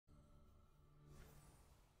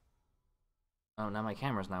Oh, now my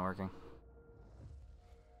camera's not working.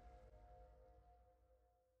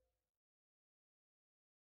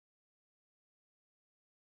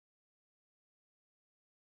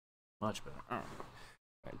 Much better. All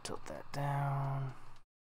right, tilt that down.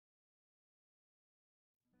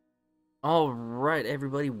 All right,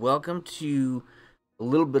 everybody, welcome to a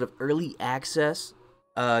little bit of early access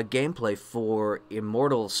gameplay for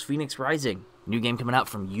Immortals Fenyx Rising. New game coming out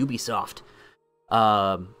from Ubisoft.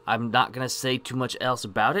 I'm not going to say too much else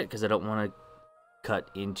about it because I don't want to cut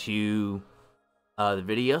into the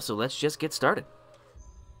video, so let's just get started.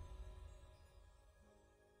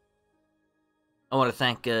 I want to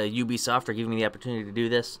thank Ubisoft for giving me the opportunity to do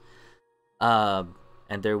this, and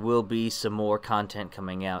there will be some more content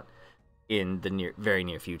coming out in the very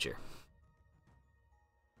near future.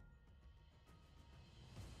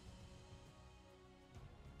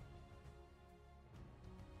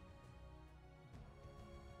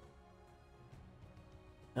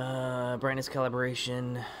 Brightness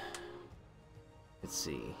calibration. Let's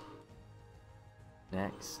see.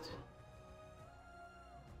 Next.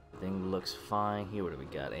 Everything looks fine. Here, what do we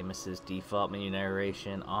got? Aim assist, default menu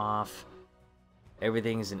narration off.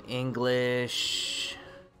 Everything's in English.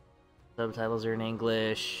 Subtitles are in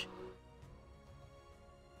English.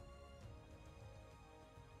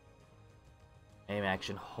 Aim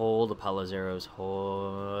action hold. Apollo Zero's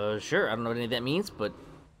hold. Sure, I don't know what any of that means, but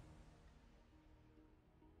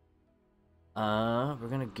we're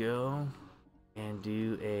gonna go and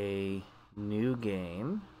do a new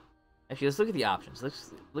game. Actually, let's look at the options.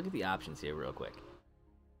 Let's look at the options here real quick.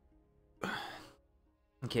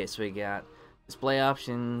 Okay, so we got display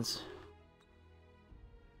options,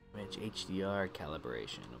 image HDR,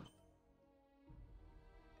 calibration.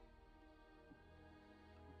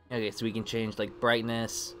 Okay, so we can change like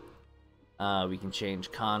brightness. We can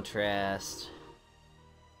change contrast.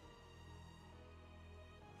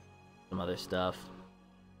 Some other stuff.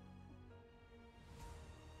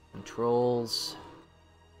 Controls.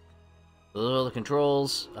 Those are the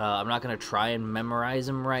controls. I'm not going to try and memorize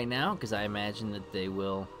them right now because I imagine that they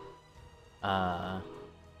will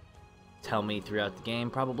tell me throughout the game,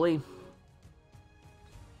 probably.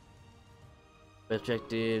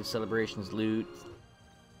 Objectives, celebrations, loot,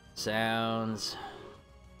 sounds,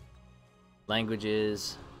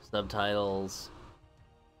 languages, subtitles.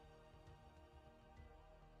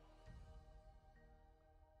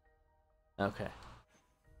 Okay.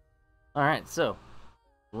 Alright, so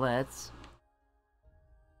let's...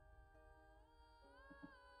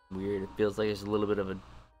 Weird, it feels like there's a little bit of a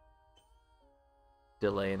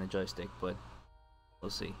delay in the joystick, but we'll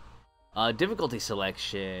see. Difficulty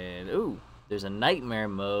selection. Ooh, there's a nightmare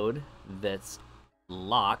mode that's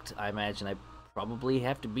locked. I imagine I probably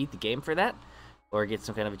have to beat the game for that, or get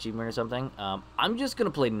some kind of achievement or something. I'm just gonna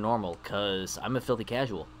play normal, because I'm a filthy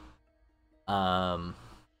casual.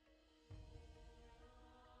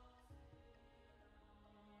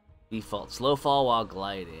 Default slow fall while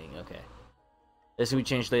gliding. Okay. This can be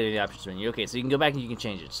changed later in the options menu. Okay, so you can go back and you can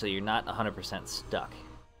change it so you're not 100% stuck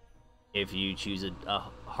if you choose a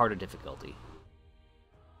harder difficulty.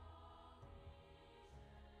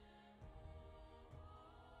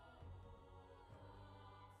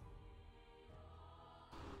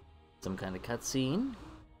 Some kind of cutscene.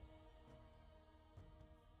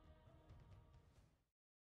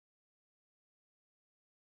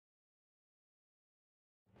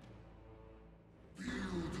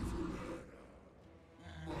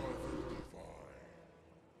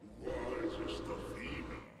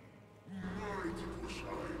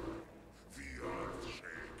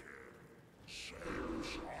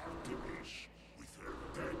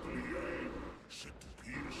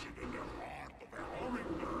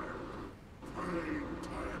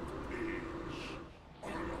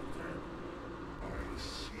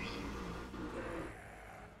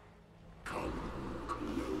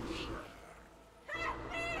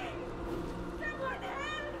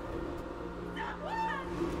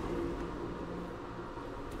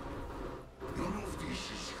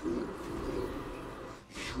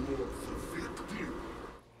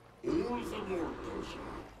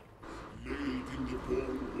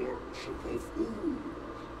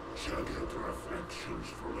 Reflections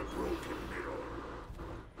from a broken mirror.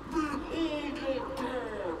 Behold your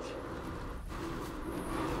god!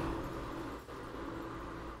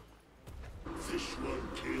 This one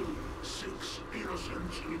killed 6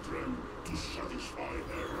 innocent children to satisfy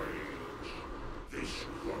their rage. This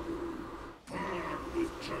one, burned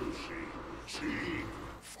with jealousy, seek,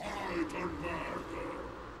 fight, and murder.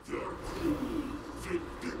 They're cruel,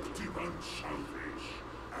 vindictive, and selfish,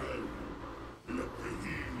 and let the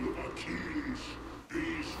heel of Achilles,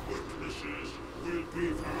 these witless Rises will be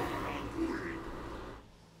their undoing.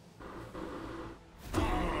 I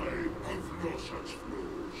have no such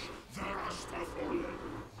flaws. The rest have fallen.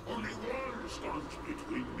 Only one stands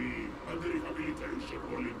between me and the rehabilitation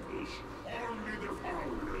Olympus. Only the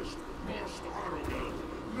foulest, most arrogant,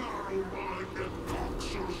 narrow-minded,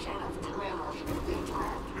 cocksure son of Kronos who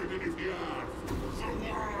trapped me beneath the earth. The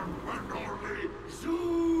one and only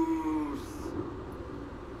Zeus!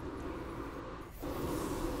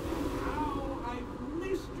 How I've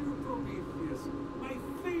missed you, Prometheus, my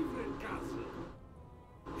favorite castle.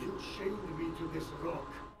 You chained me to this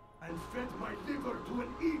rock and fed my liver to an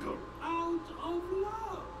eagle. Out of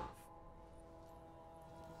love.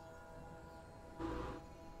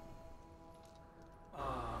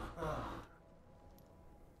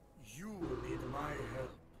 You need my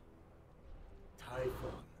help.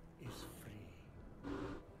 Typhon is free.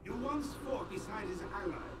 You once fought beside his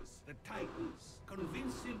allies, the Titans.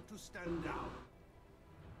 Convince him to stand down.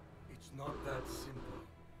 It's not that simple.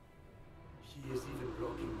 He is even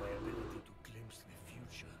blocking my ability to glimpse the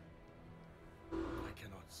future. I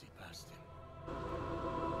cannot see past him.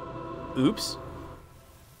 Oops.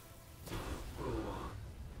 Go on.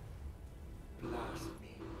 Blast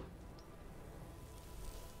me.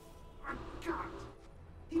 I can't.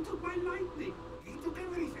 He took my lightning. He took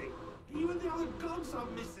everything. Even the other gods are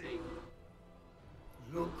missing.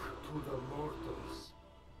 Look to the mortals.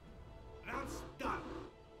 That's done.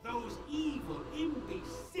 Those evil,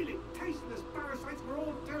 imbecilic, tasteless parasites were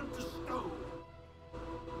all turned to stone.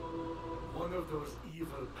 One of those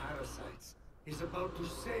evil parasites is about to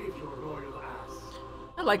save your royal ass.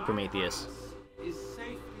 I like Prometheus. My ass is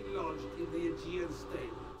safely lodged in the Aegean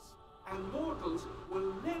stables, and mortals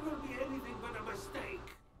will never be anything but a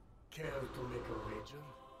mistake. Care to make a wager?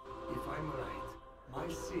 If I'm right, my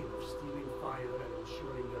sin of stealing fire and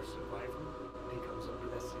ensuring their survival becomes a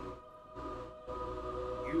blessing.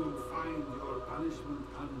 You find your punishment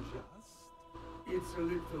unjust? It's a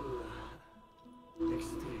little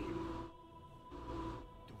extreme.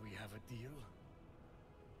 Do we have a deal?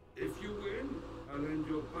 If you win, I'll end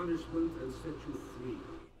your punishment and set you free.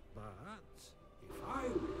 But if I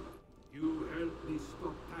win, you help me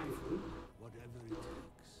stop Typhon, whatever it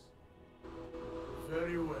takes.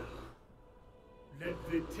 Very well. Let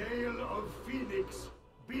the tale of Fenyx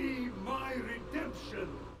be my redemption.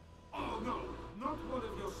 Oh no, not one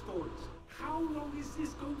of your stories. How long is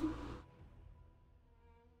this going to...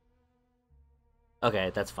 Okay,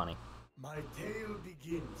 that's funny. My tale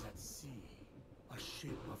begins at sea. A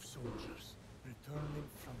ship of soldiers returning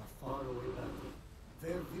from a faraway battle.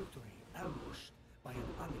 Their victory ambushed by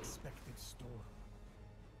an unexpected storm.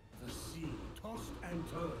 The sea tossed and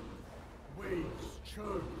turned. Waves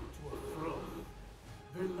churned to a froth.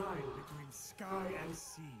 The line between sky and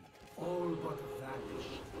sea all but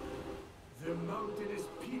vanished. The mountainous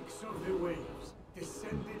peaks of the waves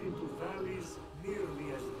descended into valleys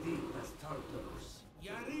nearly as deep as Tartarus.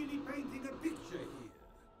 You're really painting a picture here.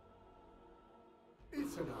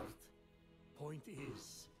 It's an art. Point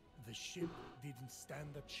is, the ship didn't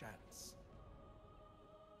stand a chance.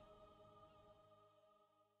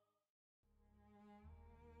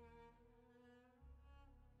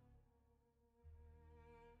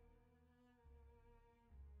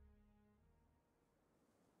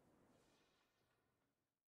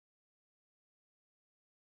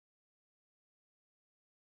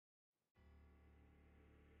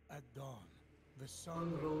 At dawn, the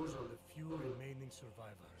sun rose on the few remaining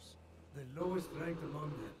survivors. The lowest ranked among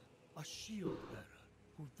them, a shield bearer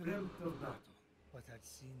who dreamt of battle, but had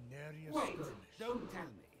seen nary a Wait, skirmish. don't tell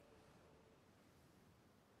me.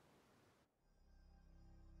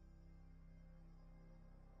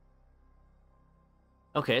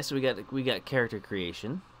 Okay, so we got character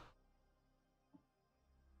creation.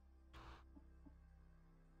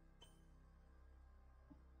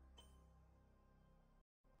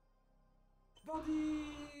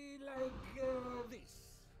 Body like this.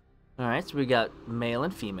 All right, so we got male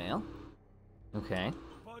and female. Okay.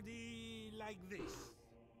 Body like this.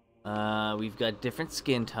 We've got different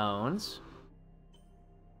skin tones.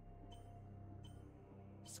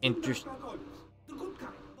 Interest. Like olives. The good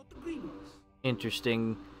kind, not the green ones.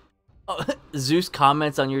 Interesting. Oh, Zeus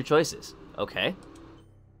comments on your choices. Okay.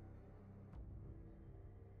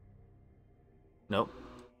 Nope.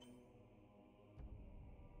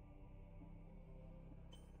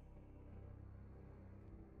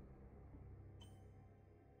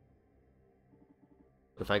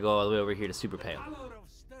 What if I go all the way over here to super pale? Color of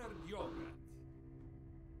stirred yogurt.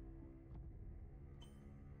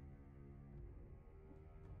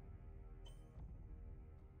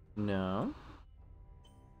 No.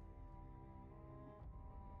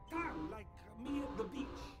 Tongue like beach.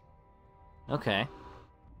 Okay.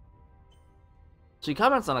 So he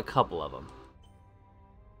comments on a couple of them.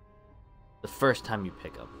 The first time you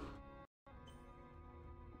pick them.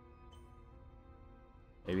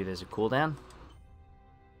 Maybe there's a cooldown?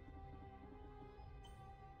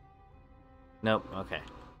 Nope, okay.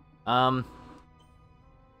 I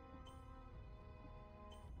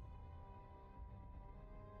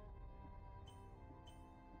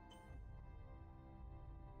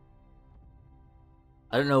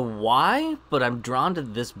don't know why, but I'm drawn to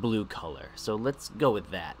this blue color, so let's go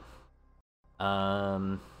with that.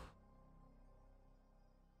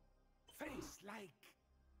 Face like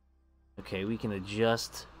Okay, we can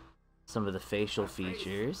adjust some of the facial a face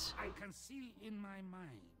features. I can see in my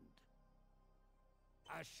mind.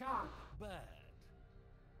 A sharp bird.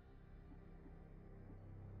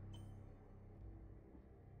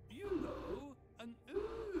 You know, an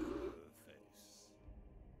face.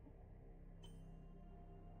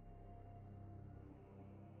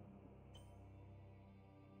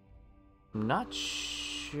 I'm not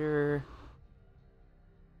sure.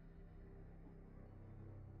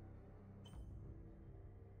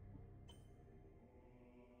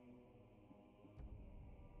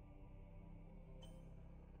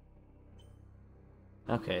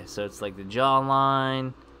 Okay, so it's like the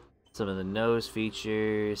jawline, some of the nose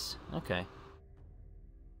features. Okay.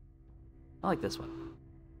 I like this one.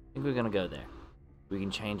 I think we're gonna go there. We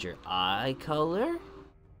can change your eye color.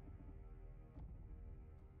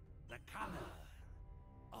 The color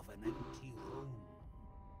of an empty room.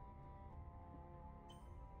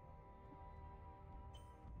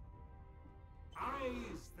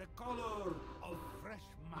 Eyes the color of fresh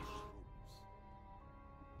mushrooms.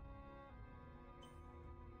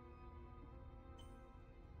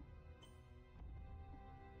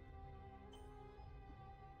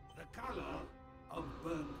 The color of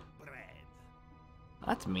burnt bread.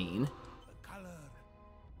 That's mean. The color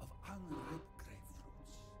of unripe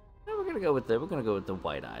grapefruits. No, we're gonna go with the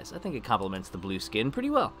white eyes. I think it complements the blue skin pretty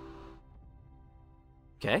well.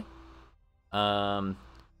 Okay.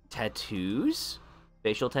 Tattoos,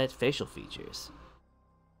 facial features.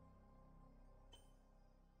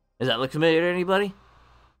 Does that look familiar to anybody?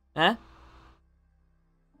 Huh?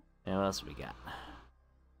 And what else we got?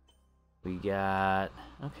 We got,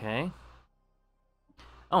 okay.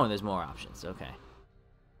 Oh, and there's more options. Okay.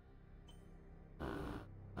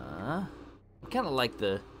 I kind of like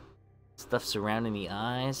the stuff surrounding the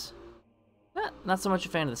eyes. Not so much a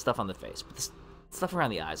fan of the stuff on the face, but the stuff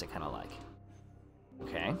around the eyes I kind of like.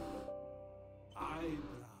 Okay. Eyebrows.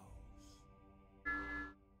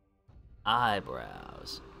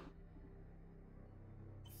 Eyebrows.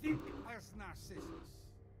 Thick as narcissus.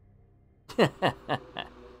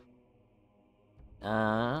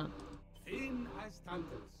 Thin as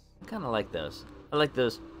tantalus. I kind of like those. I like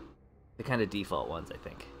those, the kind of default ones, I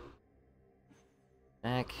think.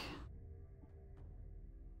 Back.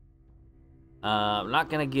 I'm not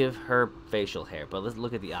gonna give her facial hair, but let's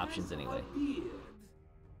look at the options anyway. Beard.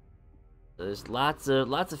 There's lots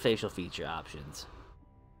of facial feature options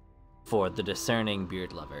for the discerning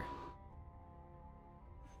beard lover.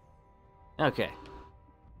 Okay,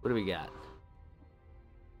 what do we got?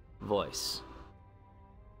 Voice.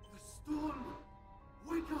 The storm!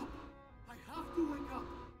 Wake up! I have to wake up!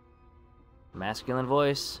 Masculine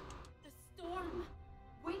voice. The storm!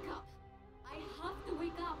 Wake up! I have to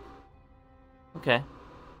wake up! Okay,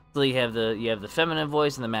 so you have the feminine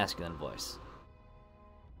voice and the masculine voice.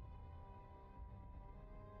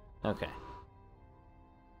 Okay.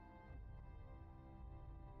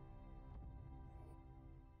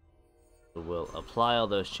 So we'll apply all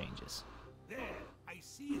those changes. There, I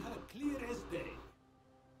see her clear as day.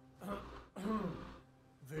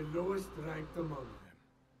 The lowest ranked among them,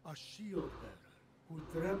 a shield bearer who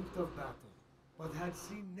dreamt of battle, but had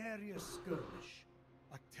seen nary a skirmish,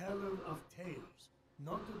 a teller of tales,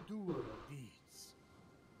 not a doer of deeds.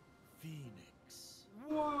 Fenyx.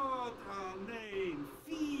 What a name!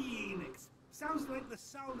 Phoenix! Sounds like the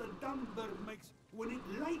sound a dumb bird makes when it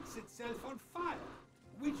lights itself on fire,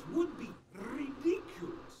 which would be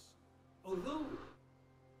ridiculous. Although,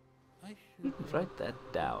 I should Write that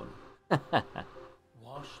down.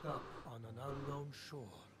 Washed up on an unknown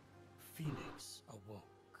shore, Fenyx awoke.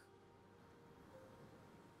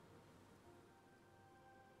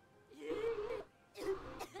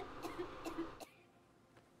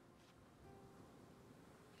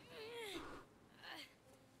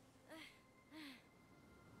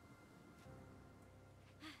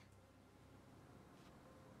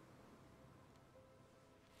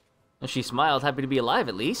 She smiled, happy to be alive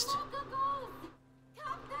at least.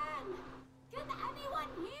 Captain! Can anyone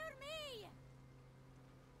hear me?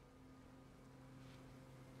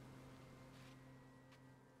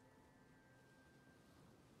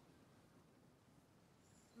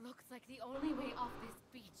 like the only way off this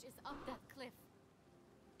beach is up that cliff.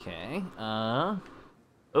 Okay,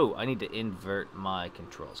 oh, I need to invert my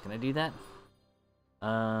controls. Can I do that?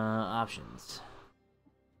 Options.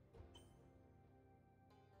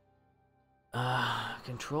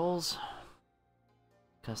 Controls.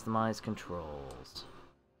 Customize controls.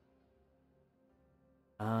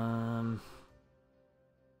 Okay.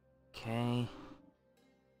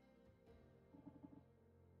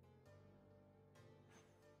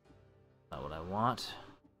 Not what I want.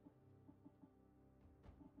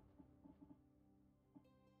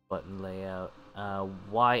 Button layout.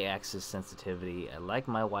 Y-axis sensitivity. I like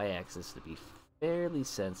my Y-axis to be fairly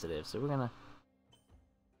sensitive, so we're gonna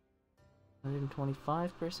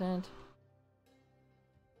 125%.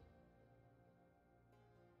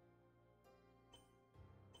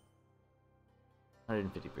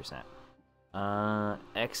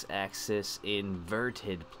 X-axis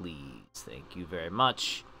inverted, please. Thank you very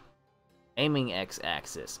much. Aiming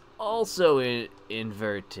X-axis also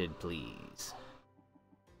inverted, please.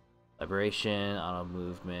 Vibration, auto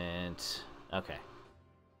movement. Okay.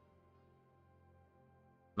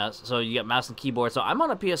 Mouse. So you got mouse and keyboard. So I'm on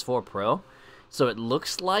a PS4 Pro, so it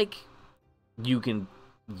looks like you can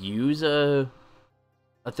use a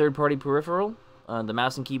third-party peripheral, the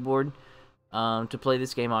mouse and keyboard, to play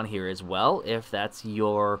this game on here as well, if that's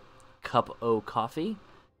your cup o' coffee.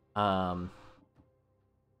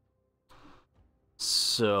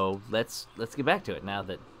 So let's get back to it now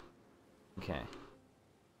that. Okay.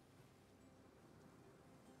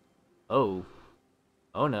 Oh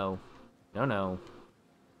no, no,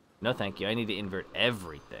 thank you. I need to invert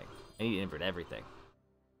everything.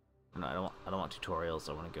 No, I don't want tutorials.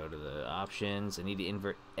 I want to go to the options. I need to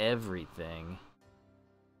invert everything.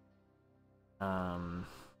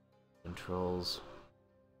 Controls,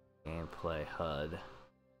 gameplay, HUD.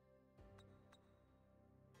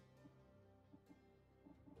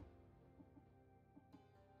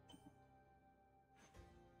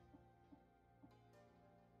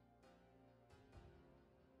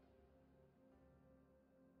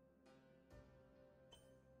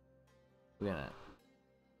 We're gonna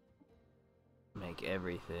make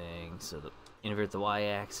everything so that invert the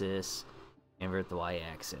y-axis, invert the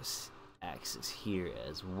y-axis here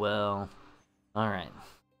as well. All right.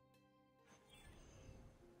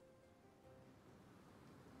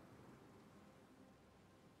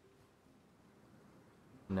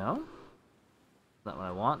 No? Not what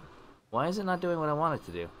I want. Why is it not doing what I want it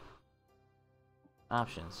to do?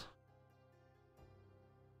 Options.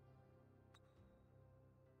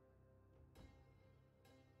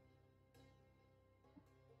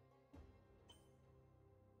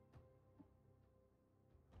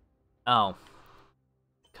 Oh,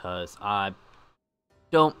 cause I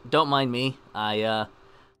don't mind me. I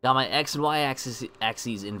got my X and Y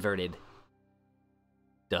axes inverted.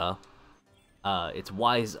 Duh. It's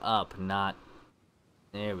Y's up, not.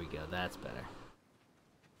 There we go. That's better.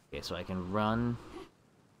 Okay, so I can run.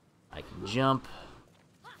 I can jump.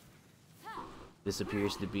 This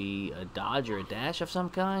appears to be a dodge or a dash of some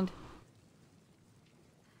kind.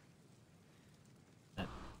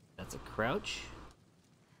 That's a crouch.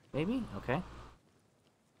 Maybe? Okay.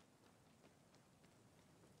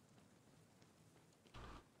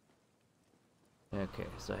 Okay,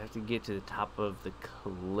 so I have to get to the top of the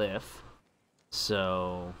cliff.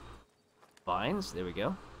 So, vines, there we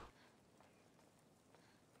go.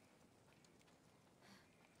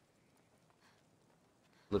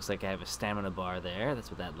 Looks like I have a stamina bar there.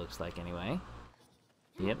 That's what that looks like anyway.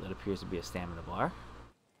 Yep, that appears to be a stamina bar.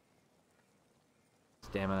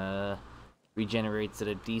 Stamina regenerates at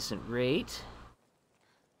a decent rate.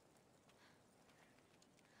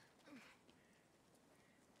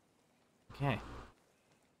 Okay.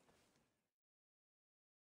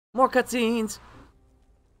 More cutscenes!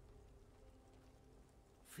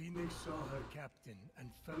 Fenyx saw her captain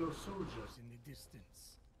and fellow soldiers in the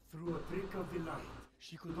distance. Through a trick of the light,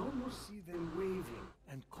 she could almost see them waving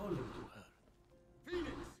and calling to her.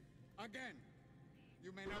 Fenyx! Again!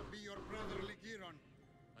 You may not be your brother Ligiron,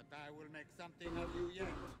 but I will make something of you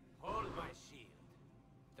yet. Hold my shield.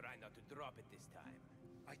 Try not to drop it this time.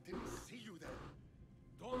 I didn't see you there.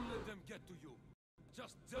 Don't let them get to you.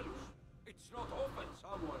 Just jealous. It's not often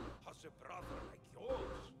someone has a brother like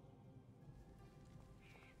yours.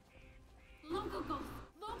 Local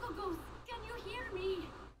ghost, can you hear me?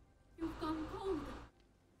 You've gone cold.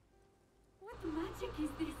 What magic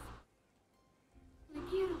is this?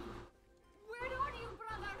 Ligiro, where are you,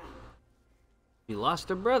 brother? She lost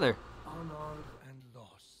her brother. Honored and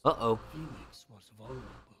lost. Uh-oh. Fenyx was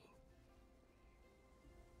vulnerable.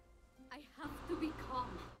 I have to be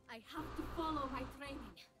calm. I have to follow my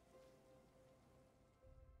training.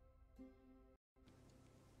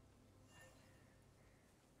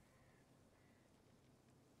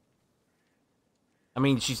 I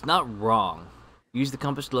mean, she's not wrong. Use the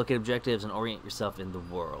compass to locate objectives and orient yourself in the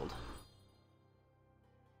world.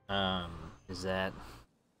 Is that...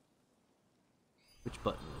 Which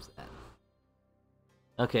button was that?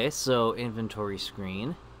 Okay, so inventory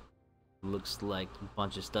screen. Looks like a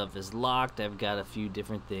bunch of stuff is locked. I've got a few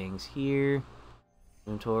different things here.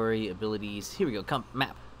 Inventory, abilities. Here we go. Come,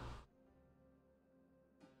 map.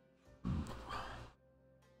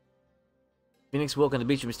 Fenyx woke on the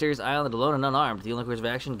beach of a mysterious island alone and unarmed. The only course of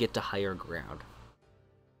action, get to higher ground.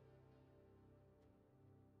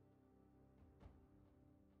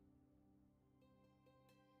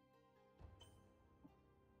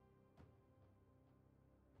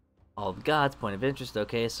 All the gods, point of interest.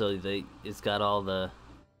 Okay, so it's got all the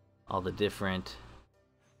different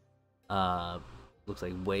looks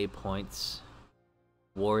like waypoints.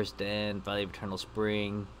 War's Den, Valley of Eternal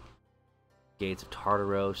Spring, Gates of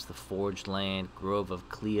Tartaros, the Forged Land, Grove of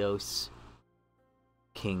Kleos,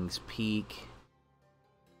 King's Peak.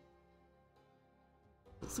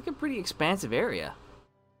 It's like a pretty expansive area.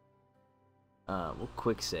 We'll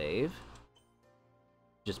quick save.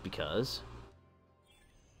 Just because.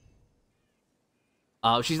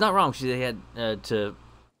 She's not wrong. She had to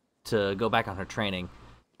go back on her training.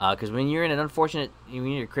 Because when you're in an unfortunate, when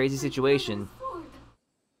you're in a crazy situation,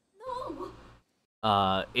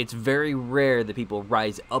 it's very rare that people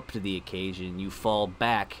rise up to the occasion. You fall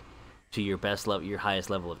back to your best level, your highest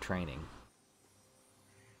level of training.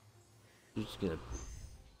 She's just gonna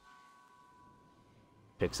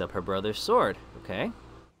picks up her brother's sword. Okay.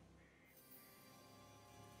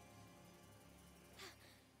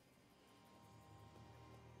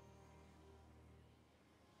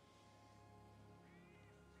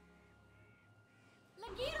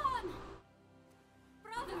 Lagiron!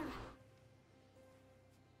 Brother!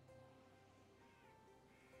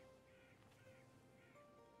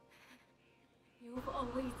 You've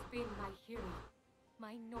always been my hero,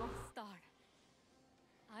 my North Star.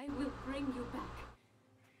 I will bring you back.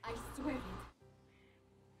 I swear it.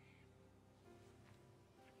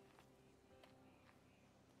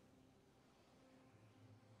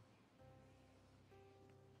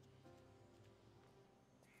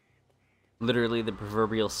 Literally the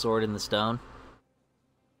proverbial sword in the stone.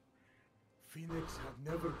 Fenyx had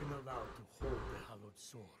never been allowed to hold the hallowed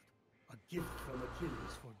sword, a gift from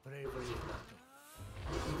Achilles for bravery in battle.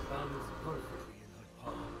 It balanced perfectly in her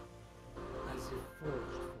palm, as if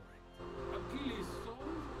forged for it. Achilles'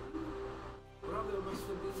 sword? Brother must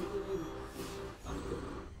have been doing after.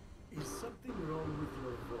 Is something wrong with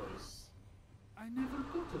your voice? I never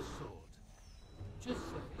got a sword. Just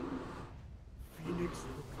saying. Fenyx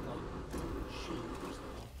looked up. She was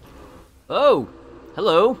not. Oh!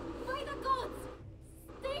 Hello! By the gods!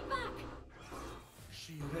 Stay back!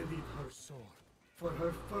 She readied her sword for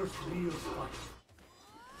her first real fight.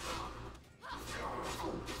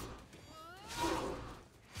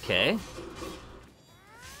 Okay.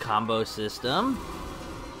 Combo system.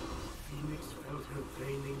 Fenyx felt her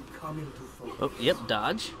training come into focus. Oh, yep,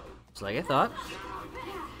 dodge. Just like I thought.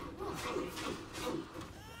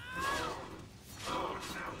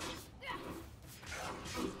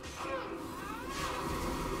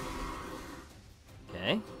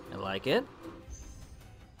 Okay, I like it.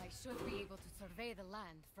 I should be able to survey the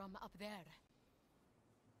land from up there.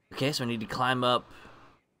 Okay, so I need to climb up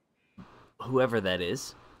whoever that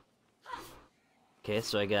is. Okay,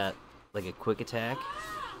 so I got like a quick attack.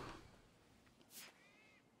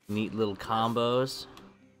 Neat little combos.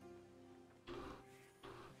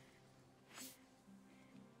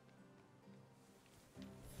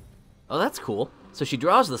 Oh, that's cool. So she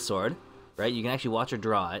draws the sword, right? You can actually watch her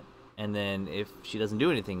draw it, and then if she doesn't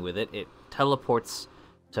do anything with it, it teleports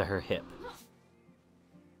to her hip.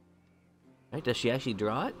 Right? Does she actually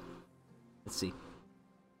draw it? Let's see.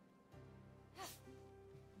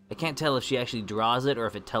 I can't tell if she actually draws it or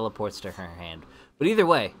if it teleports to her hand. But either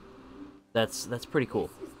way, that's pretty cool.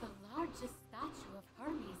 This is the largest statue of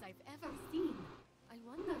Hermes I've ever seen. I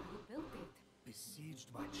wonder who built it.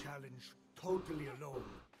 Besieged by challenge, totally alone,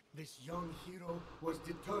 this young hero was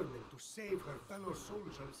determined to save her fellow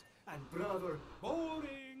soldiers and brother.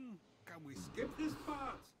 Boring! Can we skip this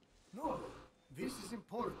part? No, this is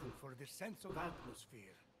important for the sense of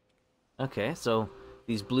atmosphere. Okay, so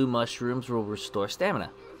these blue mushrooms will restore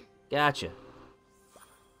stamina. Gotcha.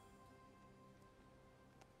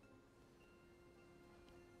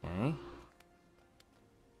 Okay.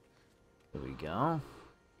 Here we go.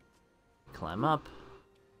 Climb up.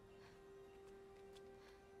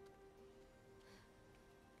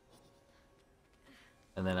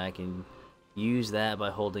 And then I can use that by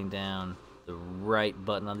holding down the right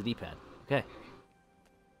button on the D-pad. Okay.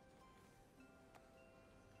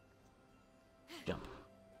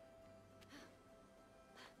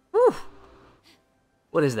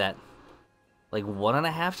 What is that? Like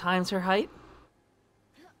 1.5 times her height?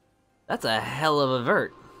 That's a hell of a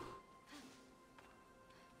vert.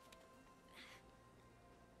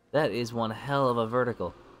 That is one hell of a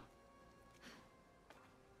vertical.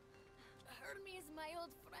 Hermes, my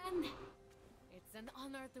old friend. It's an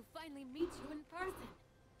honor to finally meet you in person.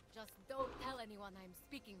 Just don't tell anyone I'm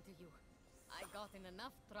speaking to you. I got in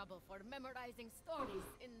enough trouble for memorizing stories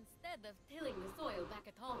instead of tilling the soil back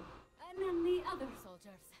at home. And then the other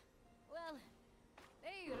soldiers. Well,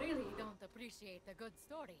 they really don't appreciate a good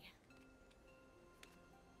story.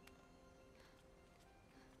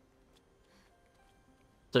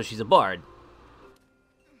 So she's a bard.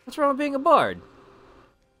 What's wrong with being a bard? I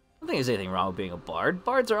don't think there's anything wrong with being a bard.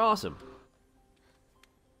 Bards are awesome.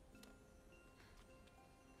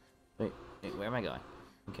 Wait, where am I going?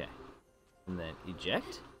 Okay. And then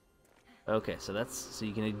eject? Okay, so that's so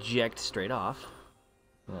you can eject straight off.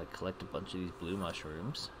 I'm gonna collect a bunch of these blue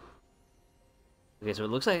mushrooms. Okay, so it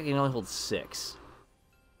looks like I can only hold 6.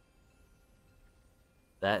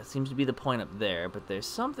 That seems to be the point up there, but there's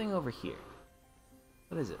something over here.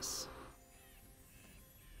 What is this?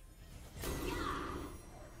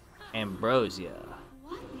 Ambrosia.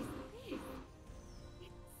 What is this?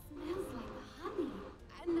 It smells like honey,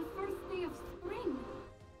 and the first day of spring,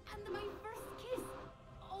 and my first kiss,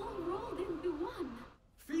 all rolled into one.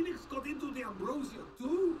 Phoenix got into the ambrosia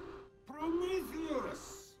too?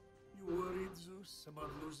 Prometheus! You worried, Zeus,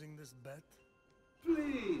 about losing this bet?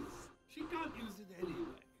 Please! She can't use it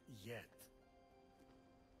anyway. Yet.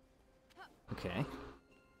 Okay.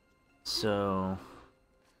 So...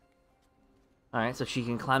 Alright, so she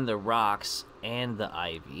can climb the rocks and the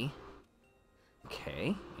ivy.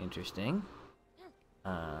 Okay, interesting.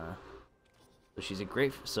 So she's a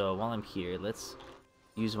great... So while I'm here, let's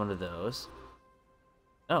use one of those.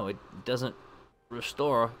 Oh, it doesn't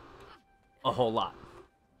restore a whole lot.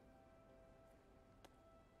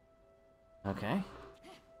 Okay.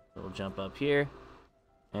 So we'll jump up here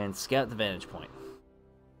and scout the vantage point.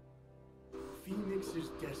 Phoenix's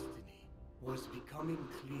destiny was becoming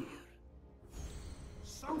clear.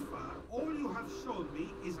 So far, all you have shown me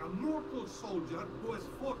is a mortal soldier who has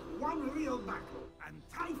fought one real battle, and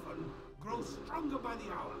Typhon grows stronger by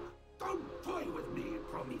the hour. Don't toy with me,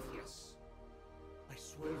 Prometheus. I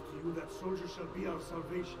swear to you that soldier shall be our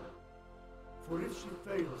salvation. For if she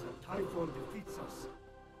fails and Typhon defeats us,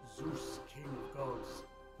 Zeus, king of gods,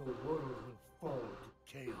 the world will fall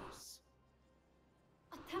to chaos.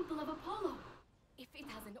 A temple of Apollo. If it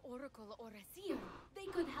has an oracle or a seer, They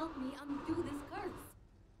could help me undo this curse.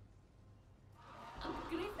 A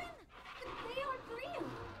griffin? They aren't real.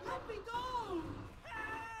 Let me go!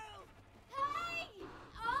 Help! Hey!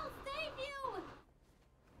 I'll save you!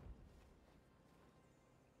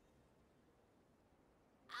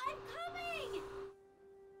 I'm coming!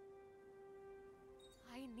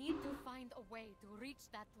 I need to find a way to reach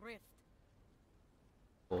that rift.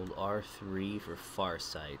 Hold R3 for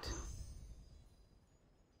Farsight.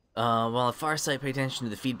 While on Farsight, pay attention to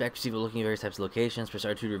the feedback received while looking at various types of locations. Press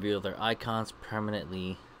R2 to reveal their icons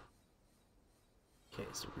permanently. Okay,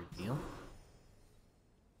 so reveal.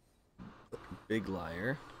 Big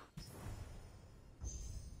Liar.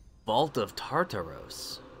 Vault of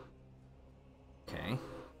Tartaros. Okay,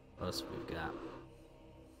 what else have we got?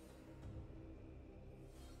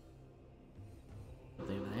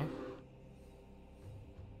 Something over there?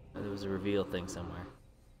 Oh, there was a reveal thing somewhere.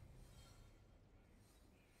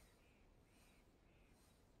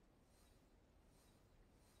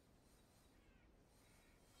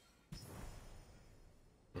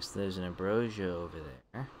 Guess there's an ambrosia over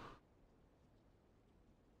there.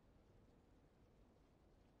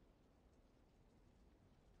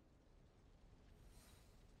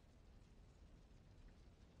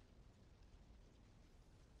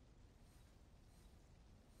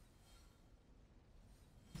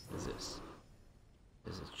 What is this?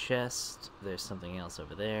 There's a chest. There's something else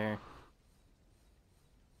over there.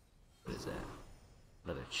 What is that?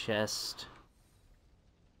 Another chest.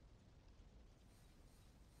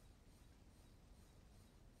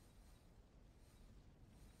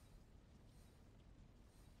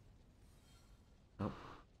 Nope.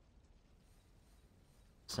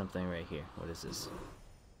 Something right here. What is this?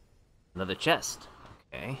 Another chest.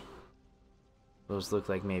 Okay. Those look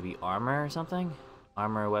like maybe armor or something?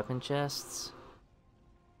 Armor weapon chests.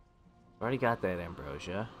 Already got that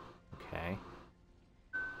ambrosia. Okay.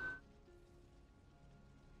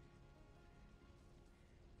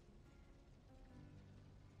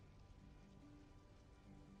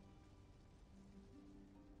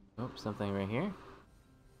 Oh, something right here.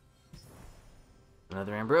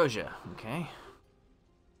 Another ambrosia. Okay.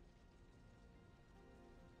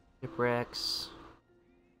 Shipwrecks.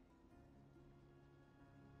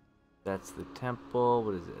 That's the temple.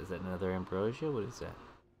 What is it? Is that another ambrosia? What is that?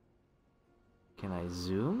 Can I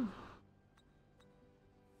zoom?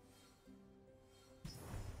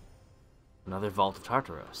 Another vault of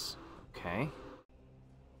Tartaros. Okay.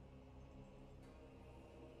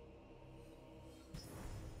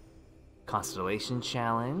 Constellation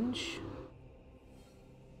challenge.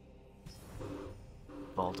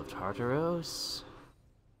 Vault of Tartaros.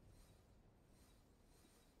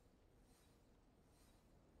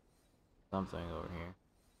 Something over here.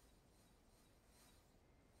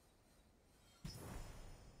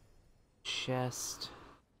 Chest.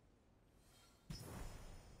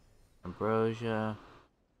 Ambrosia.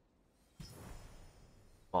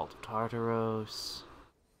 Vault of Tartaros.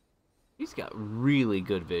 He's got really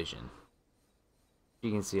good vision.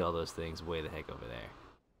 You can see all those things way the heck over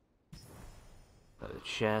there. Another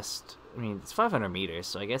chest. I mean, it's 500 meters,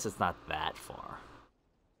 so I guess it's not that far.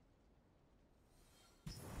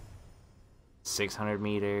 600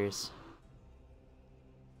 meters.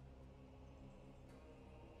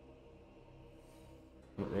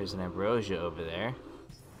 There's an ambrosia over there.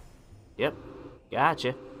 Yep,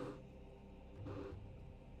 gotcha.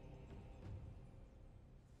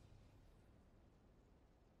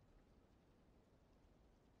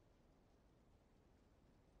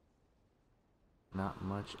 Not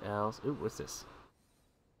much else. Ooh, what's this?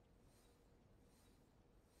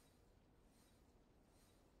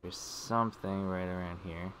 There's something right around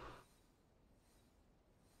here.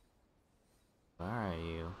 Where are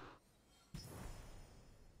you?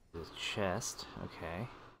 There's a chest. Okay.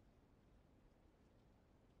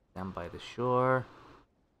 Down by the shore.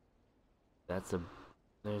 That's a...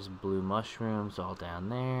 There's blue mushrooms all down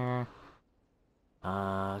there.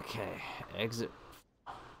 Okay. Exit...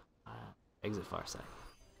 exit far side.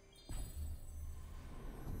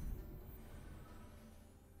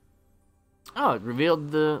 Oh, it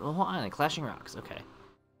revealed the whole island. Clashing rocks. Okay.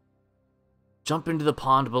 Jump into the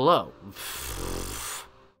pond below.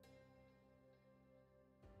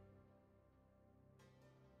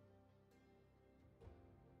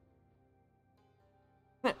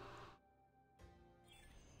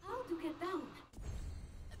 How to get down?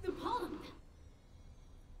 The pond.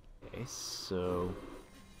 Okay, so...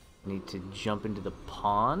 need to jump into the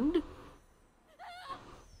pond?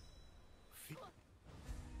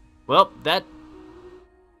 Well, that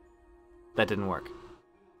didn't work.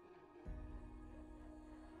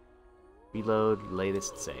 Reload,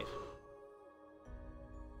 latest save.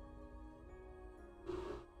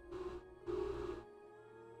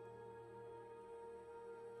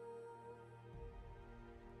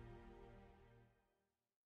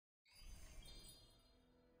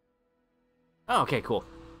 Oh, okay, cool.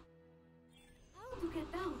 How to get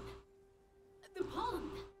down? The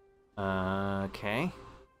pond. Okay.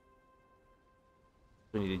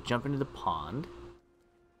 We need to jump into the pond.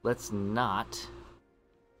 Let's not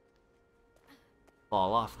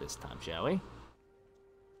fall off this time, shall we?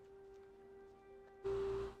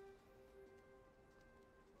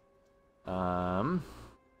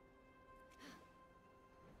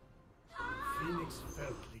 Phoenix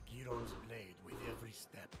felt Ligiron's blade with every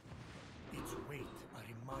step. Its weight a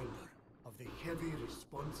reminder of the heavy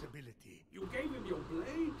responsibility. You gave him your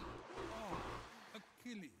blade? Oh,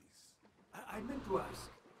 Achilles. I meant to ask,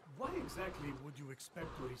 why exactly would you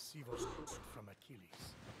expect to receive a suit from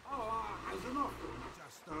Achilles? Oh, as an offering.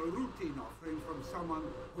 Just a routine offering from someone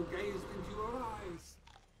who gazed into your eyes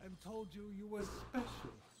and told you you were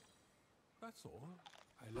special. That's all.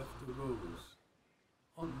 I left a rose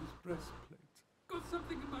on his breastplate. Got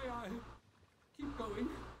something in my eye. Keep going.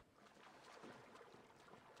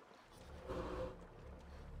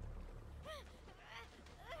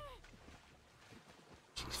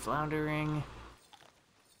 She's floundering.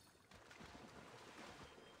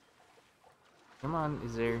 Come on,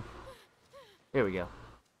 is there... Here we go.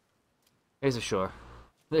 There's the shore.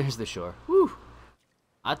 There's the shore. Woo!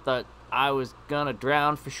 I thought I was gonna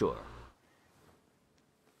drown for sure.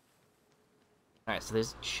 Alright, so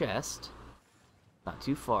there's a chest. Not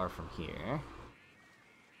too far from here.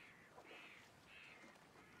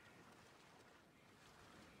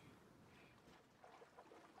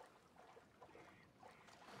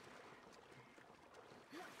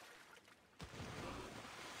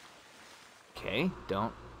 Okay,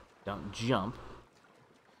 don't jump.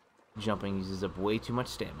 Jumping uses up way too much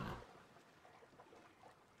stamina.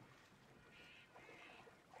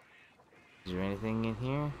 Is there anything in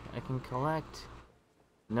here I can collect?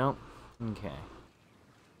 Nope. Okay.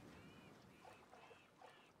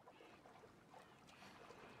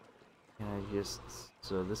 Can I just...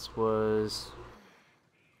 So this was...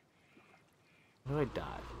 How do I dive?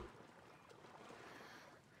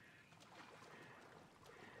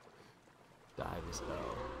 Dive is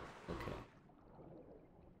O. Okay.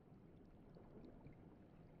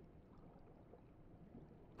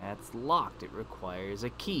 That's locked. It requires a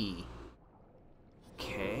key.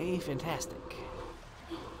 Okay, fantastic.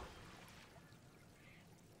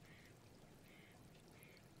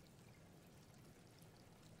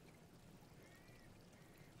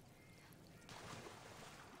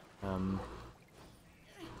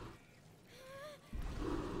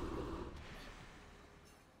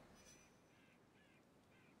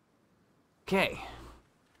 Okay.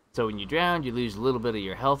 So when you drown, you lose a little bit of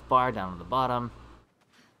your health bar down on the bottom.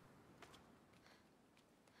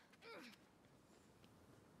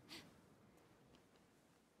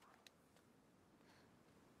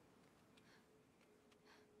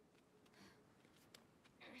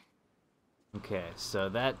 Okay, so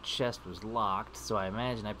that chest was locked, so I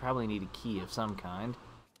imagine I probably need a key of some kind.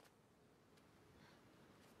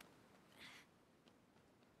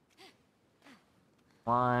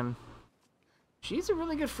 Climb. She's a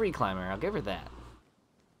really good free climber, I'll give her that.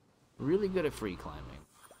 Really good at free climbing.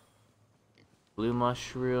 Blue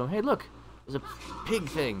mushroom. Hey, look! There's a pig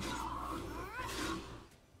thing.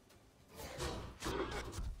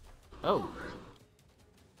 Oh.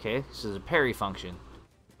 Okay, this is a parry function.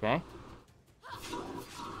 Okay.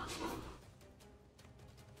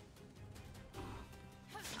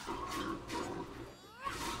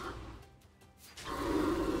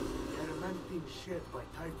 Adamantine shed by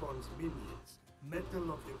Typhon's minions,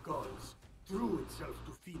 metal of the gods, threw itself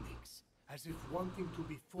to Fenyx, as if wanting to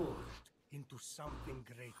be forged into something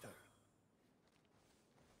greater.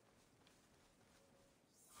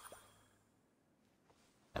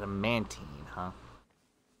 Adamantine, huh?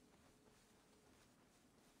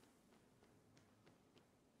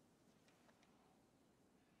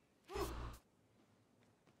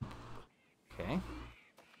 Okay.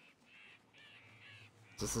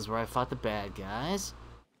 This is where I fought the bad guys.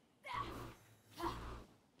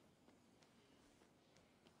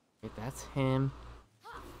 Okay, that's him.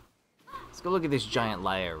 Let's go look at this giant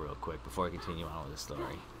lyre real quick before I continue on with the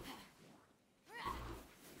story.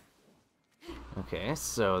 Okay,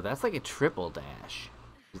 so that's like a triple dash.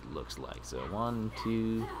 It looks like. So 1,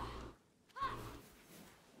 2.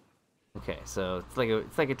 Okay, so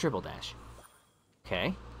it's like a triple dash.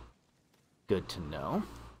 Okay. Good to know.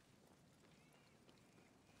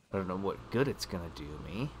 I don't know what good it's gonna do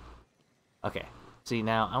me. Okay, see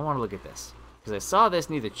now I want to look at this. Because I saw this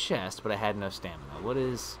near the chest, but I had no stamina. What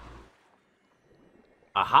is...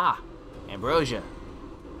 Aha! Ambrosia.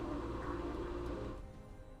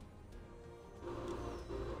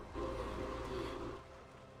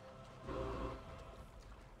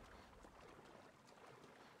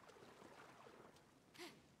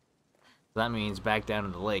 That means back down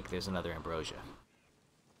in the lake there's another ambrosia.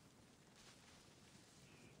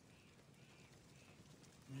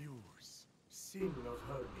 Muse, sin of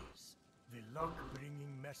Hermes, the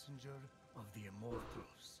luck-bringing messenger of the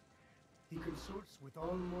immortals. He consorts with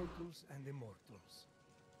all mortals and immortals.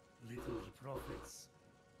 Little he profits,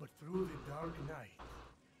 but through the dark night,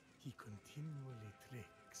 he continually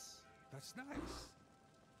tricks. That's nice.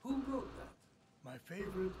 Who wrote that? My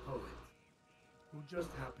favorite poet, who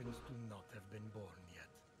just happens to not have been born yet.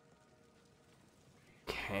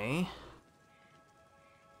 Okay.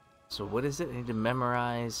 So what is it? I need to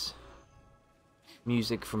memorize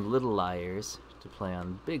music from little lyres to play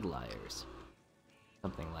on big lyres.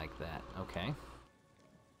 Something like that. Okay.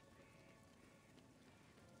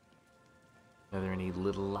 Are there any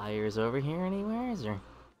little lyres over here anywhere? Is there...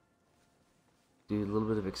 Do a little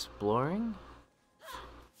bit of exploring?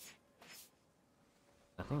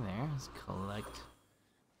 Nothing there. Let's collect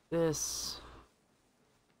this.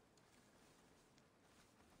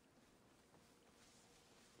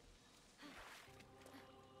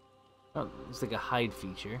 Oh, it's like a hide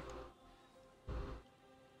feature.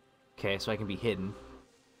 Okay, so I can be hidden.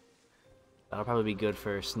 That'll probably be good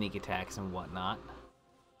for sneak attacks and whatnot.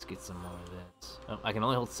 Let's get some more of this. Oh, I can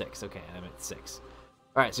only hold 6. Okay, I'm at 6.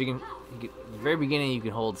 Alright, so you can at the very beginning, you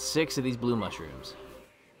can hold 6 of these blue mushrooms.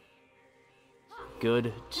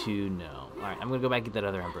 Good to know. Alright, I'm gonna go back and get that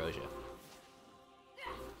other ambrosia.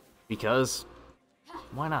 Because,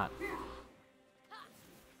 why not?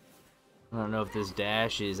 I don't know if this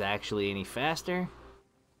dash is actually any faster.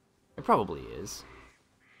 It probably is.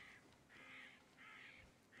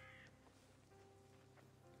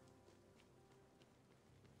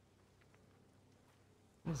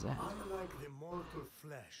 What is that? Unlike the mortal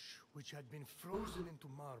flesh, which had been frozen into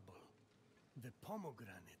marble, the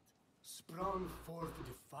pomegranate sprung forth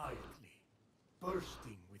defiantly,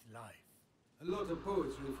 bursting with life. A lot of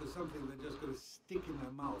poetry for something they're just gonna stick in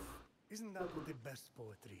their mouth. Isn't that what the best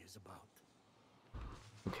poetry is about?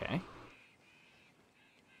 Okay.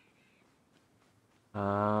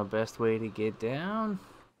 Best way to get down?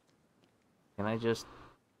 Can I just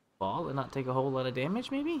fall and not take a whole lot of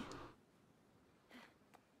damage, maybe?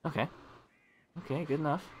 Okay. Okay, good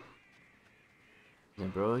enough. There's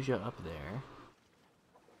ambrosia up there.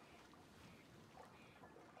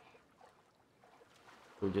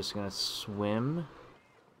 We're just gonna swim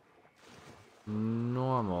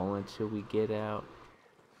normal until we get out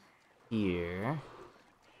here.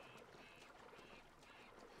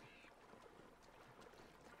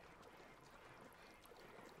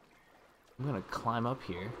 I'm gonna climb up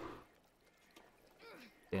here,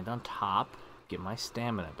 stand on top, get my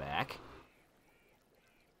stamina back.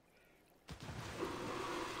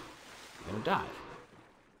 I'm gonna dive.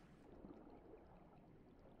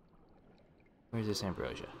 Where's this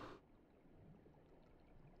ambrosia?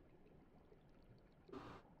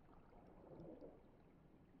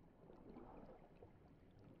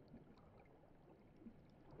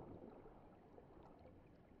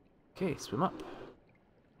 Okay, swim up.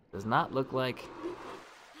 Does not look like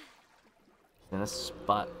it's in a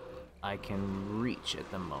spot I can reach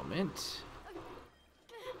at the moment.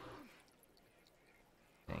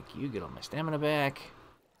 Thank you, get all my stamina back.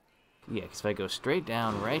 Yeah, because if I go straight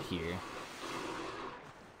down right here,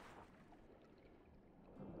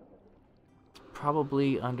 it's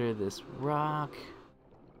probably under this rock.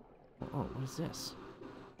 Oh, what is this?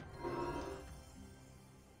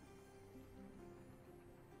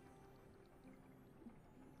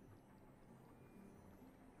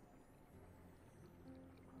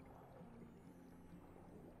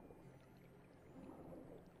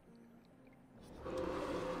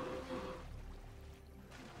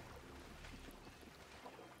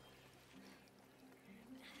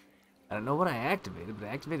 I don't know what I activated, but I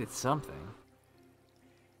activated something.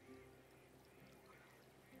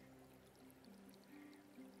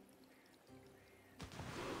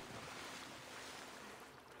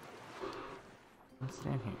 What's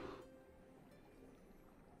down here?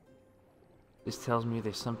 This tells me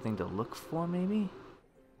there's something to look for, maybe?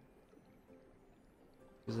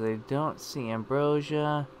 Because I don't see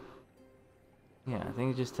ambrosia. Yeah, I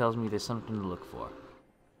think it just tells me there's something to look for.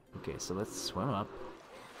 Okay, so let's swim up.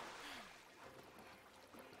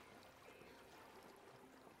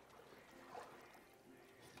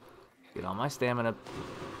 Get all my stamina.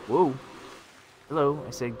 Whoa. Hello.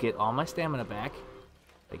 I said get all my stamina back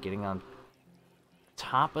by getting on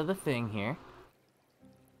top of the thing here.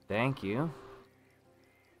 Thank you.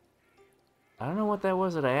 I don't know what that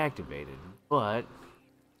was that I activated, but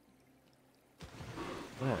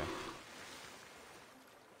whatever.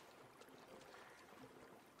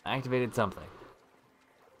 I activated something.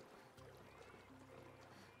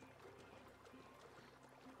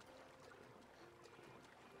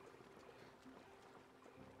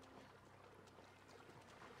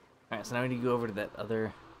 Alright, so now we need to go over to that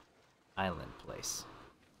other island place.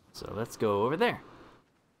 So let's go over there.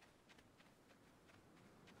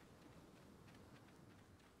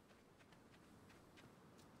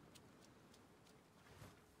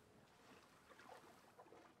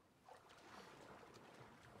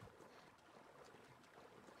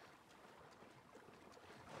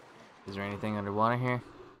 Is there anything underwater here?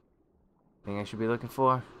 Anything I should be looking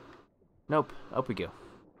for? Nope. Up we go.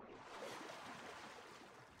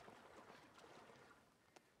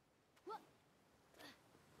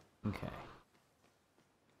 Okay.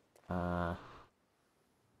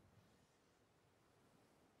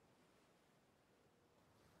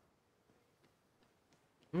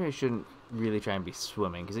 Maybe I shouldn't really try and be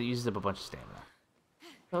swimming because it uses up a bunch of stamina.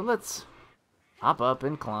 So let's hop up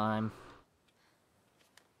and climb.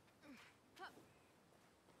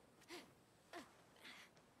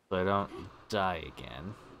 So I don't die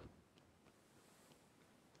again.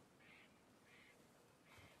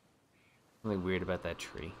 Something weird about that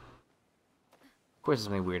tree. Of course there's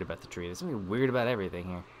something weird about the tree. There's something weird about everything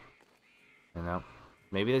here. You know?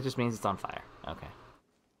 Maybe that just means it's on fire. Okay.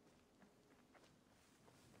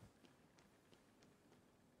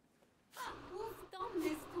 Who's done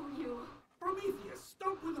this to you? Prometheus,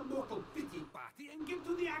 stop with the mortal pity party and get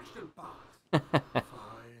to the action part. Fine.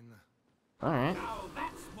 Alright. Now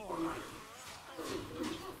that's more like it.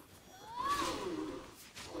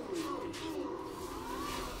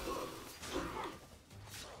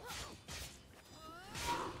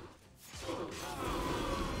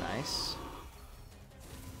 Nice.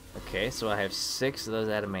 Okay, so I have 6 of those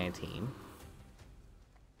adamantine.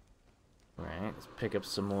 Alright, let's pick up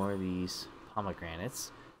some more of these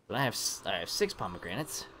pomegranates. But I have 6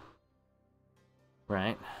 pomegranates.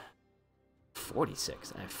 Right.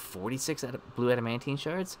 46. I have 46 blue adamantine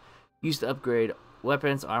shards. Used to upgrade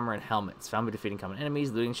weapons, armor, and helmets. Found by defeating common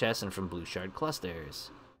enemies, looting chests, and from blue shard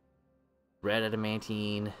clusters. Red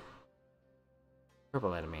adamantine.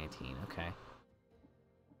 Purple adamantine. Okay.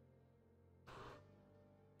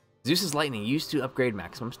 Zeus's lightning used to upgrade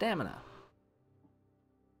maximum stamina.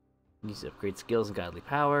 Used to upgrade skills and godly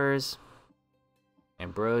powers.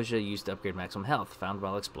 Ambrosia used to upgrade maximum health, found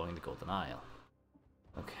while exploring the Golden Isle.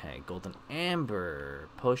 Okay, Golden Amber,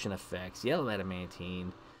 potion effects, yellow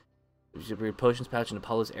adamantine. Used to upgrade potions pouch and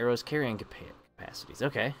Apollo's arrows carrying capacities.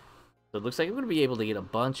 Okay, so it looks like I'm going to be able to get a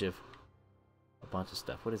bunch of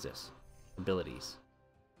stuff. What is this? Abilities.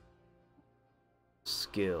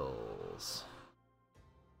 Skills.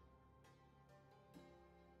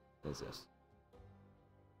 What is this?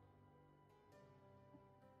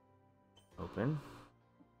 Open.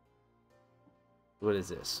 What is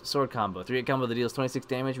this? Sword combo. 3-hit combo that deals 26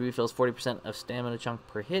 damage, refills 40% of stamina chunk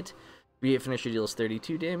per hit. 3-hit finisher deals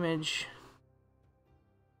 32 damage.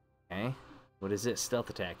 Okay. What is this?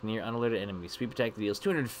 Stealth attack. Near unalerted enemy. Sweep attack that deals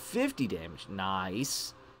 250 damage.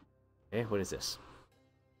 Nice. Okay, what is this?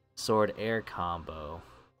 Sword air combo.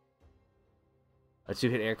 A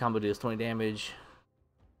 2-hit air combo deals 20 damage.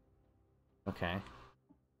 Okay.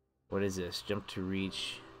 What is this? Jump to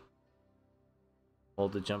reach.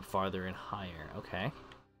 Hold to jump farther and higher. Okay.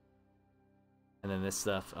 And then this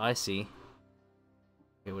stuff. Oh, I see.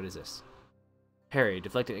 Okay, what is this? Parry.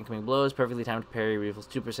 Deflected incoming blows. Perfectly timed parry. Refills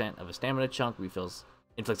 2% of a stamina chunk. Refills.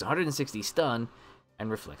 Inflicts 160 stun. And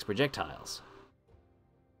reflects projectiles.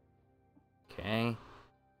 Okay.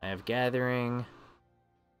 I have gathering.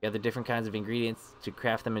 Gather different kinds of ingredients to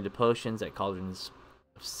craft them into potions at Cauldrons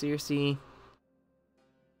of Circe.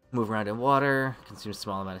 Move around in water. Consume a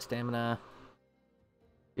small amount of stamina.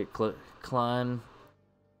 Get Clun.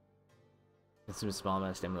 Consume a small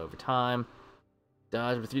amount of stamina over time.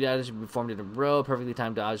 Dodge with 3 dodges should be formed in a row. Perfectly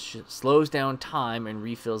timed dodge slows down time and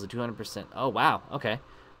refills at 200%. Oh, wow. Okay.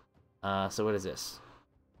 So what is this?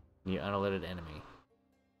 Near unalerted enemy.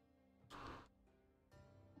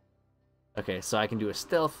 Okay, so I can do a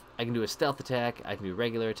stealth. I can do a stealth attack. I can do a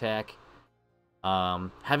regular attack.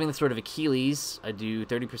 Having the Sword of Achilles, I do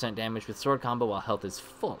 30% damage with sword combo while health is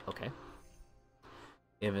full. Okay.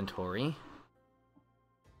 Inventory.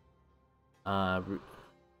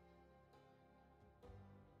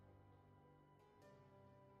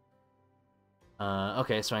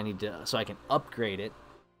 Okay, so I need to, so I can upgrade it.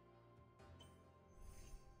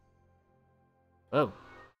 Oh.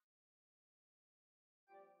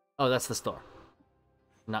 Oh, that's the store.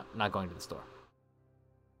 Not going to the store.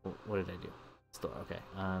 What did I do? Store, okay.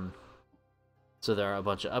 So there are a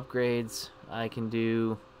bunch of upgrades I can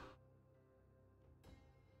do.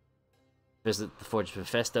 Visit the Forge of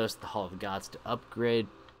Hephaestus, the Hall of Gods to upgrade.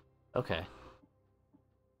 Okay.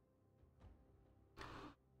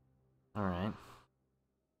 Alright.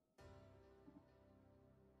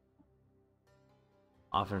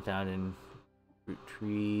 Often found in fruit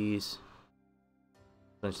trees.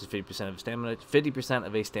 Bunches 50% of stamina. 50%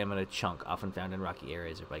 of a stamina chunk, often found in rocky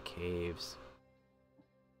areas or by caves.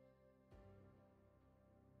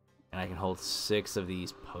 And I can hold 6 of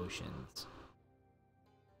these potions.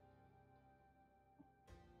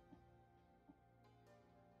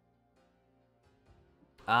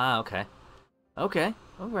 Ah, okay. Okay.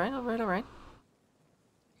 Alright, alright, alright.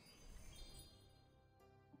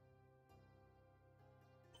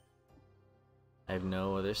 I have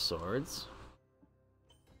no other swords.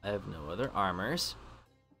 I have no other armors.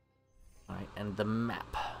 Alright, and the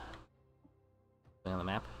map. Thing on the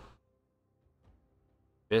map.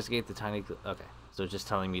 Investigate the tiny... Okay, so it's just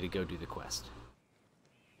telling me to go do the quest.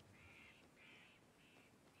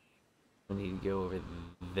 We need to go over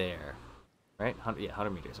there. Right? 100, yeah,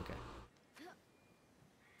 100 meters, okay.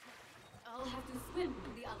 I'll have to swim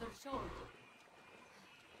to the other shore.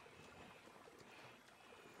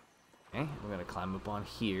 Okay, we're gonna climb up on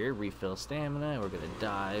here, refill stamina, we're gonna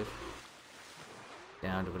dive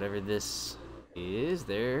down to whatever this is.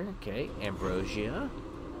 There, okay, Ambrosia.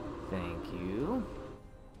 Thank you.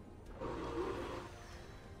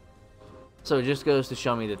 So it just goes to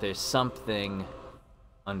show me that there's something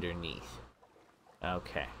underneath.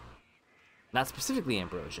 Okay. Not specifically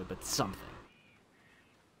Ambrosia, but something.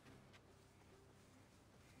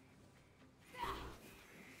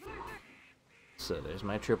 So there's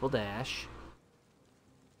my triple dash.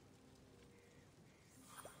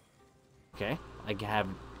 Okay, I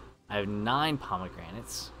have 9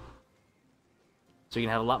 pomegranates. So you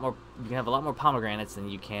can have a lot more pomegranates than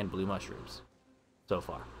you can blue mushrooms so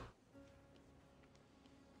far.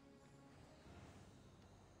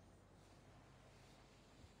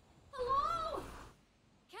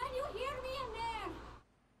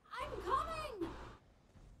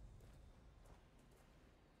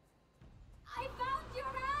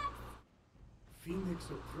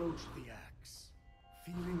 approached the axe,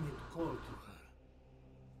 feeling it call to her.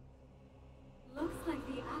 Looks like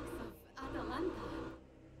the axe of Atalanta.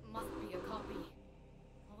 Must be a copy.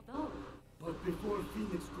 Although, But before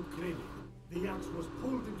Fenyx could claim it, the axe was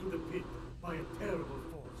pulled into the pit by a terrible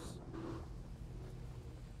force.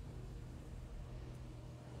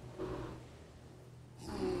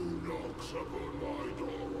 Who knocks upon my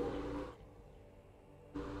door?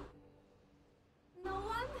 no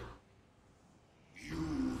one?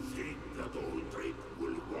 You think that old trick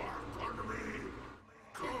will work on me?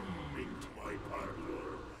 Come into my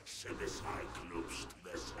parlor, said the Cyclops to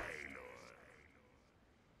the sailor.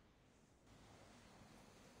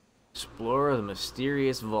 Explore the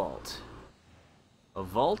mysterious vault. A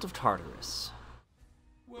vault of Tartarus.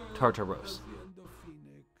 Well, Tartaros. that's the end of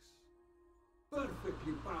Fenyx.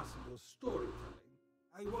 Perfectly passable storytelling.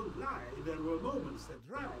 I won't lie, there were moments that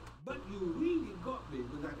dragged, but you really got me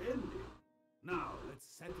with that ending. Now, let's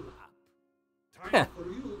settle up. Time for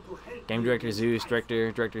you to help Game me director with Zeus,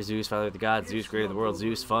 Typhon. director Zeus, father of the gods, Zeus, creator of the world,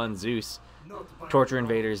 Zeus, fun, Zeus, Not by torture power.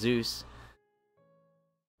 invader, Zeus.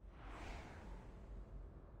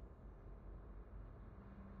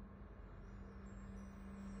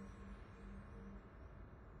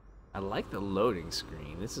 I like the loading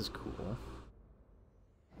screen. This is cool.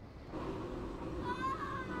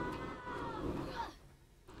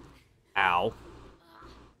 Ow.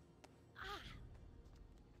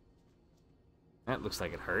 That looks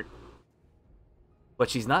like it hurt. But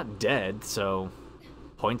she's not dead, so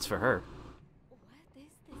points for her. What is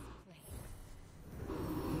this place?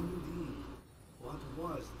 Indeed. What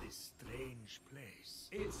was this strange place?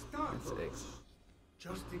 It's That's Tartarus. X.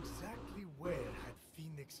 Just exactly where had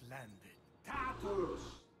Fenyx landed? Tartarus,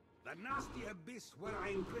 the nasty abyss where I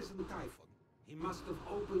imprisoned Typhon. He must have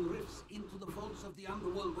opened rifts into the vaults of the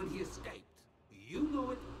underworld when he escaped. You know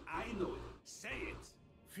it, I know it. Say it.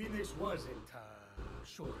 Fenyx wasn't,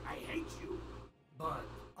 sure. I hate you. But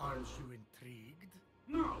aren't you intrigued?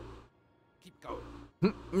 No. Keep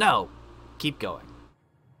going. No. Keep going.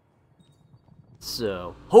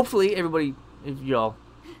 So, hopefully everybody, if y'all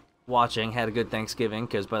watching, had a good Thanksgiving,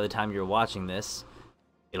 because by the time you're watching this,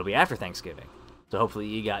 it'll be after Thanksgiving. So hopefully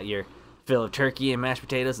you got your fill of turkey and mashed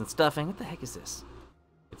potatoes and stuffing. What the heck is this?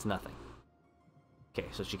 It's nothing. Okay,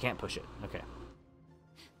 so she can't push it. Okay.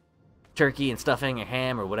 Turkey and stuffing or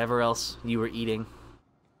ham or whatever else you were eating.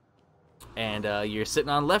 And you're sitting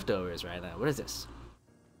on leftovers right now. What is this?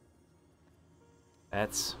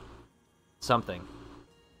 That's something.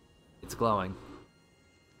 It's glowing.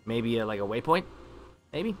 Maybe like a waypoint?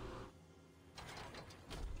 Maybe?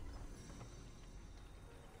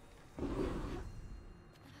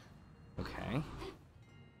 Okay.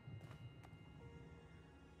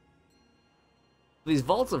 These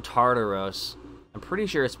vaults of Tartaros, I'm pretty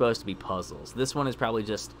sure it's supposed to be puzzles. This one is probably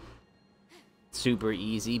just super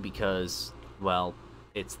easy because, well,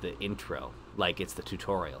 it's the intro. Like, it's the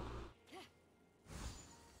tutorial.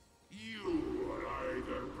 You are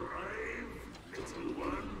either brave, little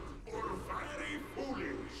one, or very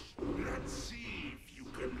foolish. Let's see if you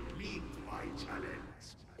can meet my challenge,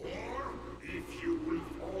 or if you will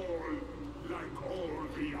fall like all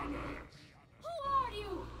the others. Who are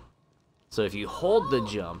you? So if you hold the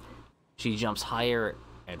jump, she jumps higher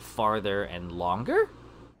and farther and longer?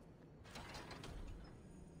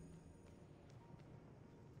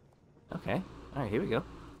 Okay. Alright, here we go.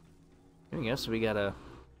 Here we go. So we got a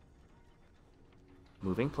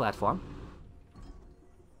moving platform.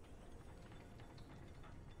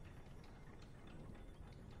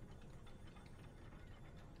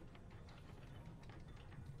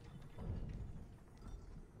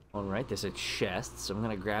 Alright, there's a chest, so I'm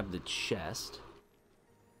gonna grab the chest.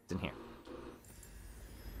 It's in here.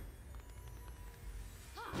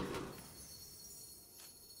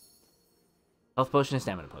 Health potion and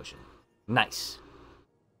stamina potion. Nice.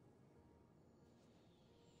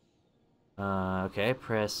 Okay,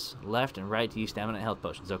 press left and right to use stamina and health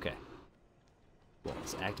potions. Okay. Well,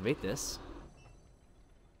 let's activate this.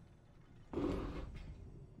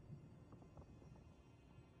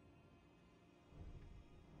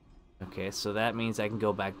 Okay, so that means I can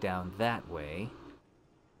go back down that way.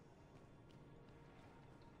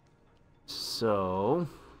 So...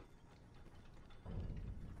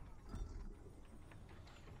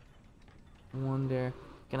 wonder...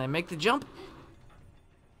 Can I make the jump?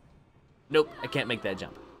 Nope, I can't make that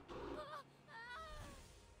jump.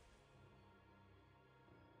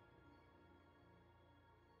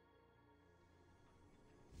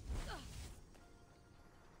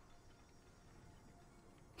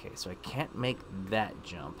 Okay, so I can't make that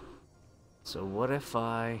jump. So what if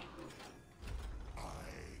I... I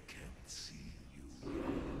can see you.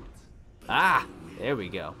 Ah, there we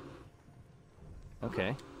go.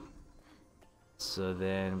 Okay. So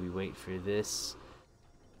then we wait for this.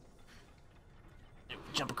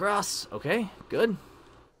 Jump across. Okay, good.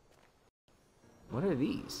 What are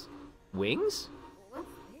these? Wings? What's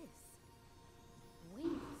this?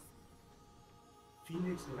 Wings.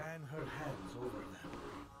 Phoenix ran her hands over them,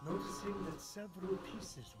 noticing that several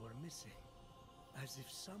pieces were missing, as if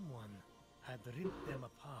someone had ripped them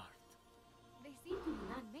apart. They seem to be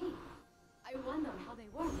man-made. I wonder how they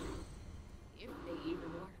work. If they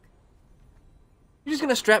even work. You're just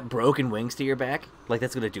gonna strap broken wings to your back? Like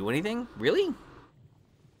that's gonna do anything? Really?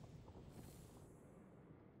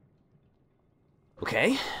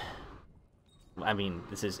 Okay. I mean,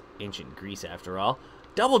 this is ancient Greece after all.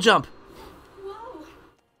 Double jump! Whoa!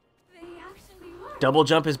 They actually work. Double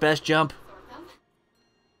jump is best jump. Sort of.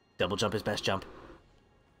 Double jump is best jump.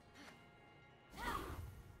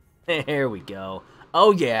 There we go.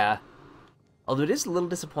 Oh yeah. Although it is a little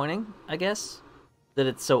disappointing, I guess, that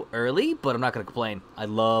it's so early, but I'm not gonna complain. I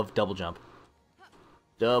love double jump.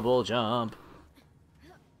 Double jump.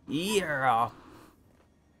 Yeah.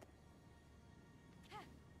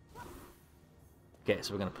 Okay,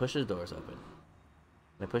 so we're gonna push the doors open.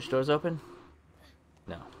 Can I push doors open?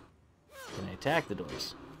 No. Can I attack the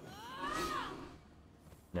doors?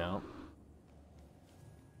 No.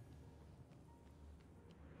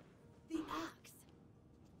 The axe.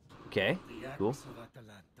 Okay, The axe cool. of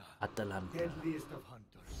Atalanta, Atalanta. deadliest of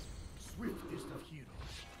hunters, swiftest of heroes,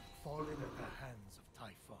 fallen at the hands of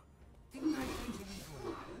Typhon. Didn't I change him into a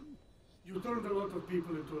lion? You turned a lot of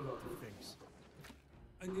people into a lot of things.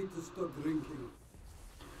 I need to stop drinking.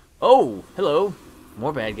 Oh, hello.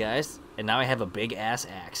 More bad guys. And now I have a big ass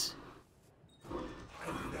axe.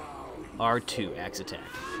 R2 axe attack.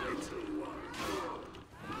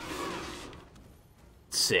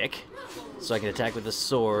 Sick. So I can attack with the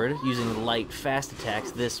sword, using light fast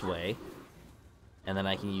attacks this way. And then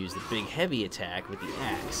I can use the big heavy attack with the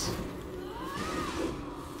axe.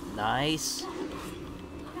 Nice.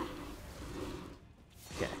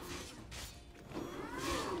 Okay.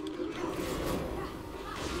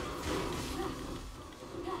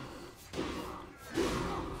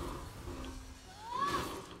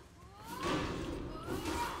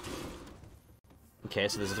 Okay,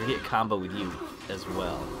 so there's a 3-hit combo with you as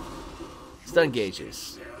well. Stun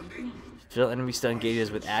gauges. Fill enemy stun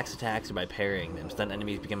gauges with axe attacks or by parrying them. Stun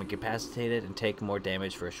enemies become incapacitated and take more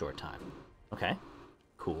damage for a short time. Okay,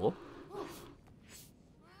 cool.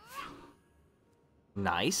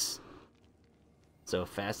 Nice. So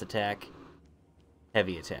fast attack,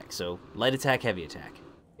 heavy attack. So light attack, heavy attack.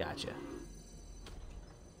 Gotcha.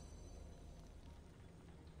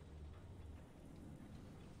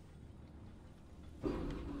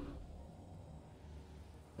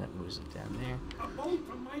 That moves it down there. A bolt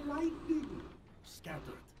from my lightning! Scattered,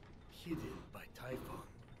 hidden by Typhon.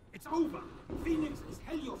 It's over! Phoenix is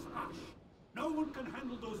Helios Rush! No one can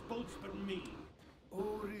handle those bolts but me!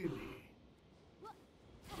 Oh, really?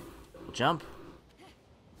 Double jump.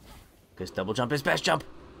 Because double jump is best jump.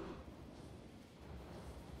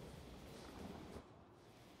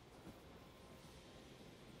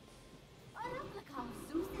 A replica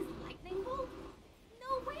of Zeus's lightning bolt?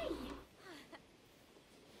 No way!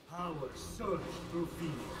 Power surged through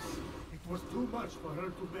Phoenix. It was too much for her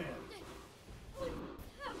to bear. What's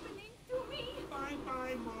happening to me?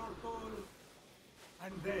 Bye-bye, mortal!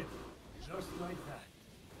 And then, just like that,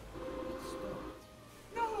 it stopped.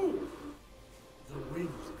 No! The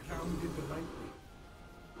wings grounded the lightning.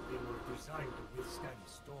 They were designed to withstand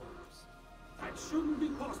storms. That shouldn't be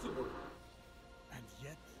possible! And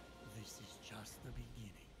yet, this is just the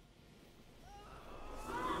beginning.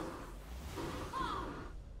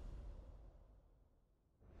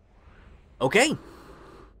 Okay.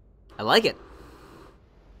 I like it.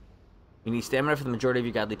 You need stamina for the majority of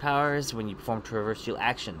your godly powers. When you perform traversal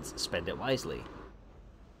actions, spend it wisely.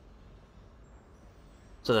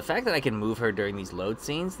 So the fact that I can move her during these load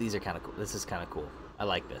scenes, these are kind of cool. This is kind of cool. I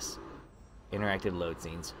like this. Interactive load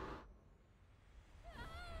scenes.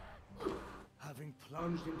 Having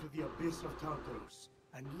plunged into the abyss of Tartarus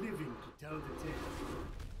and living to tell the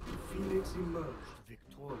tale, Phoenix emerged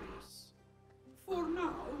victorious. For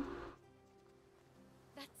now,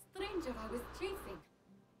 That stranger I was chasing.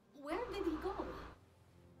 Where did he go?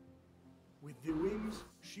 With the wings,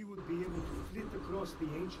 she would be able to flit across the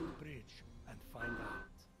ancient bridge and find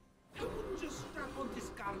out. I wouldn't just strap on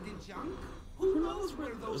discarded junk. Who knows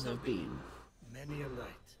where those have been? Many a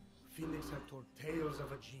night, Phoenix had told tales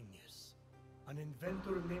of a genius, an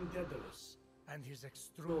inventor named Daedalus, and his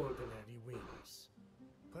extraordinary wings.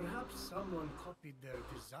 Perhaps someone copied their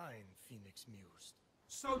design, Phoenix mused.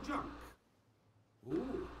 So, junk,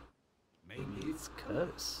 Ooh, maybe It's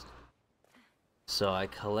cursed. So I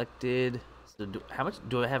collected. So how much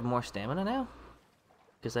do I have more stamina now?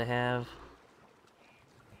 Because I have.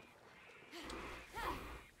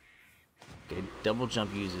 Okay, double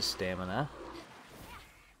jump uses stamina.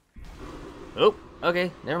 Oh,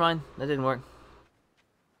 okay, never mind. That didn't work.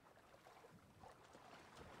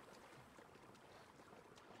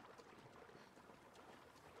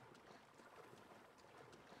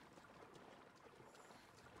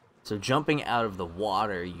 So jumping out of the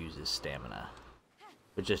water uses stamina,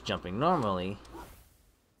 but just jumping normally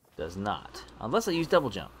does not. Unless I use double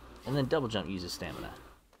jump, and then double jump uses stamina.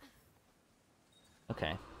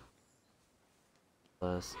 Okay.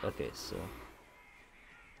 Plus, okay, so...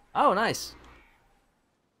 Oh, nice!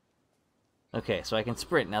 Okay, so I can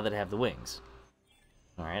sprint now that I have the wings.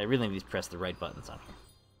 Alright, I really need to press the right buttons on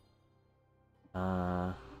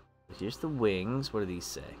here. Here's the wings. What do these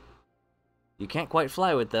say? You can't quite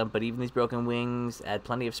fly with them, but even these broken wings add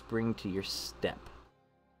plenty of spring to your step.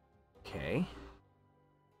 Okay.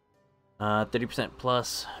 30%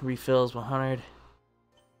 plus refills 100.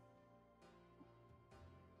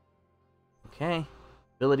 Okay.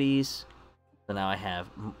 Abilities. So now I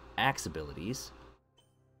have axe abilities.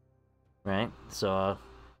 Right? So,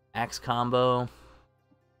 axe combo.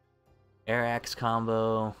 Air axe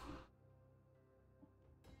combo.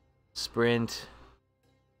 Sprint.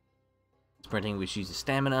 Sprinting, which uses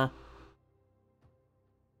stamina.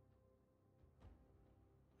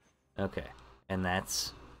 Okay. And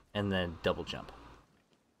that's... And then double jump.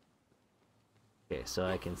 Okay, so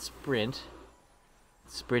I can sprint.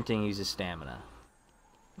 Sprinting uses stamina.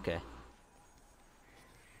 Okay.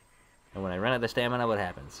 And when I run out of stamina, what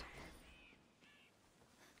happens?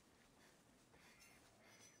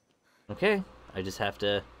 Okay, I just have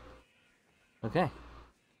to... Okay.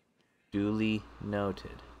 Duly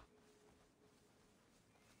noted.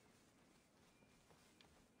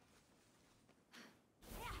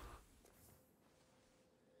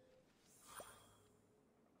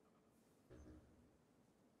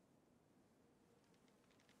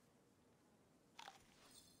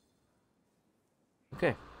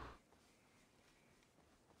 Okay.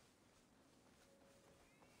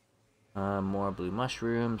 More blue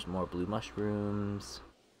mushrooms, more blue mushrooms.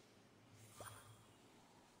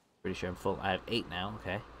 Pretty sure I'm full. I have 8 now,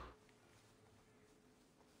 okay.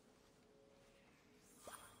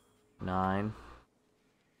 9.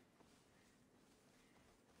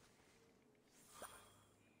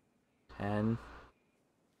 10.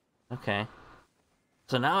 Okay.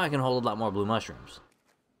 So now I can hold a lot more blue mushrooms.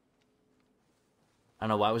 I don't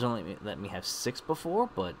know why it was only letting me have 6 before,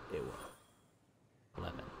 but it was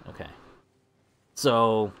 11. Okay.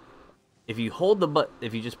 So if you hold the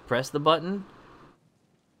if you just press the button,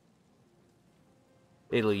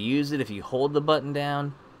 it'll use it. If you hold the button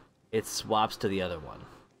down, it swaps to the other one.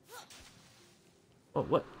 Oh,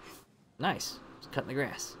 what? Nice. Just cutting the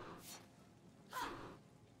grass.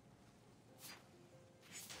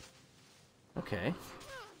 Okay.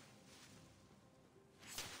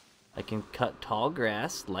 I can cut tall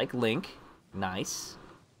grass like Link. Nice.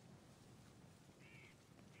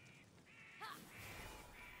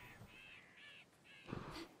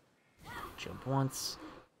 Jump once.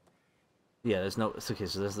 Yeah, there's no... It's okay,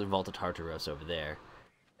 so there's the Vault of Tartaros over there.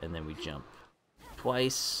 And then we jump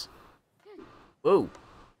twice. Whoa!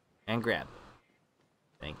 And grab.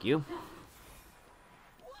 Thank you.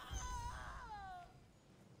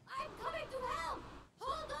 I'm coming to help!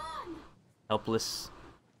 Hold on! Helpless.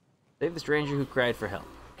 Save the stranger who cried for help.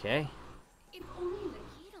 Okay. If only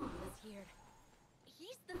Lakiron was here.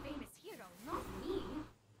 He's the famous hero, not me.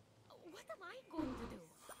 What am I going to do?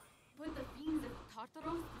 Put the fiends of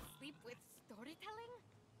Tartaros to sleep with storytelling?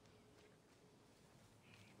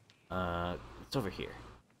 It's over here.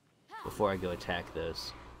 Before I go attack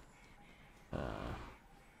those.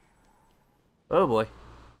 Oh boy.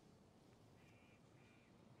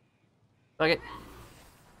 Fuck it.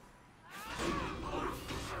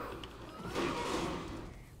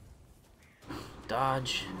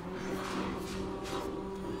 Dodge.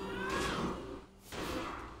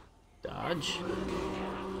 Dodge.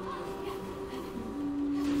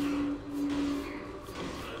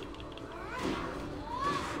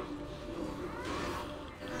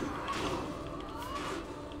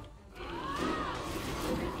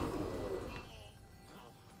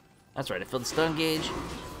 That's right, I filled the stun gauge.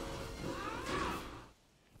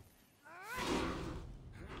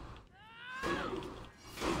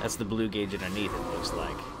 That's the blue gauge underneath, it looks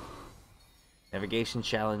like. Navigation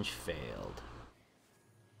challenge failed.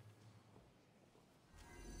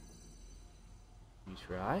 You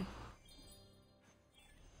try?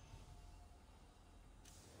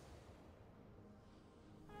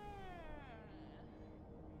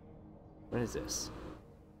 What is this?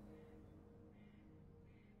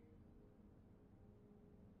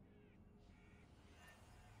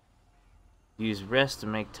 Use rest to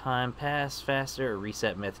make time pass faster or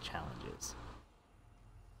reset myth challenges.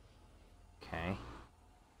 Okay.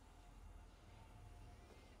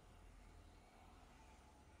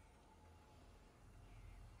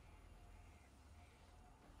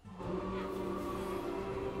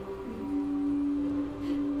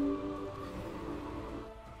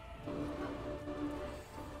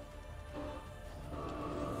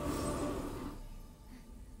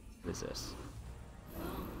 What is this?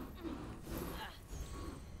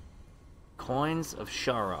 Coins of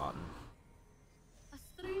Charon. A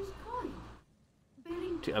strange coin.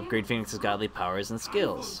 Bearing To upgrade Phoenix's godly powers and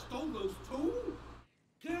skills. Stole those too?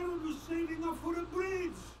 Karen was saving up for a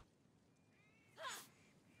bridge.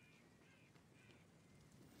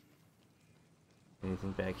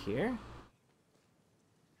 Anything back here?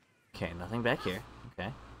 Okay, nothing back here.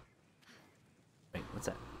 Okay. Wait, what's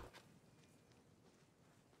that?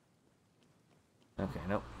 Okay,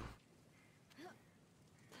 nope.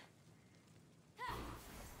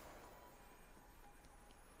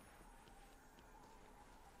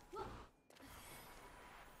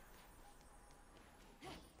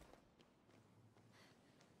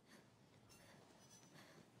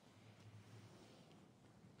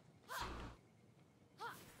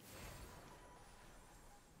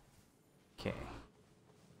 Okay.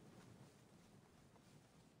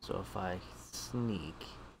 So if I sneak...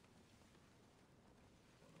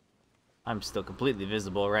 I'm still completely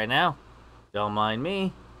visible right now. Don't mind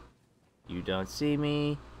me. You don't see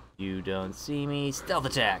me. You don't see me. Stealth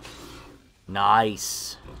attack.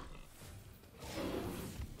 Nice.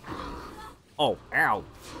 Oh, ow.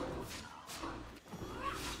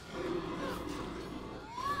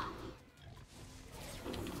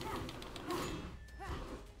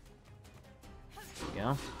 There we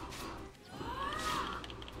go.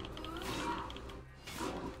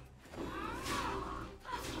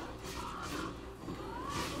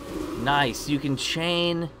 Nice, you can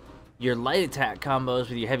chain your light attack combos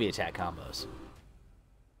with your heavy attack combos.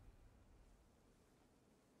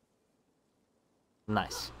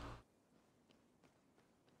 Nice.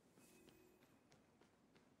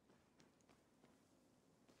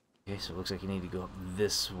 Okay, so it looks like you need to go up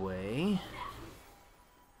this way.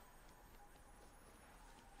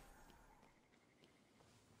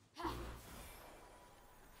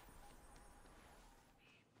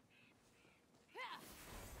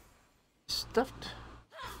 Stuffed.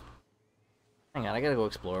 Hang on, I gotta go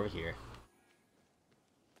explore over here.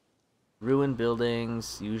 Ruined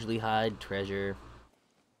buildings usually hide treasure.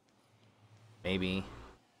 Maybe.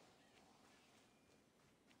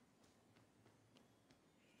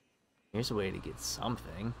 Here's a way to get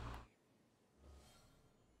something.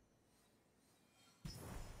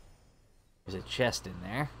 There's a chest in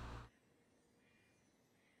there.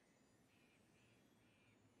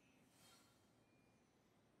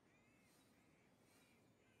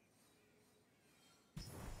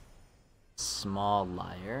 Small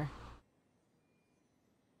liar.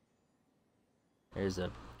 There's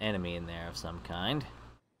an enemy in there of some kind.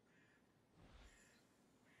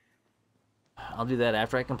 I'll do that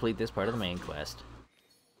after I complete this part of the main quest.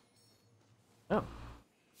 Oh.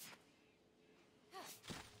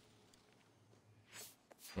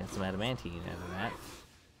 Got some adamantine out of that.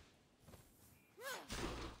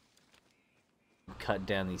 Cut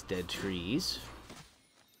down these dead trees.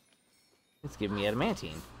 It's giving me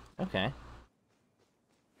adamantine. Okay.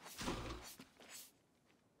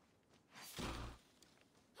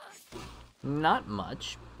 Not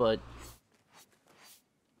much, but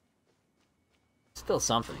still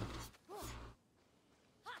something.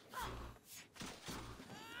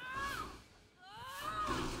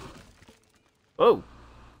 Oh!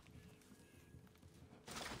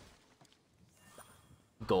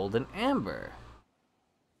 Golden amber.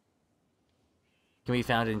 Can be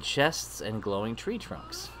found in chests and glowing tree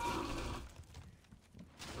trunks.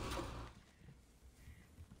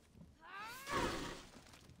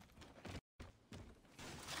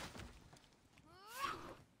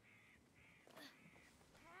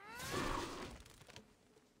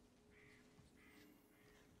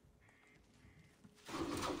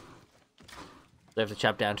 So I have to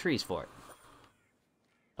chop down trees for it.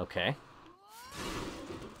 Okay.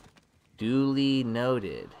 Duly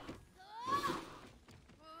noted.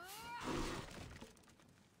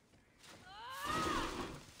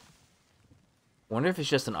 Wonder if it's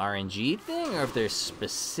just an RNG thing or if there's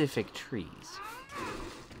specific trees.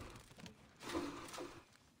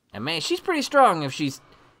 And man, she's pretty strong if she's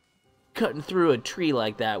cutting through a tree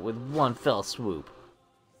like that with one fell swoop.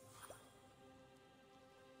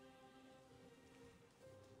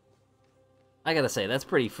 I gotta say, that's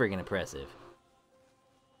pretty friggin' impressive.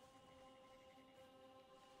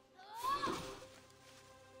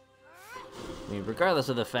 I mean, regardless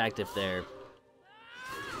of the fact if they're,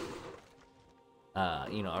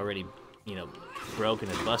 you know, already, you know, broken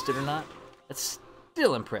and busted or not, that's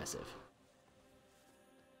still impressive.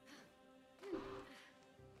 I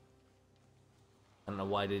don't know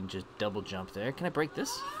why I didn't just double jump there. Can I break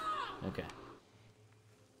this? Okay.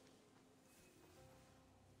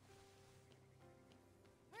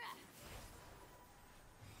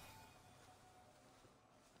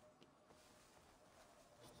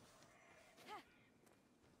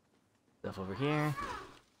 Stuff over here.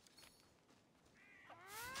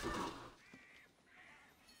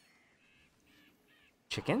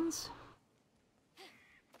 Chickens?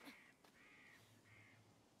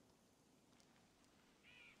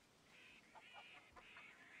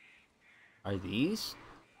 Are these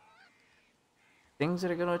things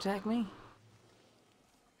that are going to attack me?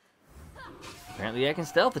 Apparently I can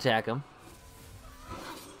stealth attack them.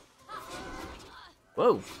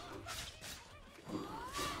 Whoa.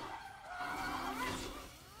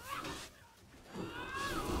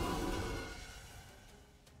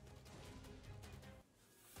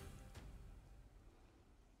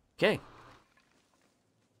 Okay.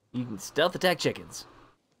 You can stealth attack chickens.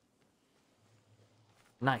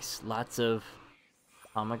 Nice. Lots of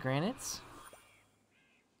pomegranates.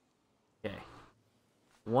 Okay.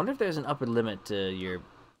 Wonder if there's an upper limit to your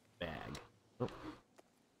bag. Oh.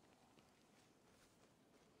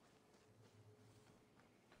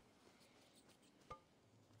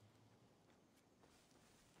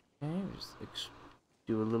 Okay, just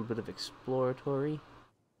do a little bit of exploratory.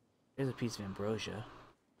 There's a piece of ambrosia.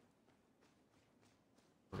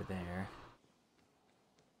 Over there.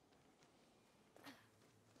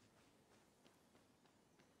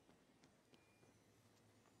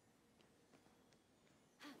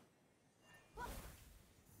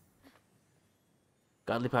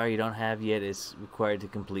 Godly power you don't have yet is required to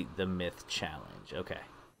complete the myth challenge. Okay.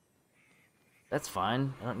 That's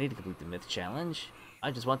fine. I don't need to complete the myth challenge.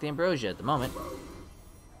 I just want the ambrosia at the moment.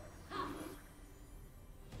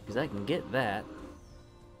 Because I can get that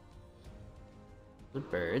with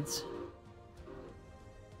birds.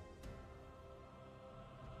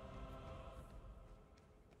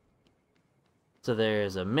 So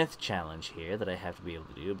there's a myth challenge here that I have to be able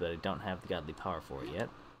to do, but I don't have the godly power for it yet.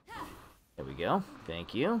 There we go.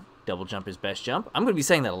 Thank you. Double jump is best jump. I'm going to be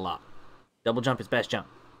saying that a lot. Double jump is best jump.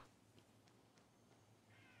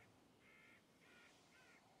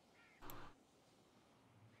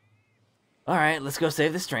 Alright, let's go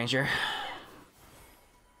save the stranger.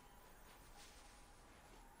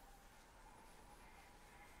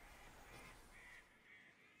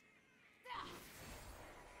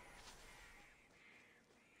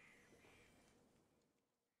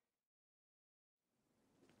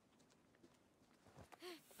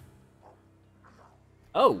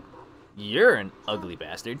 Oh, you're an ugly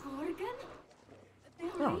bastard. Gorgon?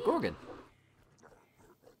 Oh, Gorgon.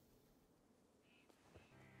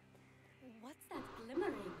 What's that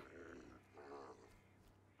glimmering?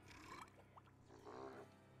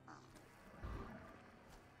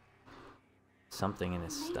 Something in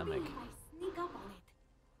his Maybe stomach. if I sneak up on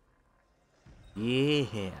it.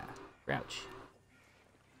 Yeah. Crouch.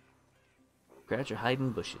 Crouch or hide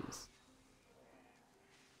in bushes.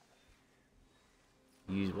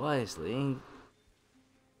 Use wisely.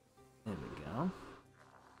 There we go.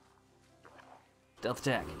 Stealth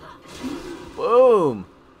attack. Boom!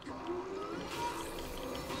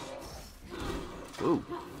 Ooh.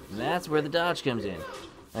 That's where the dodge comes in.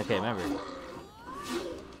 Okay, remember.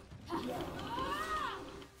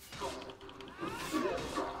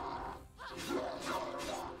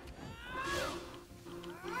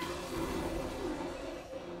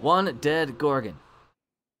 One dead Gorgon.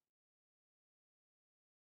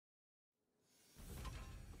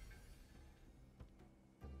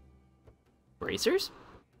 Bracers?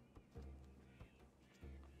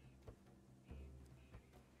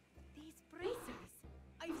 These bracers.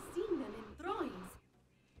 I've seen them in drawings.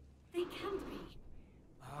 They can't be.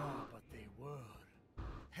 Ah, but they were.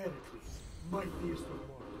 Heracles, mightiest of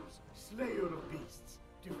mortals, slayer of beasts,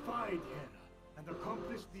 defied Hera and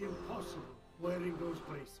accomplished the impossible wearing those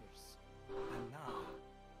bracers. And now,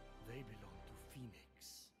 they belong to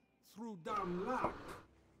Fenyx. Through damn luck.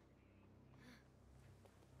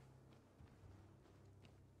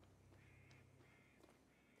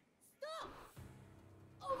 Stop!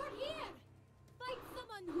 Over here! Fight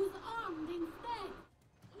someone who's armed instead!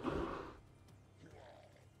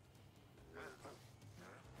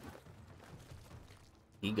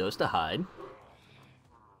 He goes to hide.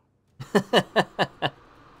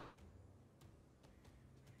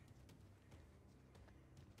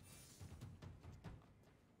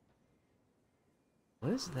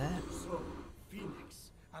 What is that? So,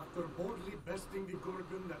 Phoenix, after boldly besting the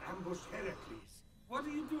Gorgon that ambushed Heracles. What are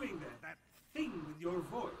you doing there? That thing with your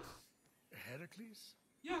voice? Heracles?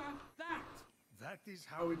 Yeah, that. That is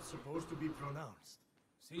how it's supposed to be pronounced.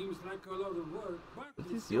 Seems like a lot of work, but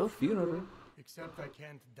It is your funeral. Except I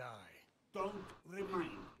can't die. don't remind me.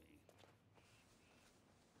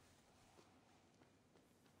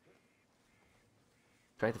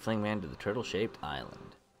 Track the flaying man to the turtle-shaped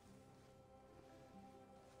island.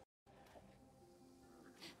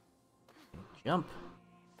 Jump.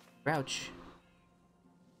 Crouch.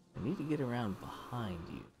 I need to get around behind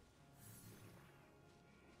you.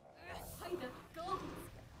 By the gods!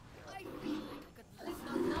 I feel like I could lift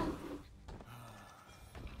a mountain.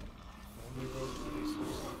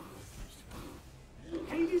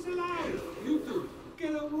 Hades alive! You two,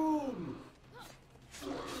 get a room!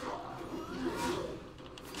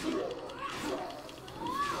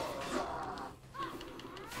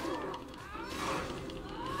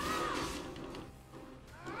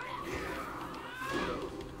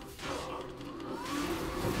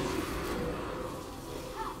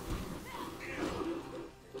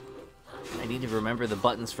 I need to remember the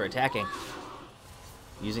buttons for attacking.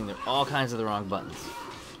 Using all kinds of the wrong buttons.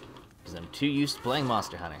 Because I'm too used to playing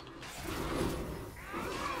Monster Hunter.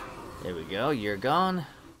 There we go, you're gone.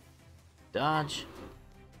 Dodge.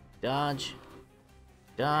 Dodge.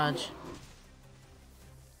 Dodge.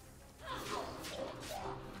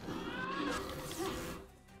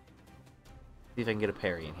 See if I can get a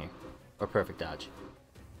parry in here. Or perfect dodge.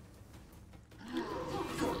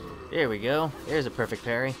 There we go. There's a perfect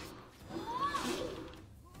parry.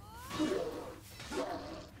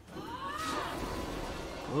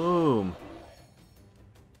 Boom.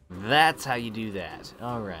 That's how you do that.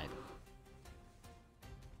 Alright.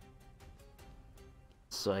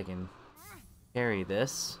 So I can carry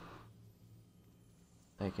this.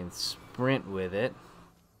 I can sprint with it.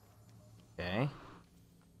 Okay.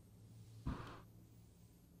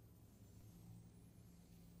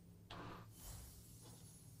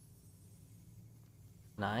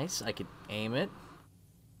 Nice. I could aim it.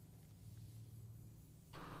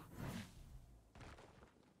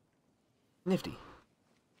 Nifty.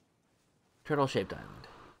 Turtle-shaped island.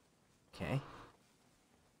 Okay.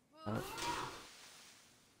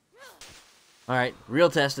 Alright, real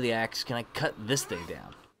test of the axe. Can I cut this thing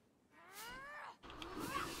down?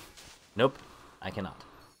 Nope, I cannot.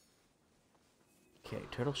 Okay,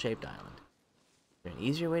 turtle-shaped island. Is there an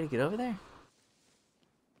easier way to get over there?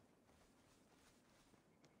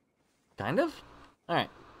 Kind of? Alright,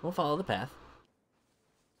 we'll follow the path.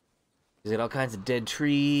 There's got all kinds of dead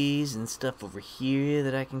trees and stuff over here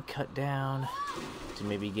that I can cut down to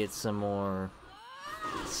maybe get some more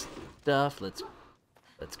stuff. Let's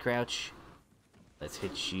crouch. Let's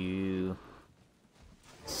hit you.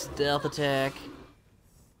 Stealth attack.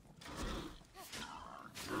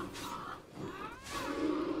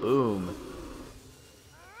 Boom.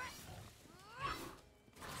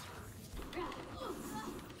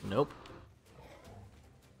 Nope.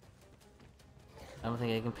 I don't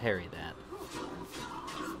think I can parry that.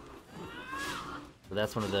 So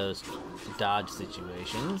that's one of those dodge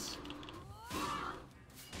situations.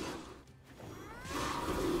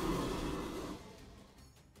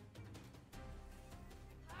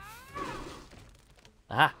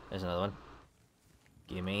 Aha! There's another one.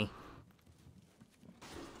 Gimme.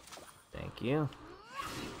 Thank you.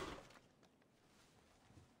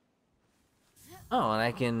 Oh, and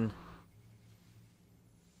I can...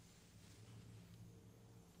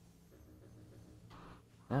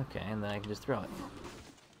 Okay, and then I can just throw it.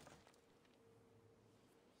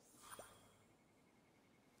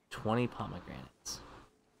 20 pomegranates.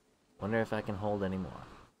 Wonder if I can hold any more.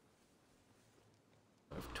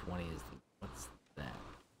 Or if 20 is the... What's that?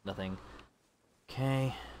 Nothing.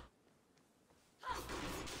 Okay.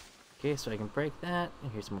 Okay, so I can break that.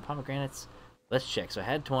 And here's some more pomegranates. Let's check. So I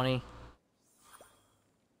had 20.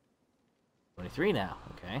 23 now.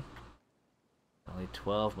 Okay. Only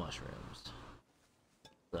 12 mushrooms.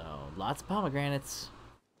 So, lots of pomegranates.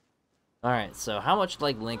 Alright, so how much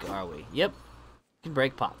like Link are we? Yep. Can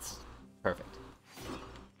break pots. Perfect.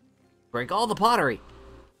 Break all the pottery!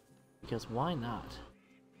 Because why not?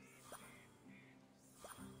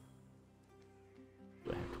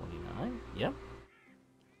 Do I have 29? Yep.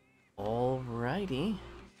 Alrighty.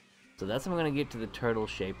 So that's how I'm gonna get to the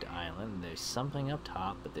turtle-shaped island. There's something up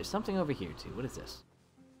top, but there's something over here too. What is this?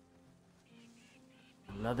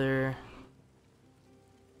 Another...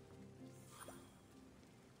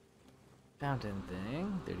 Fountain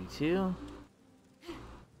thing. 32.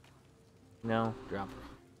 No, drop.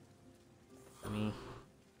 Me.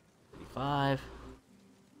 35.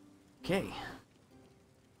 Okay.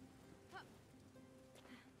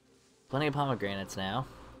 Plenty of pomegranates now.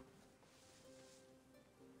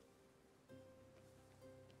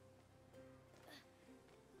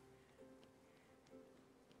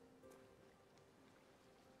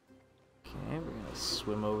 Okay, we're gonna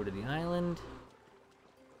swim over to the island.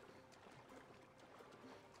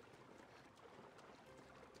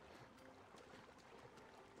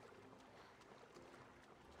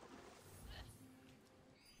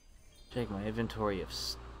 Check my inventory of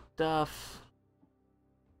stuff.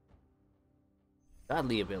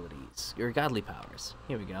 Godly abilities. Your godly powers.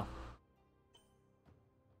 Here we go.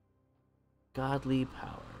 Godly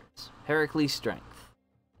powers. Heracles' strength.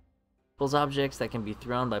 Pulls objects that can be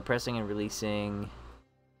thrown by pressing and releasing.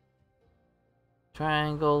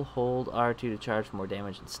 Triangle. Hold R2 to charge for more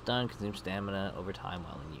damage and stun. Consume stamina over time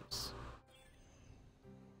while in use.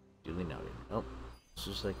 Duly noted. Oh, it's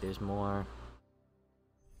just like there's more.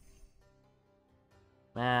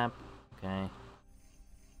 Map. Okay.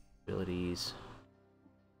 Abilities.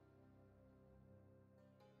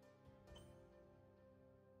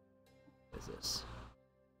 What is this?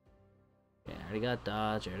 Okay, I already got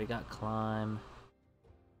dodge, I already got climb.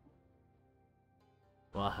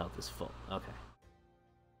 Well, health is full. Okay.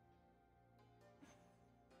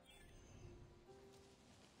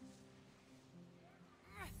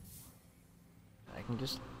 I can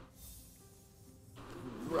just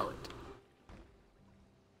throw it.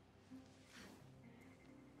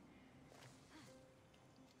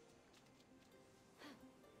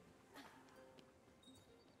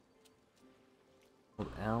 Hold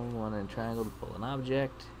L1 and triangle to pull an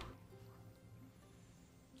object.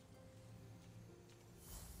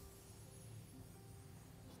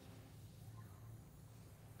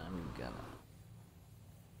 I'm gonna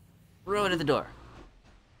throw it at the door.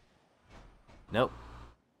 Nope.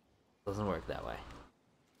 Doesn't work that way.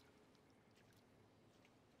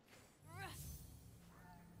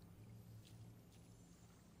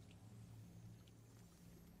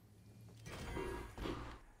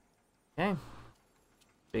 Okay.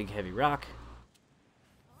 Big heavy rock.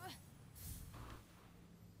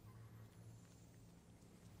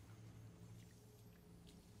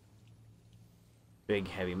 Big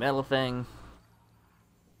heavy metal thing.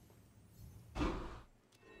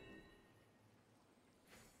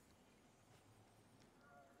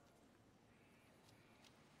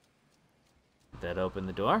 That opened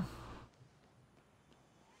the door.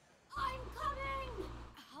 I'm coming!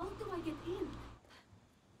 How do I get in?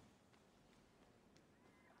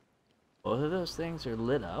 Both of those things are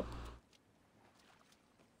lit up.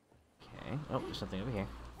 Okay. Oh, there's something over here.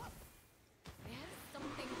 There's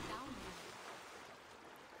something down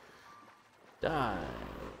Dive.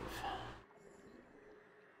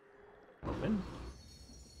 Open.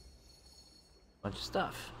 Bunch of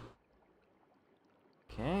stuff.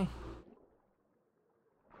 Okay.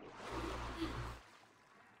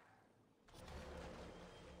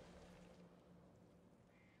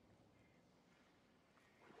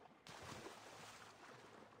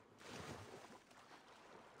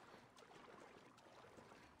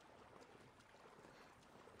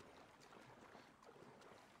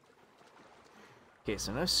 Okay,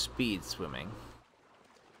 so no speed swimming.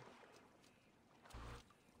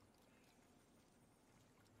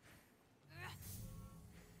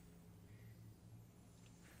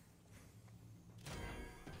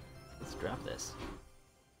 Let's drop this.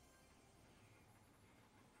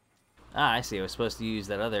 Ah, I see. I was supposed to use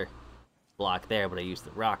that other block there, but I used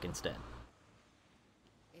the rock instead.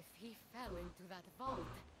 If he fell into that vault,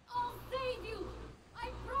 I'll save you! I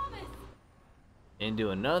promise!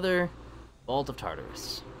 Into another Vault of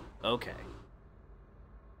Tartarus. Okay.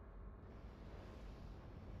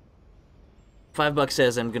 $5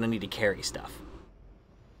 says I'm gonna need to carry stuff.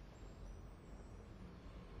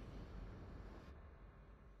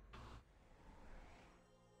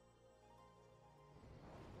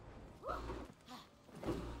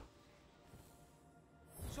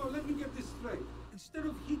 So let me get this straight. Instead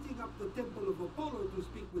of heating up the Temple of Apollo to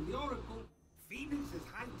speak with the Oracle, Phoenix is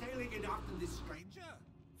hightailing it after this stranger?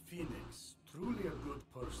 Phoenix, truly a good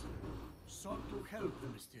person, sought to help the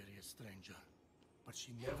mysterious stranger. But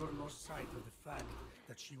she never lost sight of the fact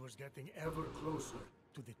that she was getting ever closer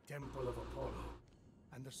to the Temple of Apollo,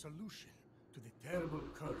 and the solution to the terrible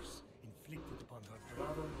curse inflicted upon her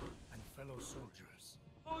brother and fellow soldiers.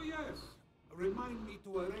 Oh yes, remind me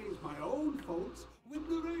to erase my own faults with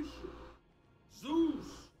narration.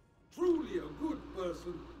 Zeus, truly a good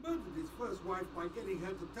person, murdered his first wife wife by getting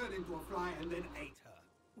her to turn into a fly and then ate her.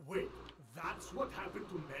 Wait, that's what happened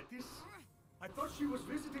to Metis? I thought she was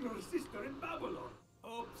visiting her sister in Babylon.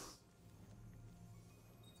 Oops.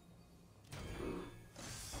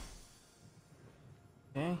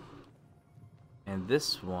 Okay. And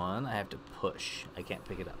this one, I have to push. I can't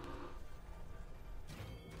pick it up.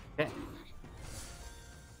 Okay.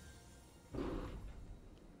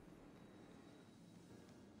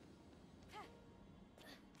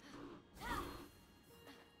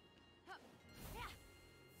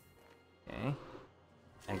 Okay.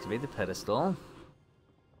 Activate the pedestal.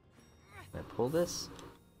 Can I pull this?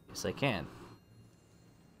 Yes, I can.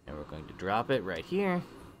 And we're going to drop it right here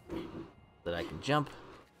so that I can jump.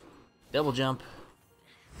 Double jump.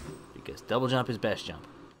 Because double jump is best jump.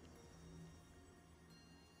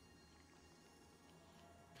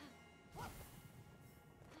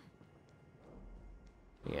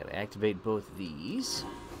 We gotta activate both of these.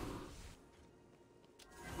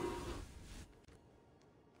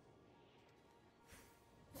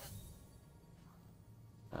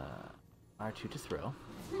 R2 to throw.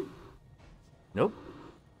 Nope.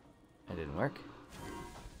 That didn't work.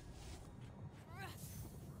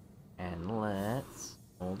 And let's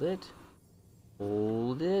hold it,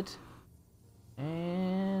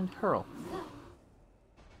 and hurl.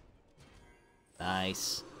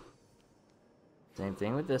 Nice. Same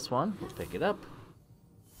thing with this one. We'll pick it up.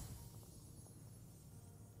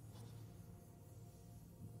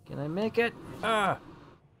 Can I make it?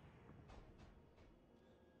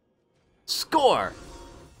 Score!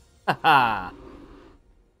 Haha! I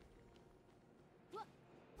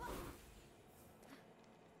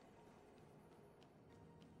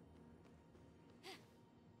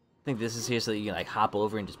think this is here so that you can like hop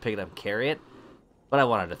over and just pick it up and carry it. But I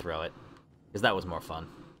wanted to throw it. Because that was more fun.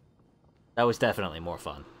 That was definitely more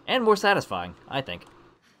fun. And more satisfying, I think.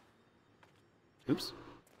 Oops.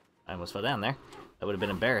 I almost fell down there. That would have been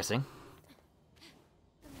embarrassing.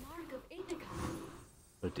 The mark of Ithaca.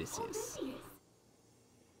 Odysseus.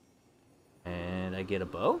 And I get a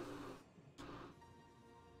bow?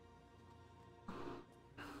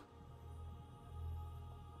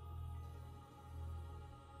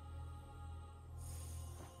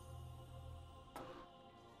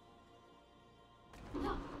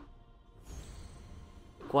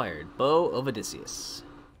 Acquired Bow of Odysseus.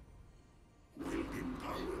 Wielding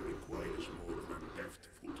power requires more than deft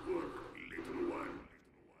footwork, little one.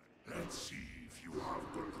 Let's see if you have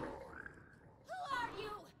control. Who are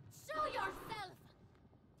you? Show yourself!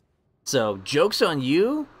 So, joke's on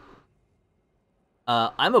you?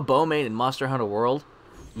 I'm a bowmate in Monster Hunter World.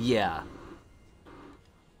 Yeah.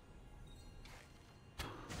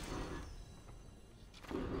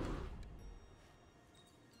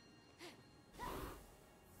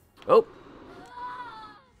 Oh.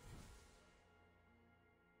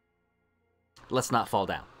 Let's not fall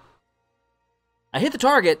down. I hit the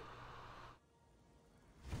target,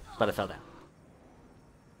 but I fell down.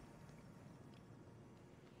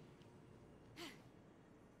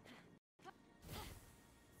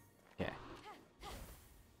 Okay.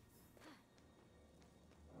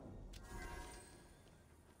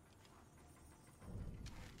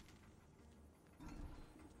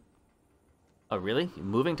 Oh, really?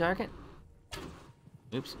 Moving target?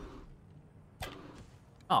 Oops.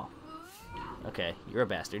 Oh. Okay, you're a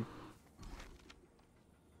bastard.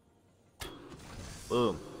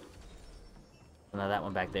 Boom. Now that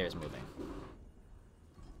one back there is moving.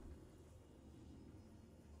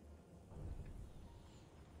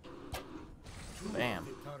 Bam.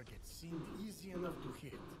 The target seemed easy enough to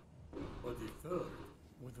hit, but the third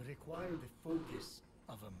would require the focus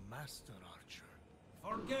of a master archer.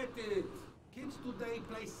 Forget it! Kids today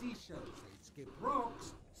play seashells. They skip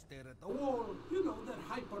rocks, stare at the wall. You know, they're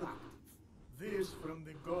hyperactive. This from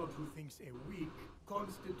the god who thinks a week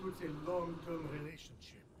constitutes a long-term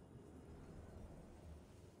relationship.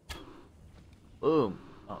 Boom.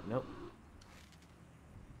 Oh, nope.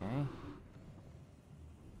 Okay.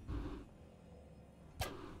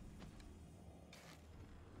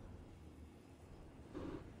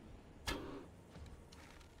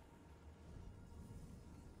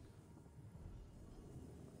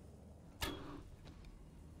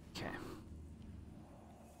 Okay.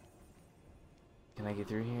 Can I get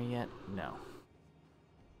through here yet? No.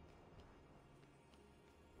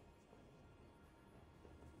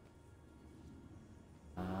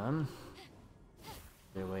 Is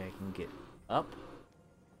there a way I can get up?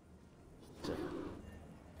 So,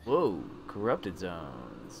 whoa, corrupted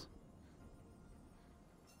zones.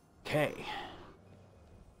 Okay.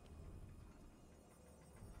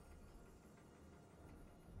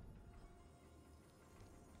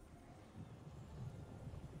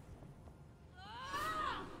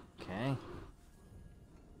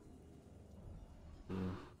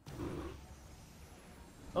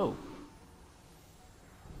 Oh.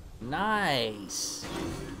 Nice.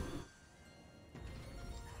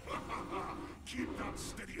 Keep that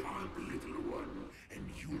steady on, little one, and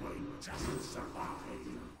you might just survive.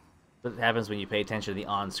 What happens when you pay attention to the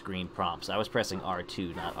on-screen prompts? I was pressing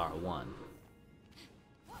R2, not R1.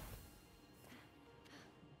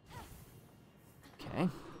 Okay.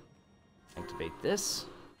 Activate this.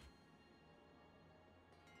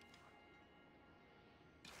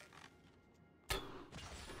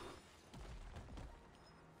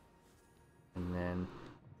 And then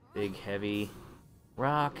big heavy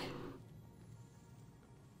rock.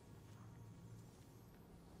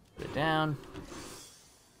 Put it down.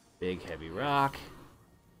 Big heavy rock.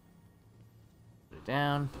 Put it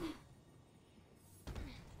down.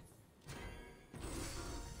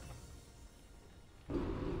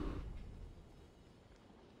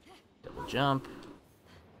 Double jump.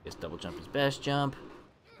 Guess double jump is best jump.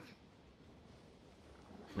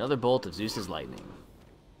 Another bolt of Zeus's lightning.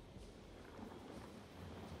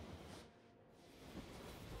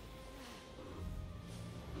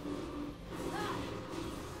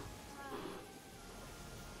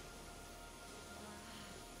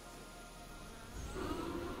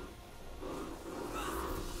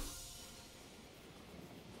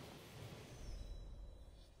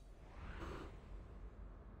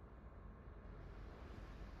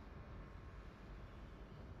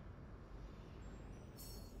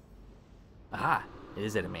 Aha! It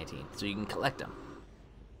is adamantine, so you can collect them.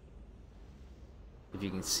 If you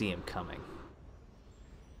can see him coming.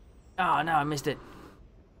 Oh no, I missed it.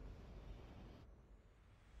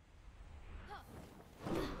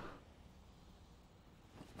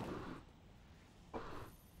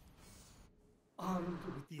 Armed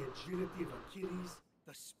with the agility of Achilles,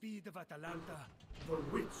 the speed of Atalanta, the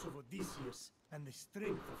wits of Odysseus, and the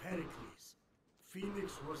strength of Heracles,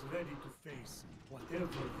 Phoenix was ready to face whatever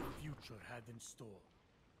the future had in store.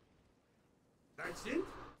 That's it?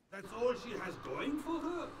 That's all she has going for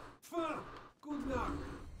her? Pfft, good luck.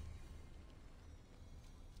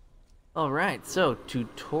 Alright, so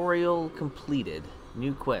tutorial completed.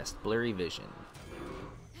 New quest, Blurry Vision.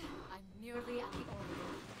 I'm nearly at the order.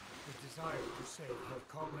 The desire to save her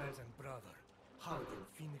comrades and brother hardened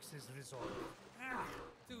Phoenix's resolve. Ah,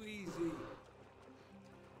 too easy.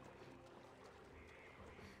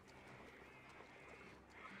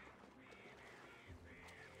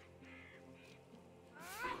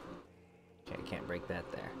 Okay, can't break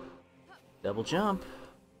that there. Double jump.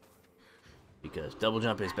 Because double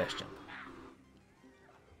jump is best jump.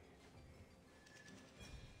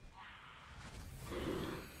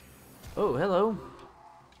 Oh, hello.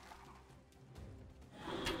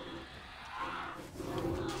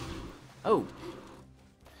 Oh.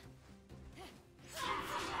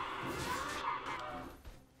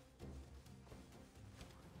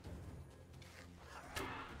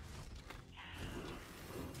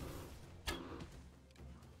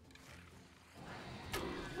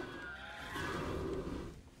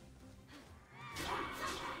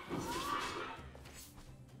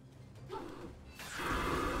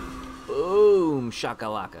 Boom,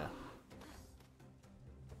 shakalaka.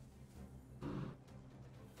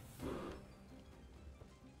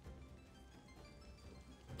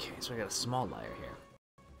 Okay, so I got a small lyre here.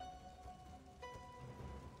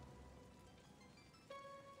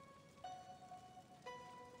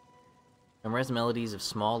 Memorize melodies of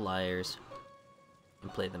small lyres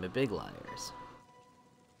and play them at big lyres.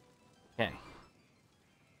 Okay.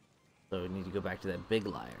 So we need to go back to that big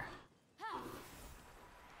lyre.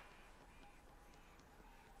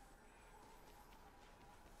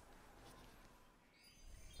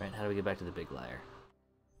 Right, how do we get back to the big lyre?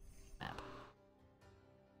 Map.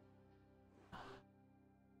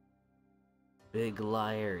 Big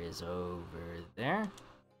lyre is over there.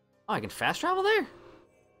 Oh, I can fast travel there?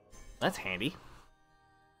 That's handy.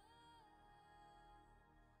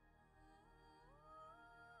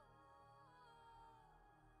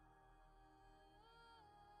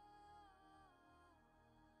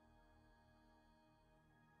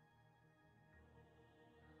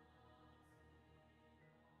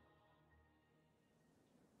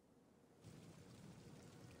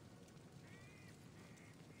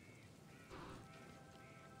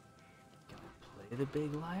 Play the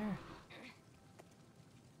big lyre?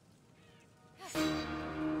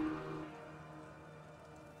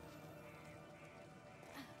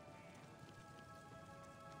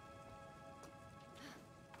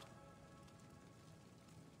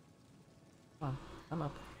 Come on, I'm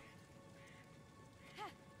up.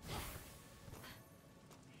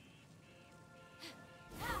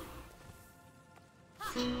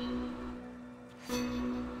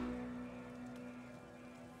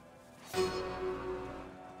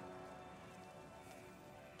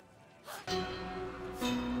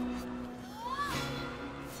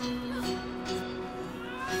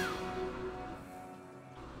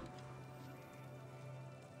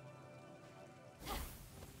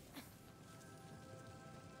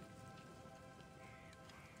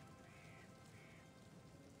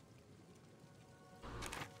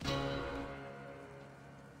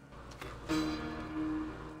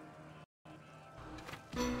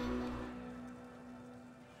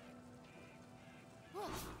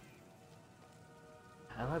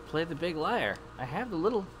 do I play the big lyre? I have the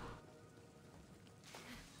little...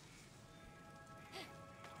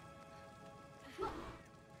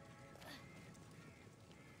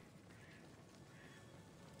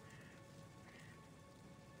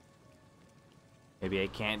 Maybe I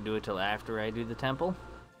can't do it till after I do the temple?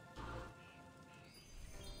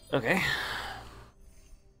 Okay.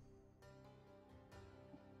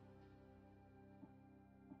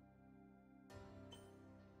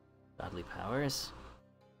 Godly powers.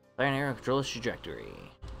 Fire and arrow controls trajectory.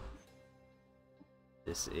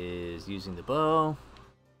 This is using the bow.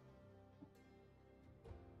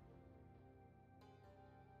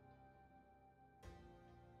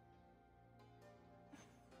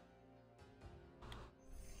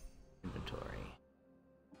 Inventory.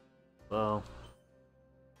 Bow.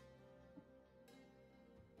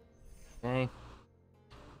 Okay.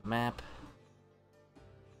 Map.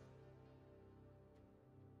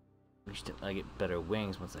 I get better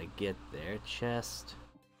wings once I get there. Chest.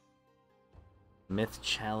 Myth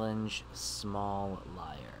challenge. Small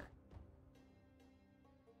lyre.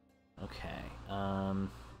 Okay.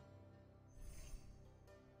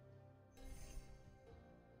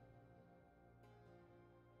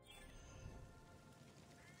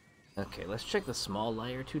 Okay, let's check the small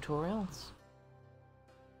lyre tutorials.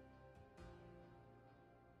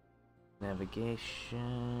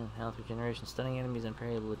 Navigation, health regeneration, stunning enemies,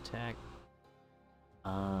 unparryable attack.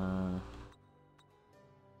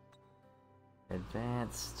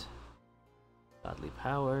 Advanced. Godly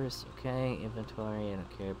powers, okay. Inventory, I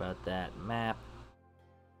don't care about that. Map.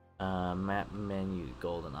 Map menu,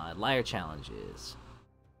 golden eye. Lyre challenges.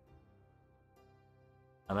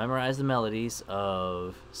 I memorize the melodies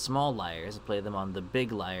of small lyres and play them on the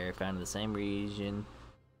big lyre found in the same region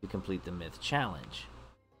to complete the myth challenge.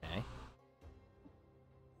 Okay.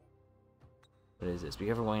 What is this? Be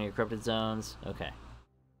careful going near corrupted zones. Okay.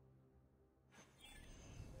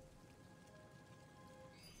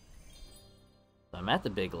 So I'm at the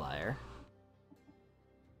big lyre.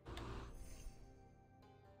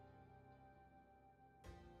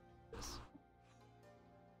 This.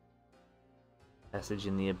 Passage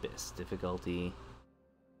in the Abyss. Difficulty.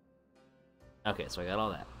 Okay, so I got all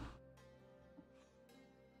that.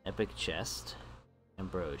 Epic chest.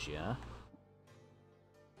 Ambrosia.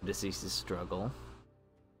 Deceased's struggle.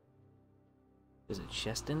 There's a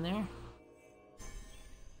chest in there?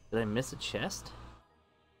 Did I miss a chest?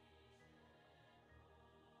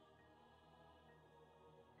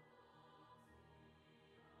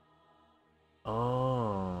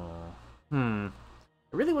 Oh. I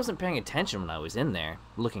really wasn't paying attention when I was in there,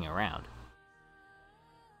 looking around.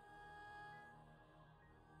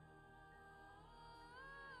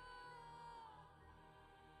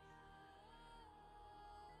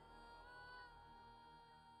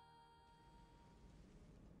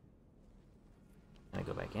 Can I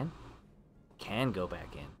go back in? Can go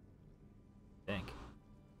back in. I think.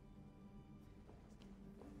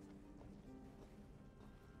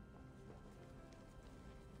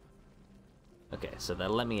 Okay, so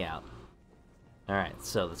that'll let me out. Alright,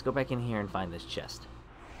 so let's go back in here and find this chest.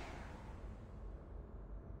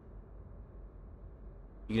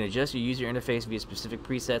 You can adjust your user interface via specific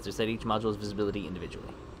presets or set each module's visibility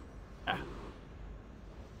individually. Ah.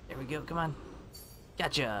 There we go, come on.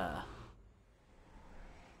 Gotcha!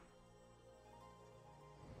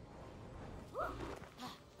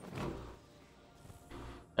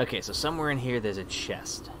 Okay, so somewhere in here there's a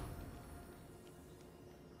chest.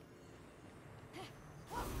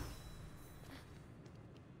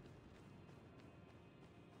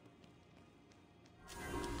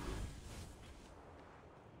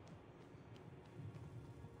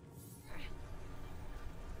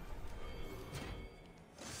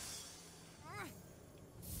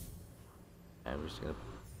 We're just gonna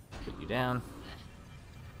put you down.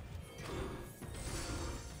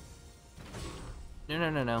 No, no,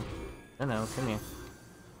 no, no. No, no, come here.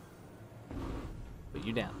 Put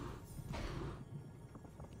you down.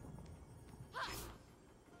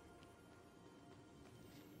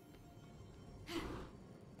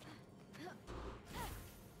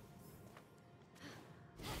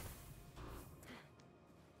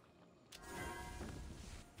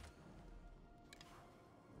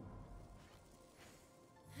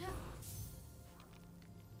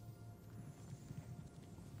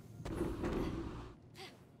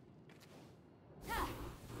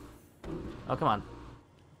 Oh, come on.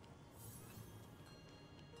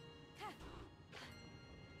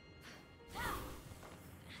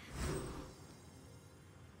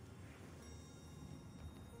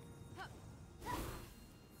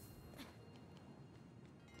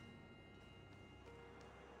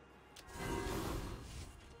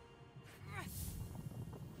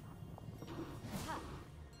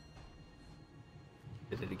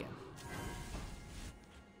 hit it again.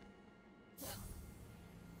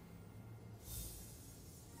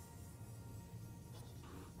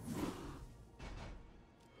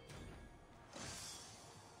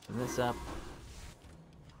 Open this up.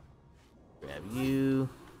 Grab you.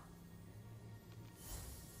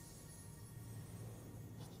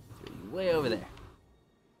 Throw you way over there.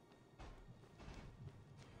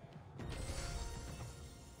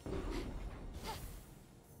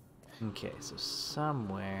 Okay, so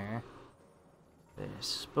somewhere there's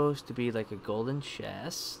supposed to be like a golden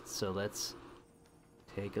chest, so let's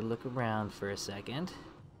take a look around for a second.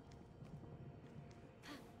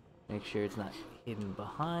 Make sure it's not hidden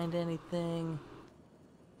behind anything.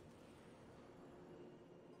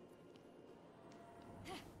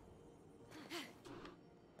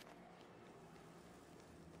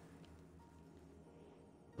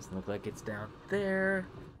 Doesn't look like it's down there.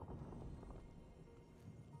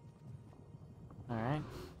 Alright.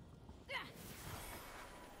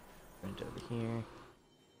 Right over here.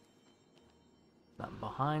 Not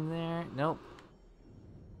behind there. Nope.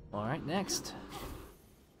 Alright, next.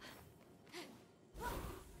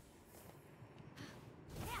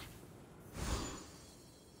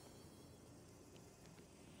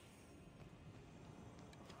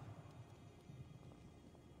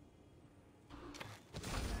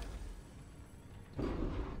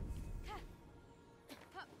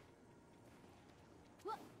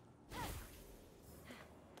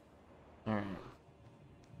 Alright.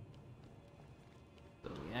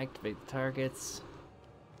 So we activate the targets.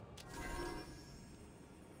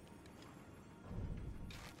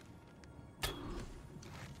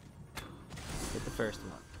 Hit the first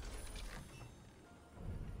one.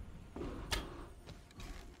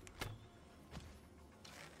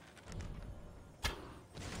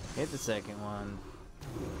 Hit the second one.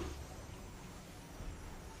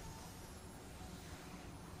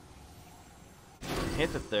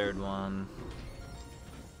 Hit the third one.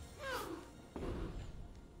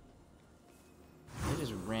 I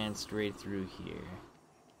just ran straight through here.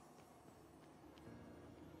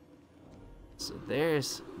 So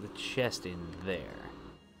there's the chest in there.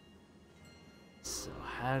 So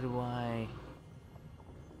how do I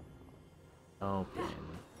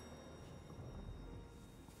open?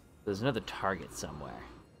 There's another target somewhere.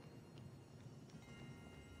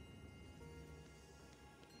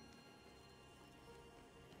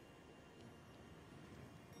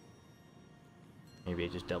 Maybe I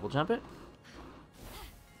just double jump it?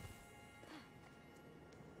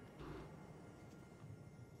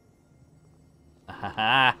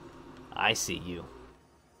 Ahaha! I see you.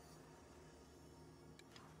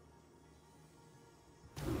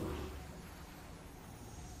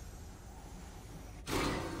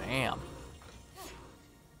 Bam.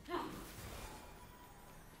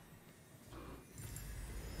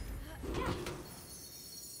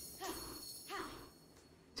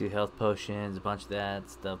 2 health potions, a bunch of that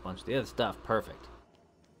stuff, a bunch of the other stuff. Perfect.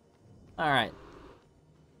 Alright.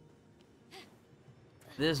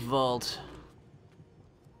 This vault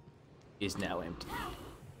is now empty.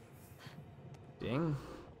 Ding.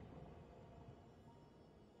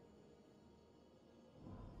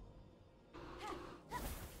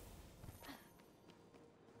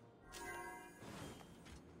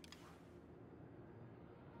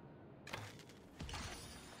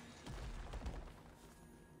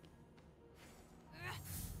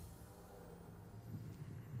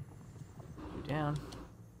 You down.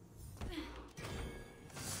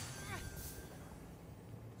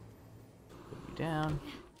 Put you down.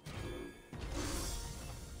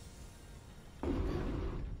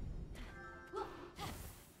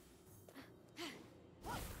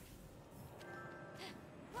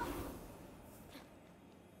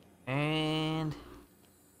 And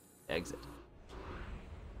exit.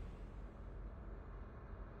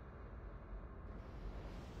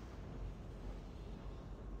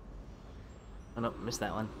 Oh no, missed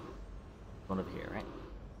that one. One over here, right?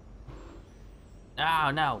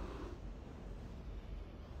 Oh no!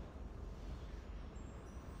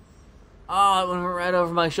 Oh, it went right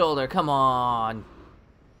over my shoulder. Come on!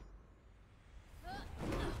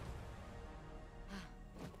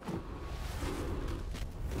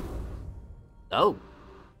 Oh!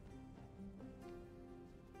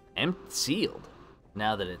 Sealed.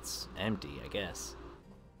 Now that it's empty, I guess.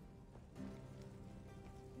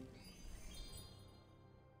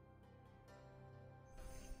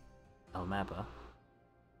 Oh, mappa.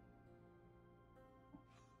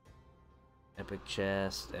 Epic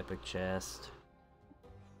chest, epic chest.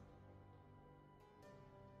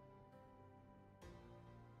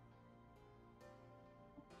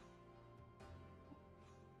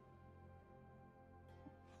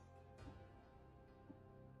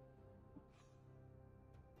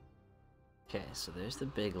 Okay, so there's the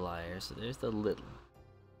big liar. So there's the little.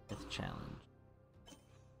 That's a challenge.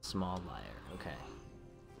 Small liar. Okay.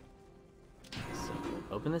 So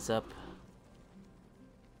open this up.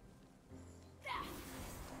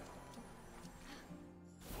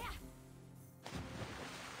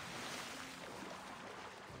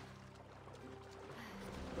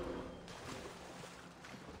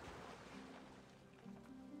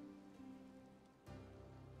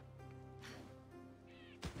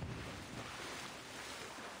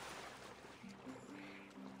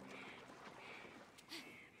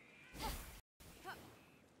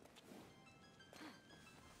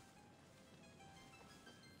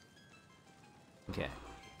 Okay.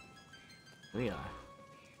 We are.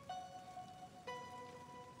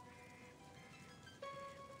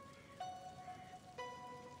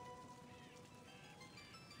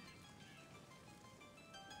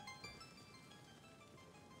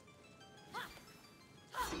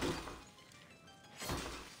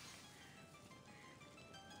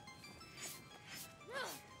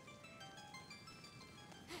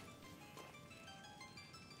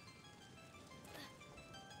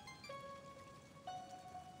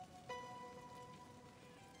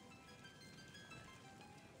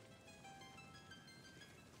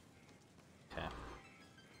 Okay.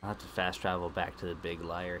 I'll have to fast travel back to the big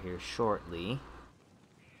liar here shortly.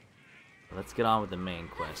 Let's get on with the main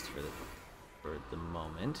quest for the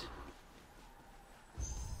moment.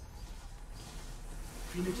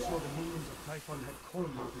 Fenyx saw the minions of Typhon had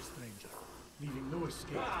cornered the stranger, leaving no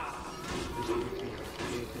escape. This quickly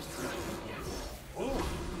gave distraction, yes. Oh,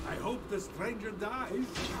 I hope the stranger dies.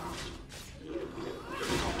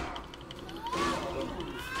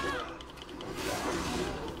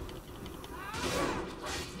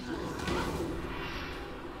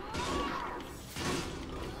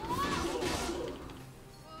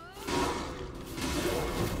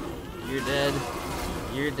 You're dead.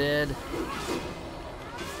 You're dead.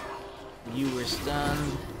 You were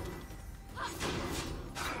stunned.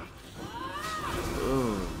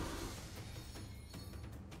 Boom.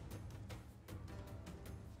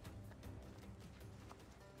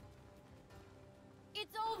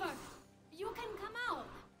 It's over! You can come out!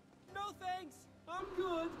 No thanks. I'm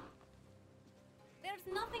good. There's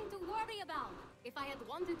nothing to worry about. If I had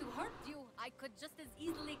wanted to hurt you, I could just as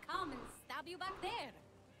easily come and stab you back there.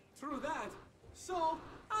 True that. So,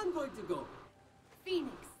 I'm going to go.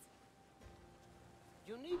 Fenyx.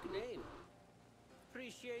 Unique name.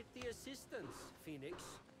 Appreciate the assistance, Fenyx.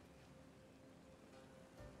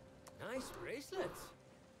 Nice bracelets.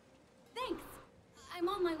 Thanks. I'm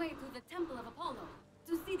on my way to the Temple of Apollo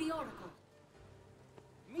to see the Oracle.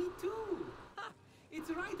 Me too. Ha!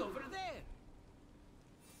 It's right over there.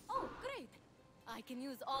 Oh, great. I can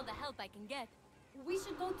use all the help I can get. We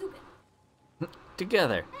should go to...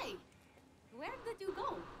 Together. Hey, where did you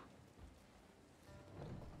go?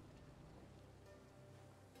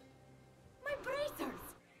 My bracers!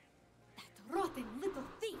 That rotten little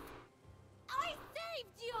thief! I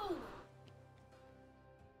saved you!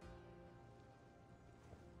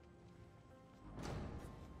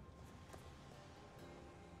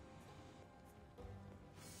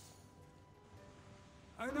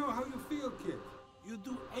 I know how you feel, kid. You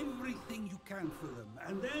do everything you can for them,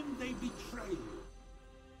 and then they betray you.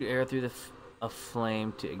 You air through a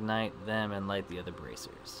flame to ignite them and light the other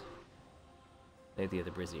bracers. Light the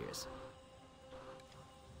other braziers.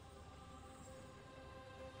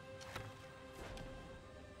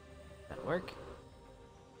 That work?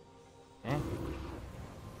 Okay.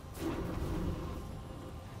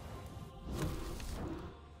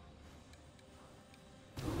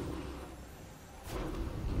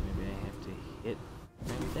 Maybe I have to hit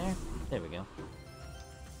right there. There we go.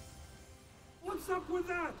 What's up with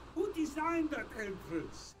that? Who designed that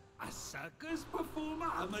entrance? A circus performer?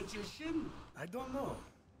 A magician? I don't know.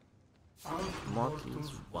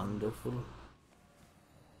 Morty's wonderful.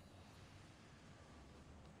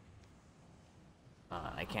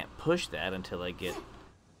 I can't push that until I get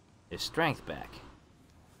his strength back.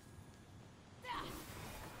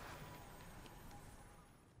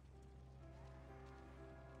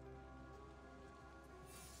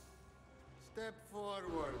 Step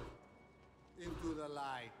forward into the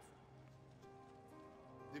light.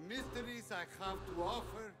 The mysteries I have to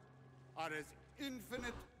offer are as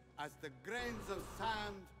infinite as the grains of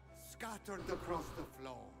sand scattered across the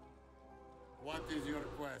floor. What is your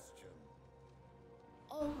question?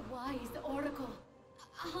 Oh, wise Oracle.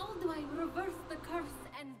 How do I reverse the curse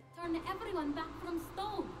and turn everyone back from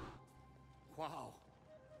stone? Wow.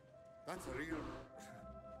 That's a real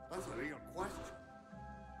question.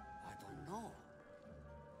 I don't know.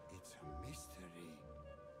 It's a mystery.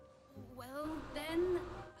 Well, Well, then,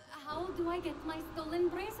 how do I get my stolen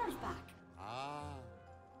bracers back? Ah,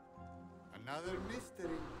 another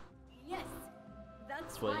mystery. Yes,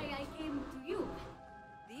 that's Sweet. why I came to you.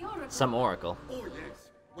 The Oracle. Some oracle. Oh,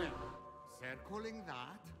 yes. Well, circling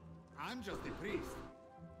that, I'm just a priest.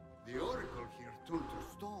 The oracle here turned to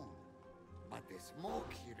stone. But the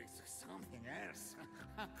smoke here is something else.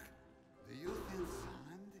 Do you think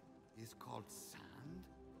sand is called sand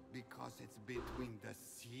because it's between the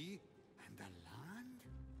sea and the land?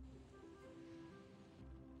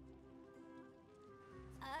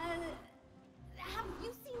 Have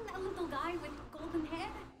you seen a little guy with golden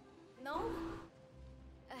hair? No?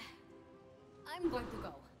 I'm going to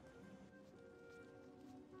go.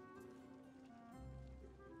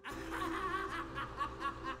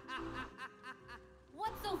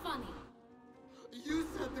 What's so funny? You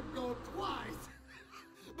said to go twice,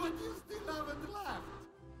 but you still haven't left.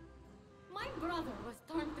 My brother was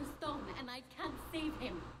turned to stone and I can't save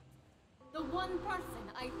him. The one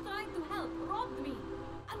person I tried to help robbed me,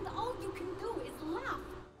 and all you can do is laugh.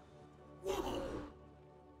 Whoa!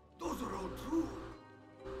 Those are all true.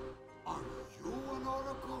 Are you an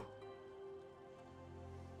oracle?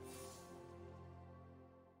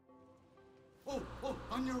 Oh,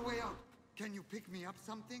 on your way out, can you pick me up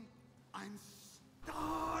something? I'm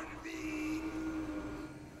starving!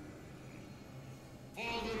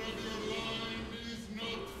 Father of your line is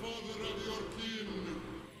not father of your kin.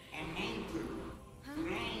 A mountain,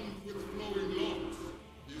 crowned with flowing locks,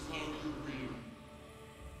 is how you win.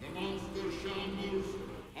 The monster shambles,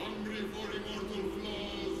 hungry for immortal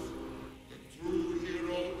flaws. The true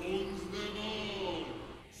hero owns them all,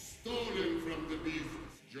 stolen from the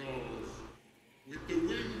beast's jaws. With the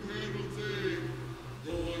wind herald's aid,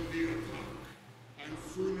 go on the attack, and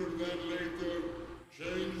sooner than later,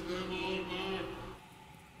 change them all back.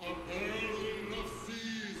 A pearl in rough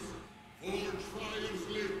seas, forge fires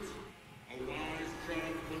lit, a wise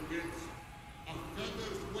child convinced, a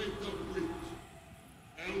feather's weight of wit.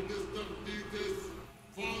 Eldest of Thetis,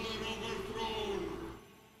 father overthrown,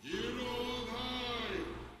 hero on high,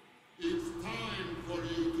 it's time for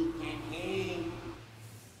you to come home.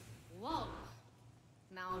 Whoa.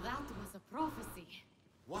 Now that was a prophecy.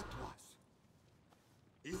 What was?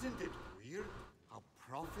 Isn't it weird how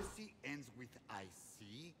prophecy ends with I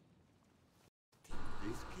see? In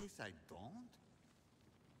this case, I don't?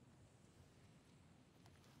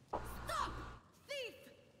 Stop! Thief!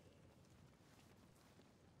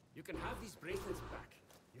 You can have these bracelets back.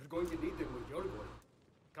 You're going to need them when you're going.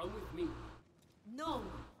 Come with me. No!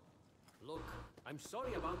 Look, I'm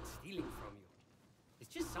sorry about stealing from you.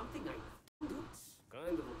 It's just something I do. It's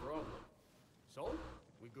kind of a problem. So,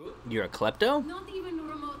 we good? You're a klepto? Not even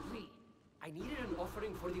remotely. I needed an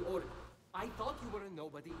offering for the order. I thought you were a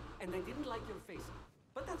nobody, and I didn't like your face.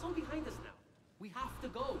 But that's all behind us now. We have to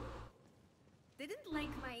go. Didn't like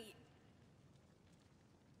my...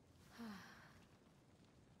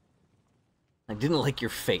 I didn't like your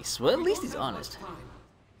face. Well, at We least don't he's have much honest. time.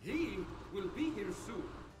 He will be here soon.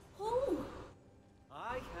 Who?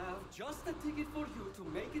 I have just a ticket for you to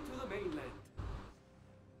make it to the mainland.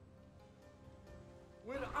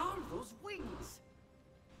 Where are those wings?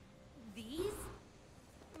 These?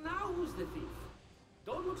 Now who's the thief?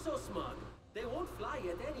 Don't look so smug. They won't fly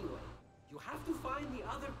yet anyway. You have to find the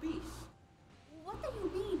other piece. What do you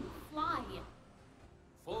mean, fly?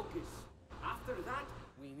 Focus. After that,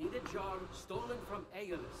 we need a jar stolen from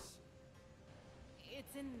Aeolus.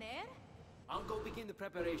 It's in there? I'll go begin the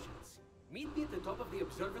preparations. Meet me at the top of the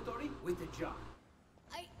observatory with the jar.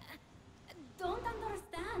 I... don't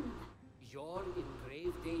understand. You're in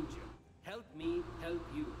grave danger. Help me help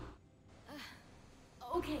you.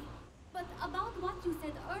 Okay, but about what you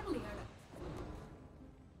said earlier...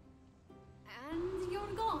 And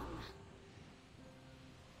you're gone.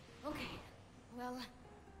 Okay, well...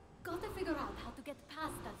 Gotta figure out how to get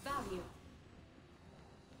past that barrier.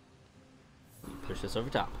 Push this over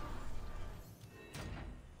top.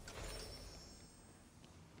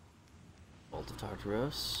 Bolt of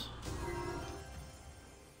Tartaros.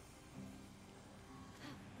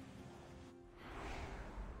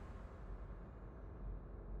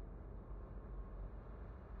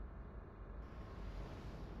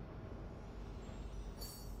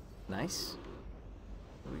 Nice.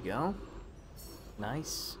 There we go.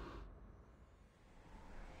 Nice.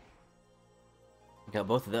 Got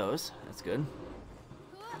both of those. That's good.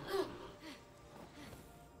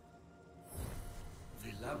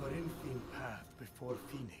 The labyrinthine path before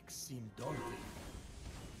Phoenix seemed daunting,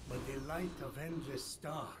 but the light of endless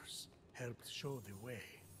stars helped show the way.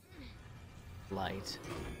 Light.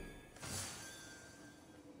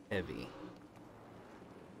 Heavy.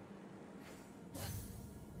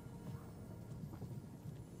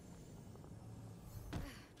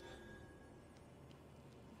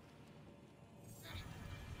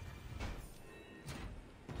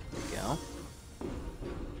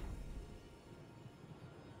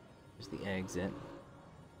 the exit.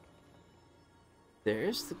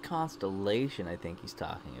 There's the constellation I think he's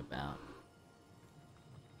talking about.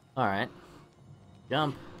 Alright.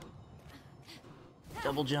 Jump.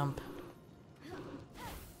 Double jump.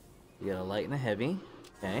 You got a light and a heavy.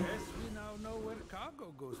 Okay. Yes, we now know where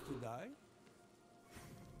cargo goes to die.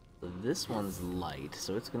 So this one's light,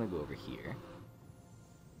 so it's gonna go over here.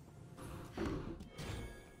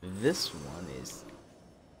 This one is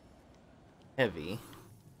heavy.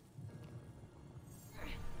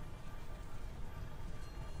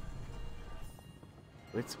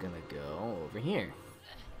 It's gonna go over here.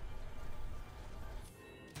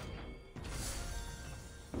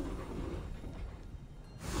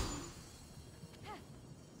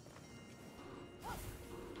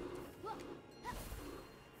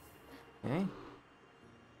 Okay.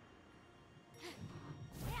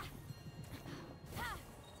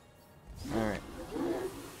 All right.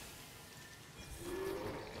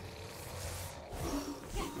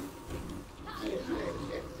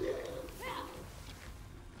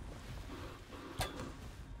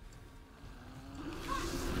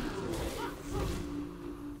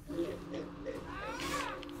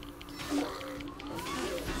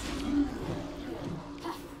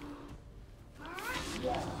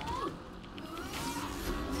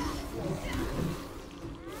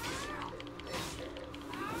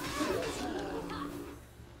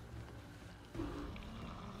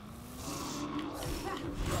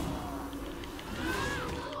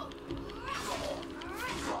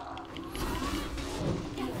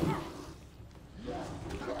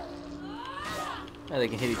 Oh, they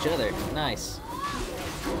can hit each other. Nice.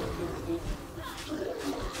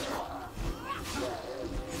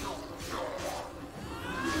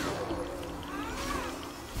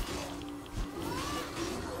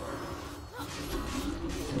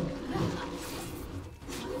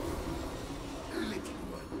 Little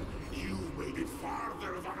one, you made it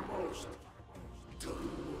farther than most. Don't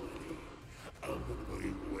worry, I'm on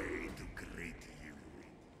my way to greet you.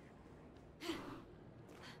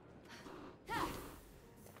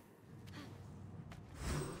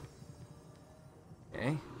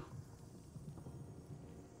 Okay.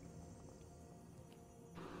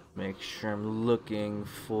 Make sure I'm looking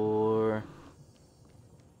for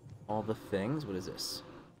all the things. What is this?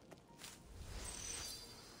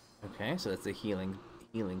 Okay, so that's a healing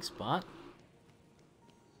spot.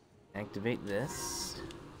 Activate this.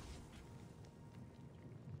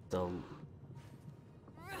 So,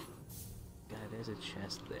 God, there's a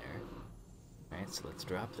chest there. Alright, so let's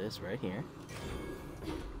drop this right here.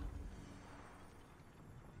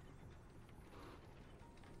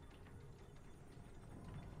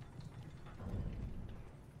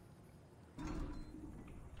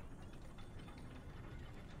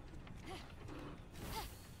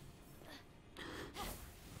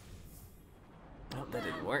 Oh, that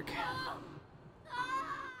didn't work.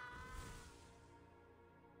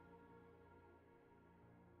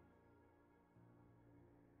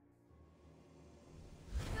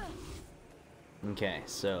 Okay,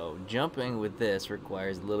 so jumping with this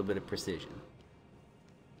requires a little bit of precision.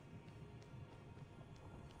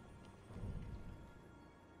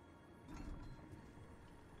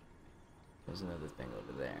 There's another thing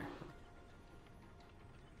over there.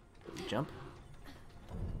 Jump.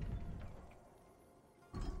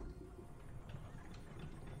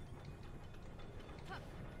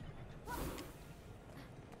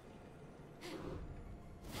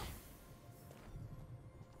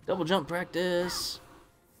 Double jump practice.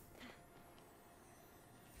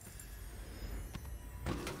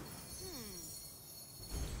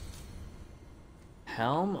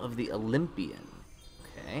 Helm of the Olympian.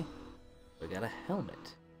 Okay. We got a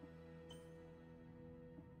helmet.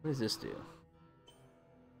 What does this do?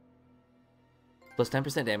 Plus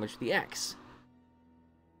 10% damage with the axe.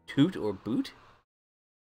 Toot or boot?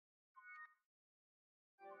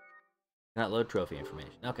 Not load trophy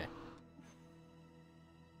information. Okay.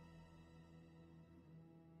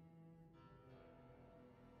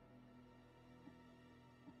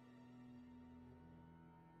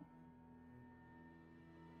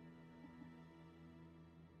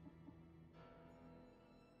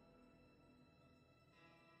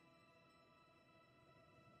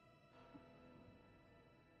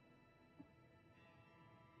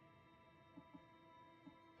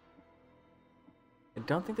 I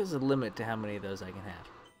don't think there's a limit to how many of those I can have.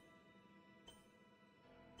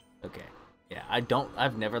 Okay. Yeah,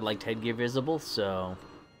 I've never liked headgear visible, so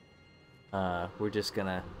we're just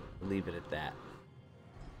gonna leave it at that.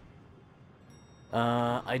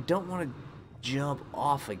 I don't want to jump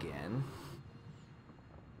off again.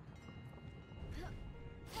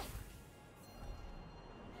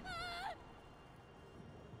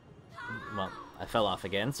 fell off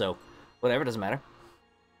again, so whatever, doesn't matter.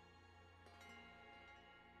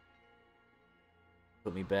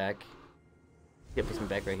 Put me back. Yeah, puts me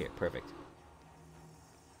back right here. Perfect.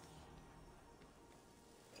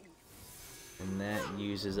 And that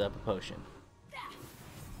uses up a potion.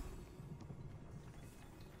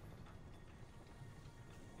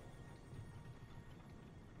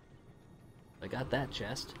 I got that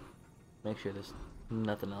chest. Make sure there's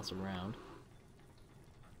nothing else around.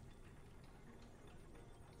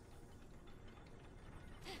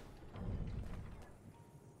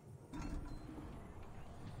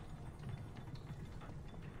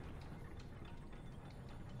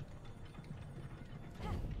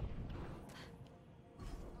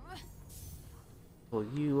 Pull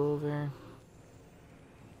you over.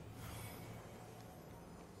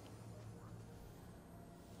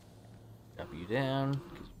 Drop you down,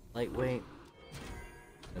 'cause you're lightweight.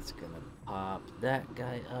 That's gonna pop that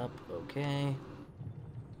guy up, okay.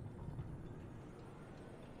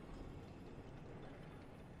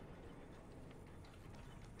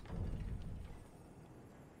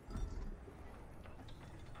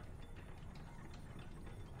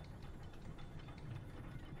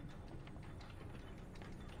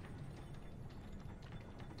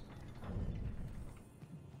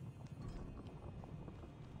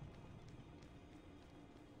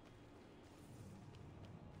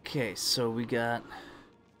 Okay, so we got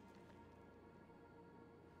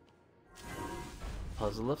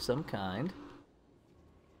puzzle of some kind.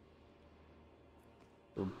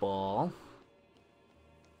 A ball.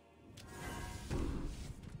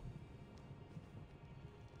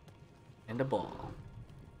 And a ball.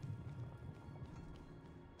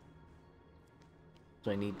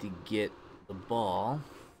 So I need to get the ball.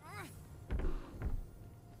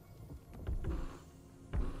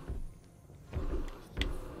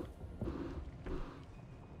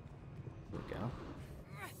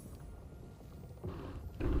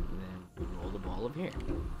 Here,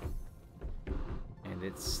 and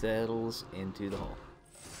it settles into the hole.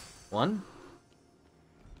 One,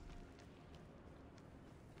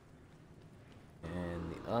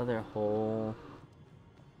 and the other hole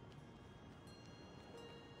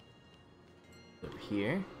over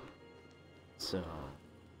here. So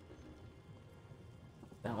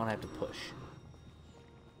that one I have to push.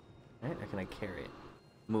 Right? Or can I carry it?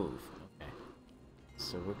 Move. Okay.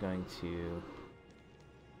 So we're going to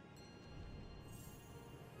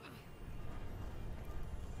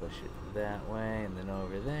push it that way, and then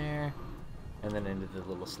over there, and then into the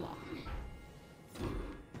little slot.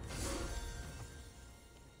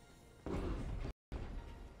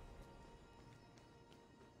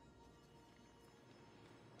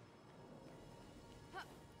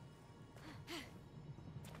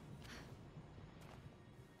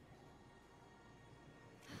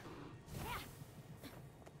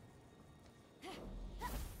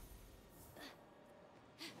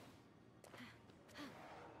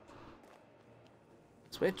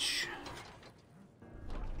 Switch.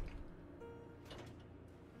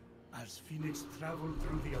 As Fenyx traveled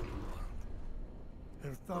through the underworld,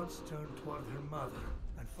 her thoughts turned toward her mother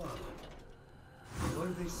and father.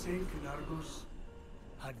 Were they safe in Argos?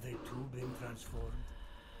 Had they too been transformed?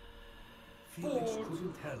 Fenyx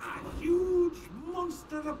couldn't help. A huge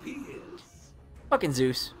monster appears. Fucking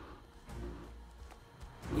Zeus.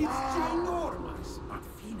 It's ginormous, but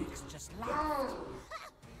Fenyx just laughed.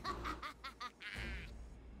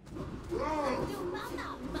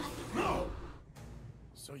 No!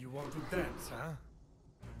 So you want to dance, huh?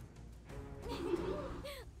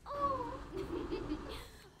 Oh,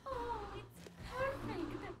 oh, it's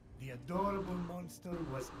perfect. The adorable monster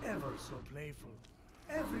was ever so playful.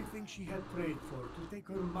 Everything she had prayed for to take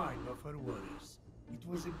her mind off her worries. It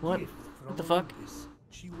was a What? gift from What the fuck? Olympus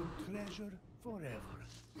she would treasure forever.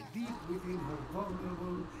 Deep within her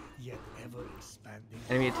vulnerable, yet ever expanding.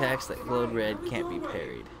 Enemy attacks that glowed red can't be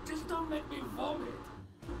parried. Just don't make me vomit.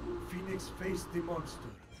 Fenyx faced the monster,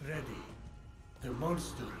 ready. The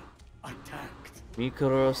monster attacked.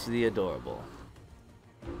 Mikoros the Adorable.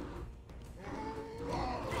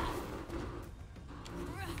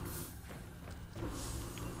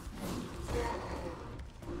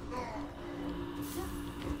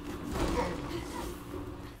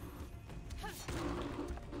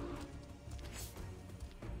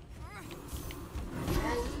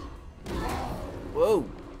 Whoa!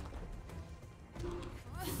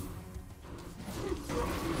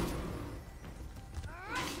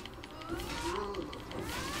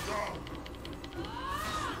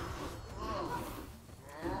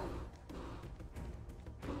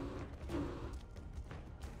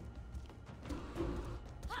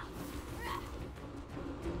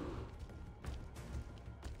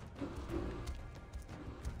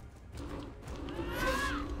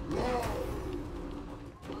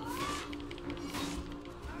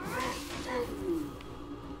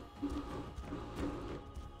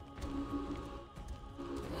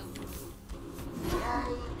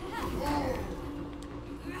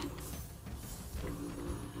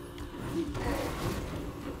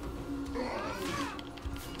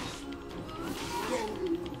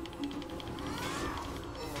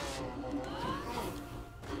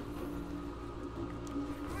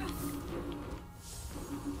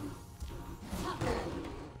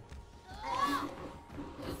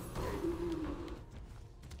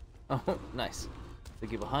 Oh, nice. They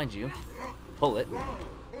get behind you. Pull it.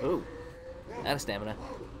 Ooh. Out of stamina.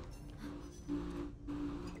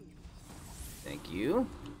 Thank you.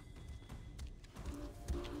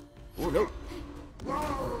 Oh, no.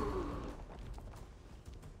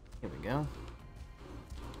 Here we go.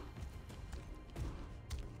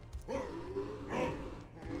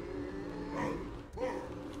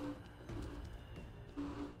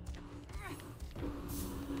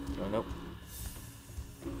 Oh, nope.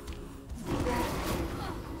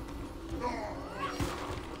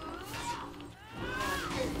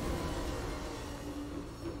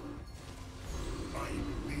 I'm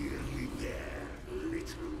nearly there,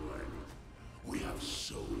 little one. We have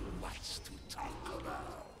so much to talk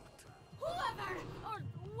about. Whoever or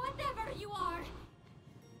whatever you are,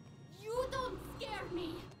 you don't scare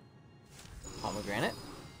me. Pomegranate.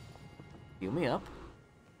 Heal me up.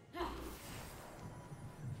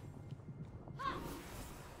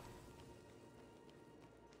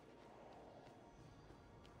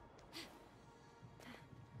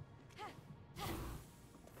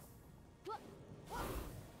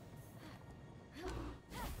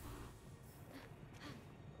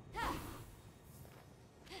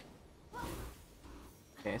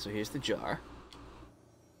 Okay, so here's the jar.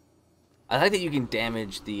 I like that you can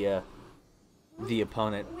damage the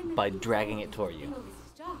opponent by dragging it toward you.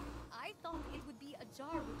 This jar. I thought it would be a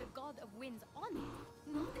jar with the god of winds on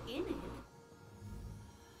it, not in it.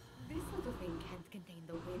 This little thing can't contain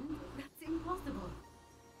the wind. That's impossible.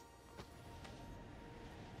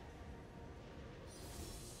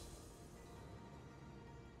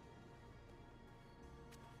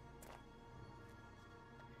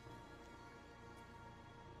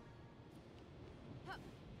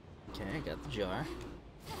 Okay, I got the jar.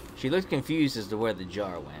 She looked confused as to where the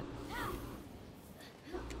jar went.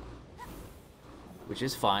 Which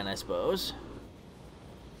is fine, I suppose.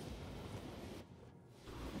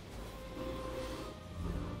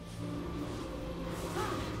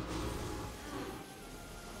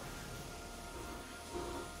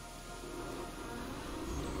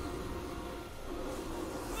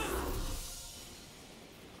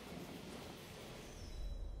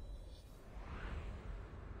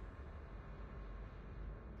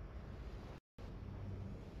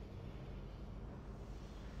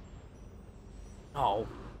 Oh.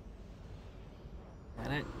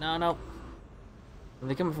 Got it? No, no. When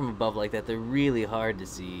they come from above like that, they're really hard to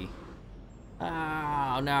see.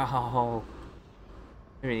 Oh, no.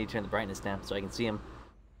 Maybe I need to turn the brightness down so I can see them.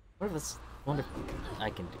 Wonder if I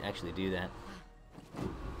can actually do that.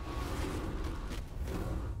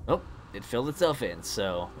 Oh, it filled itself in,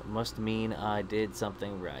 so it must mean I did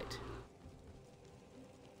something right.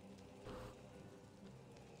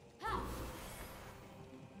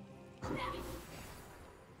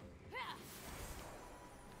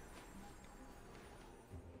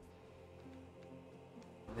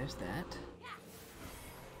 There's that.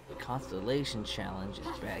 The Constellation Challenge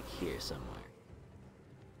is back here somewhere.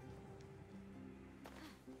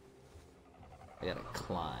 I gotta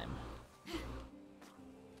climb.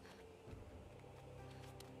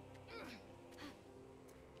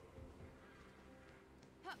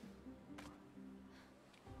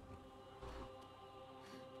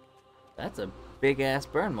 That's a big-ass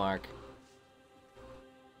burn mark.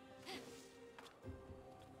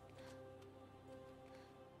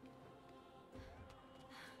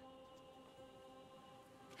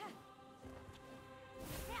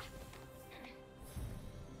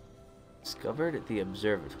 Discovered at the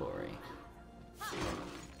observatory.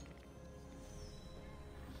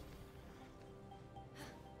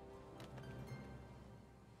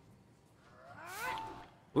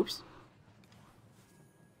 Oops.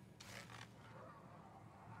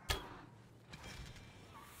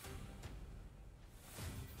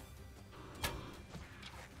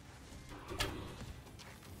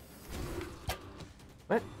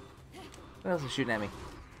 What? What else is shooting at me?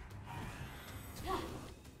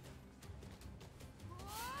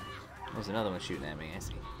 There's another one shooting at me, I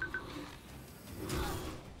see.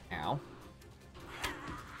 Ow.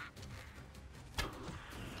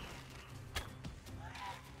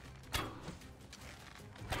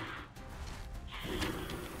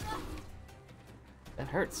 That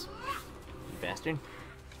hurts, you bastard.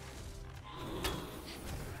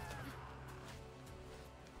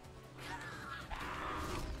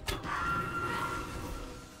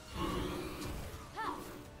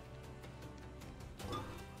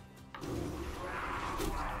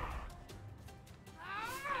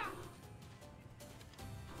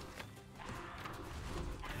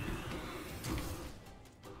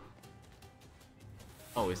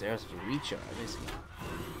 Oh, his arrows to recharge, I see.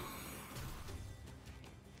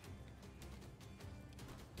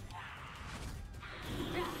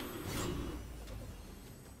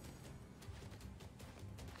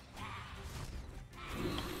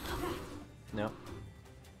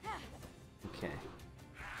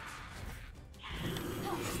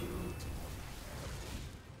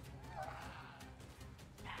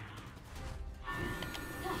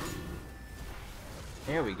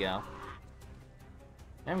 There we go.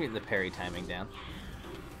 I'm getting the parry timing down.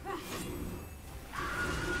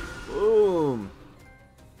 Boom!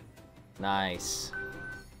 Nice.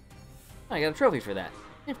 Oh, I got a trophy for that.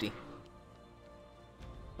 Nifty.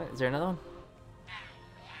 What, is there another one?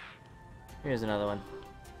 Here's another one.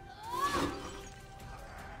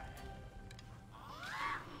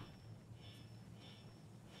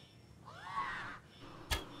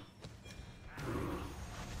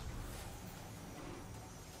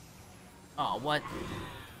 Oh, what?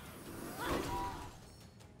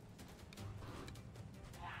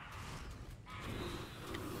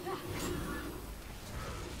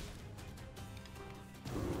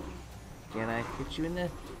 Can I hit you in the...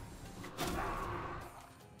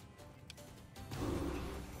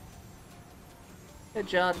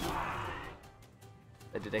 Headshot!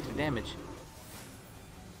 That did extra damage.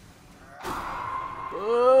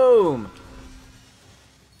 Boom!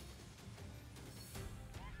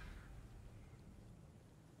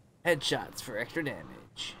 Headshots for extra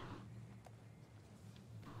damage.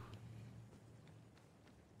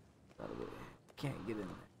 Can't get in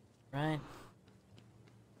there, right?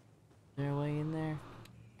 Is there a way in there?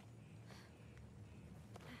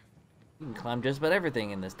 You can climb just about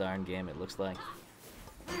everything in this darn game, it looks like.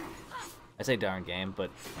 I say darn game,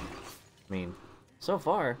 but I mean, so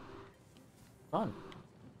far, fun.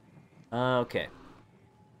 Okay.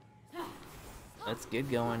 Let's get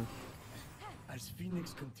going. As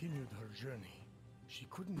Phoenix continued her journey, she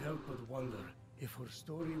couldn't help but wonder if her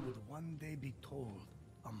story would one day be told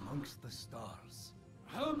amongst the stars.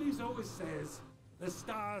 Hermes always says, the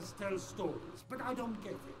stars tell stories, but I don't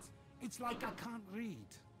get it. It's like I can't read.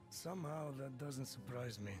 Somehow that doesn't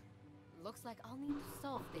surprise me. Looks like I'll need to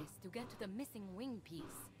solve this to get to the missing wing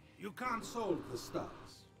piece. You can't solve the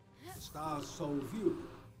stars. The stars solve you.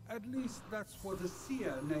 At least that's what a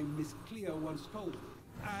seer named Miss Clea once told me.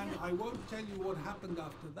 And I won't tell you what happened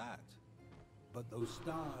after that. But those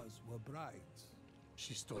stars were bright.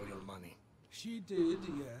 She stole your money. She did,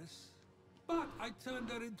 yes. But I turned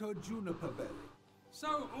her into a juniper berry.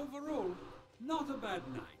 So overall, not a bad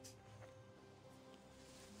night.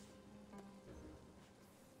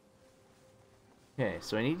 Okay,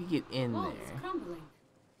 so I need to get in Whoa, there. it's crumbling.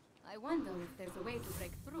 I wonder if there's a way to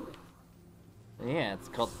break through it. Yeah, it's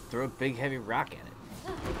called throw a big heavy rock at it.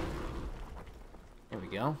 There we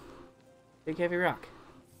go. Big heavy rock.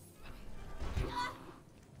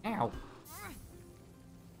 Ow.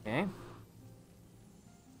 Okay.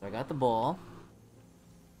 So I got the ball.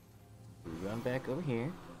 We run back over here.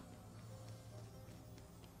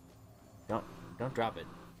 Don't drop it.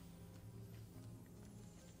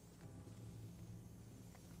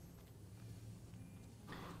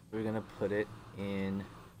 We're gonna put it in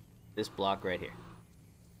this block right here.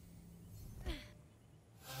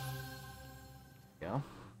 Go.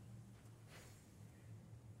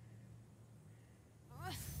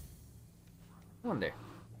 Wonder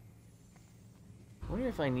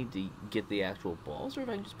if I need to get the actual balls or if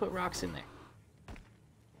I can just put rocks in there. Can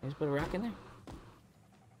I just put a rock in there?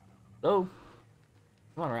 Hello?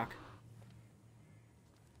 Come on, rock.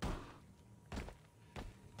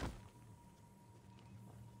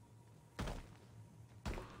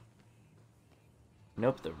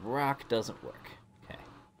 Nope, the rock doesn't work. Okay.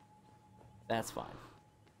 That's fine.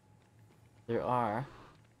 There are...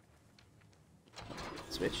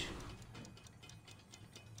 Switch.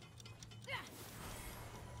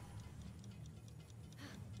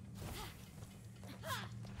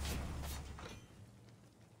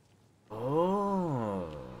 Oh.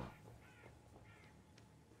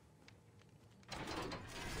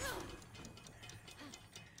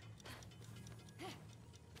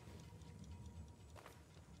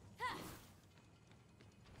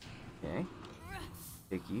 Okay.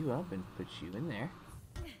 Pick you up and put you in there.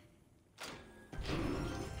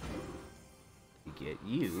 You get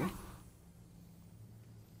you.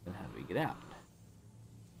 Then how do we get out?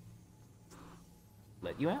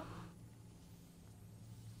 Let you out?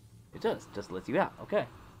 It does, just lets you out, okay.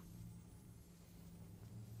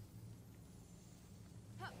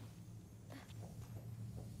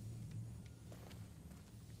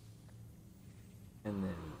 And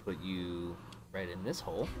then put you right in this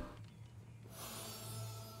hole.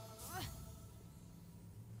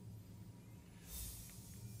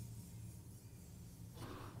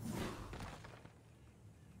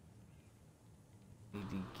 Need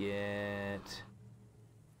to get...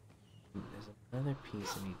 There's another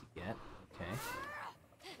piece I need to get. Okay.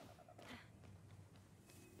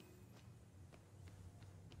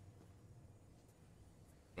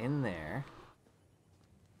 In there.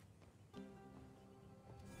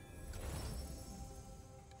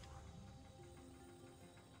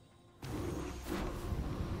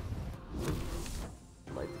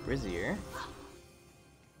 Brazier.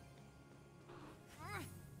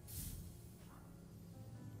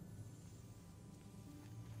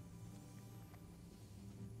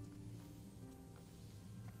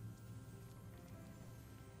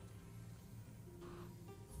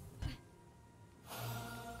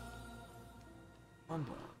 One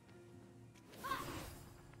more.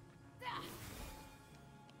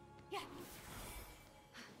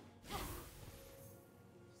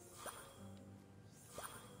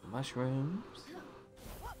 Mushrooms.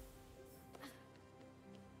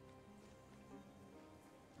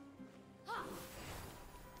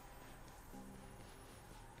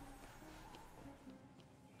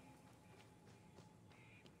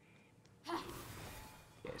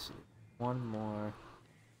 Okay, so one more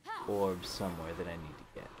orb somewhere that I need to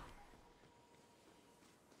get.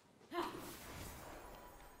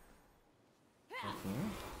 Right here.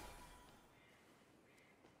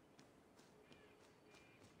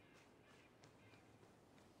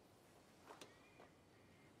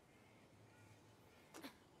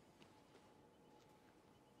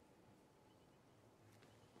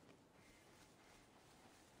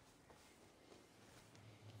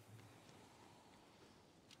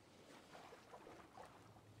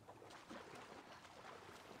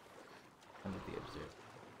 Under the observer.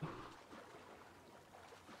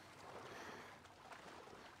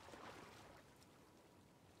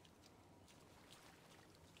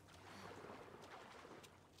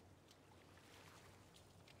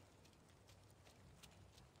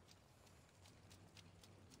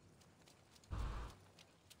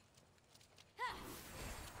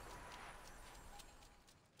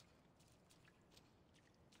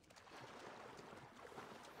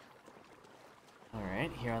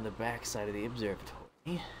 Alright, here on the back side of the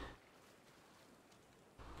observatory.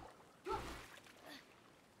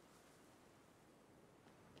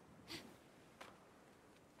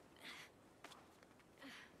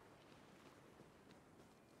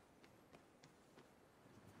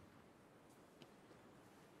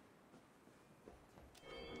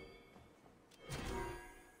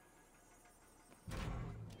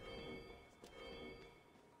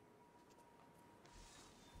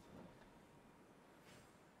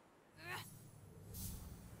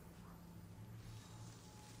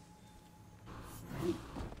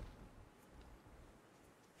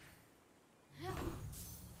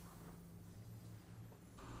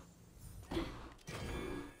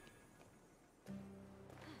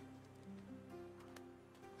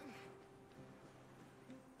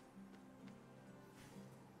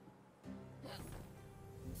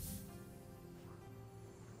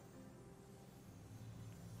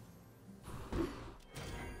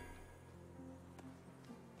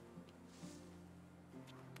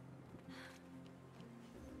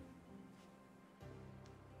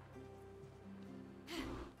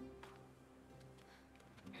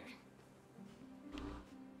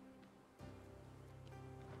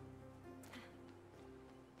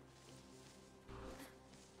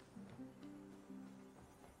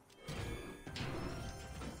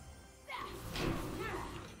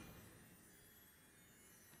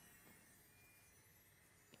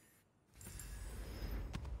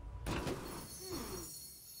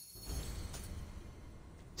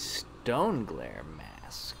 Stone Glare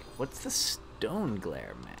Mask. What's the Stone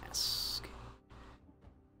Glare Mask?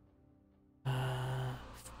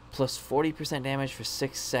 Plus 40% damage for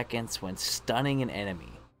 6 seconds when stunning an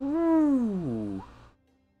enemy. Ooh,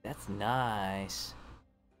 that's nice.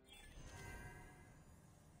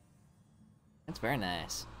 That's very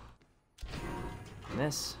nice. And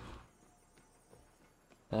this.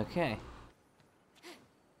 Okay.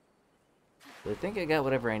 So I think I got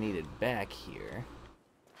whatever I needed back here.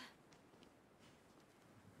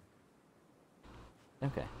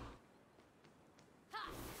 Okay.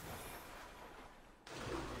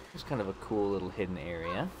 It's kind of a cool little hidden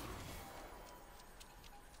area.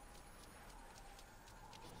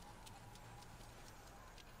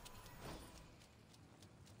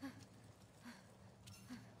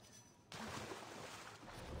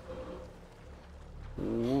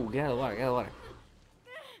 Ooh, get out of the water, get out of the water.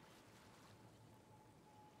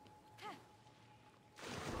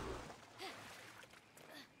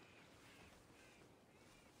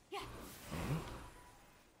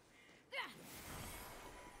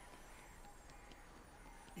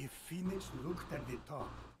 If Phoenix looked at the top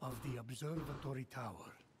of the observatory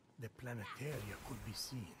tower, the planetaria could be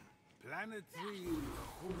seen. Planetary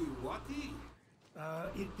Hubiwati?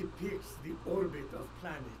 It depicts the orbit of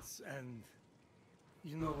planets and...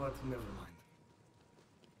 You know what? Never mind.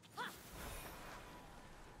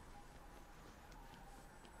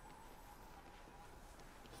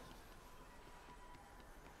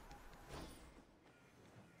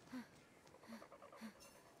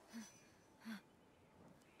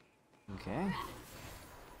 Okay.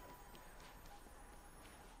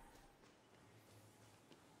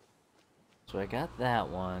 So I got that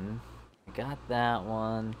one. I got that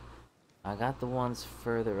one. I got the ones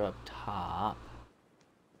further up top.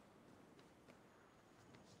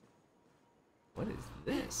 What is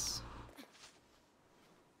this?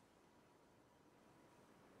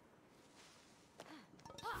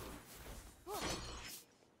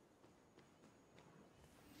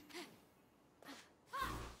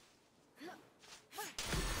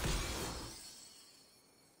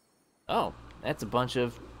 Oh, that's a bunch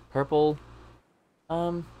of purple.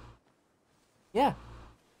 Yeah.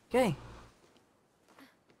 Okay.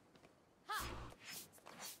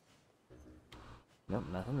 Nope,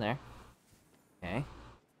 nothing there. Okay.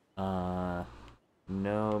 No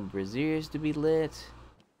braziers to be lit.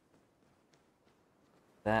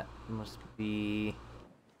 That must be...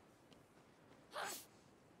 Is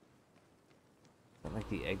that like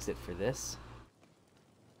the exit for this?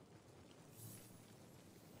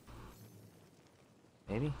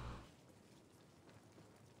 Maybe?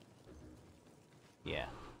 Yeah.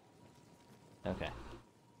 Okay.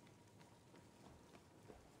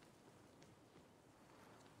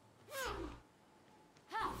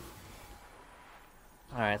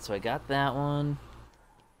 Alright, so I got that one.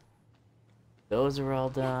 Those are all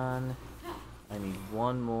done. I need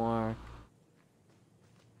one more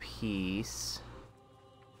piece.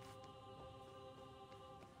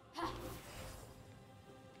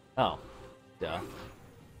 Oh, duh.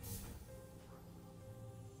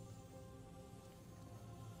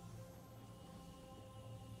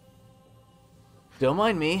 Don't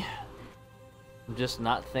mind me. I'm just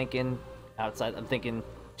not thinking outside. I'm thinking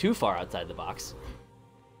too far outside the box.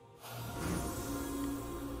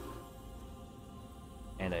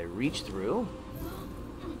 And I reach through.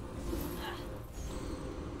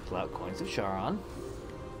 Pull out coins of Charon.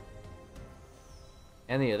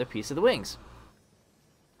 And the other piece of the wings.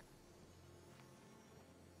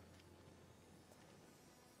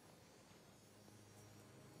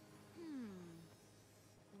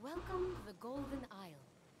 Welcome to the Golden Isle,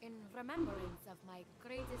 in remembrance of my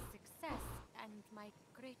greatest success and my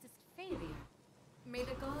greatest failure. May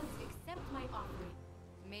the gods accept my offering.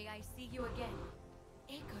 May I see you again,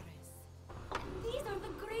 Icarus. These are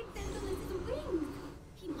the great Daedalus's wings!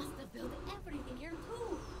 He must have built everything here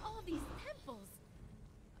too! All these temples!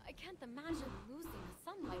 I can't imagine losing a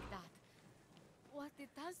son like that. What it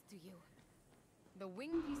does to you. The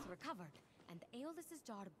wing piece recovered, and Aeolus's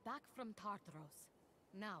jar back from Tartaros.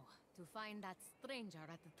 Now, to find that stranger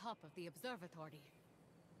at the top of the observatory.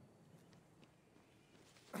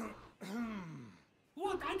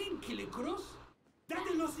 What? I didn't kill Icarus!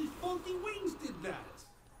 Daedalus' faulty wings did that!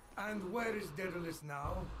 And where is Daedalus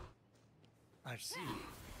now? I see.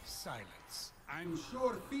 Silence. I'm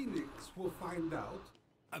sure Phoenix will find out.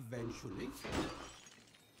 Eventually.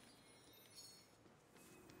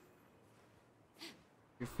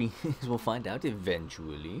 Your Phoenix will find out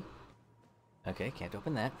eventually. Okay, can't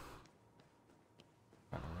open that.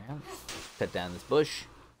 Run around. Cut down this bush.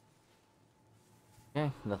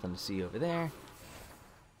 Okay, nothing to see over there.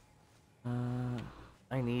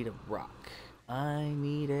 I need a rock. I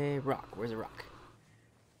need a rock. Where's a rock?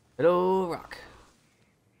 Hello, rock.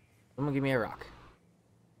 Someone give me a rock.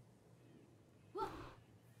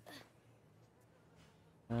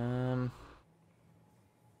 I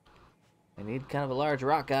need kind of a large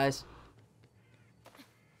rock, guys.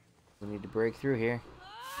 We need to break through here.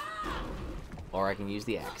 Or I can use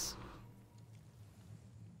the axe.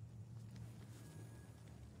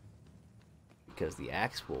 Because the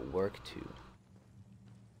axe will work too.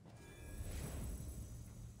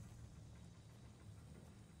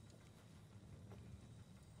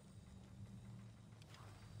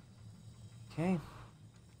 Okay.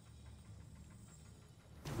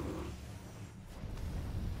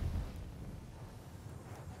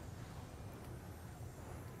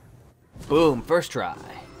 Boom, first try.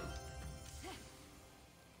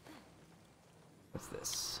 What's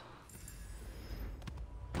this?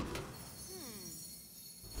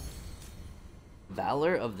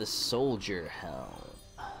 Valor of the Soldier Helm.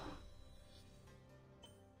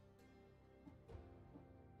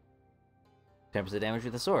 10% damage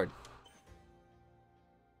with the sword.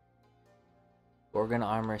 Organ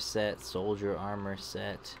armor set, soldier armor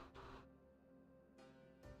set.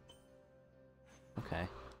 Okay.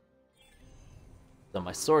 So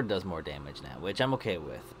my sword does more damage now, which I'm okay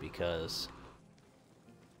with because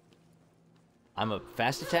I'm a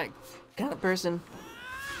fast attack kind of person.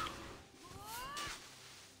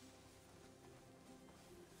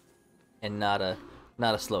 And not a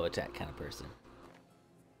slow attack kind of person.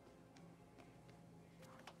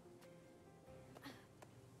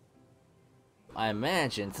 I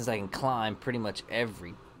imagine, since I can climb pretty much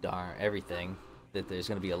everything, that there's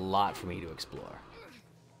going to be a lot for me to explore.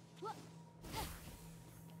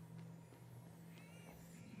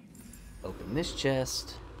 Open this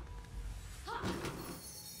chest.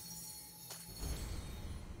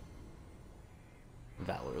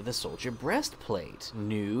 Valor of the Soldier breastplate.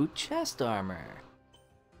 New chest armor.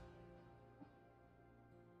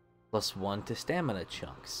 +1 to stamina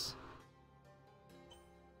chunks.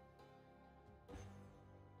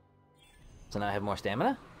 So now I have more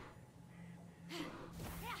stamina?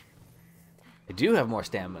 I do have more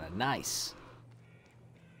stamina. Nice.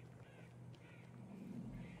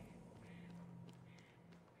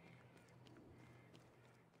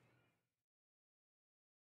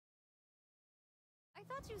 I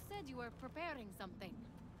thought you said you were preparing something.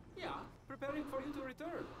 Yeah, preparing for you to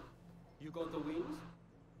return. You got the wings?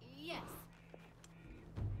 Yes.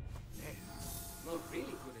 Not really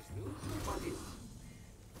good as new, but it's...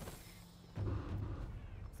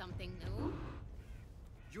 Something new?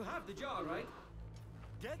 You have the jar, right?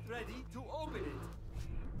 Get ready to open it.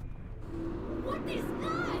 What is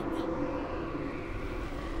that?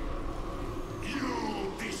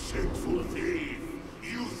 You deceitful thief!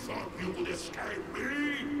 You thought you could escape me?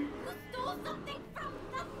 You stole something from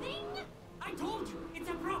nothing? I told you, it's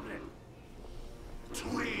a problem.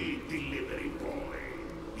 Tweed delivery boy!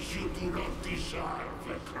 You do not deserve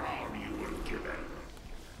the crown you were given.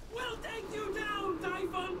 We'll take you down,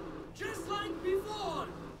 Typhon! Just like before!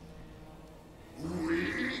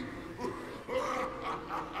 We?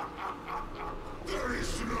 There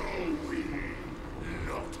is no we.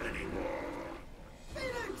 Not anymore.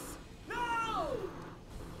 Phoenix! Now!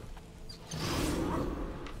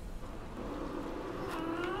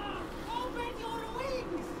 Open your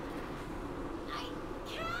wings! I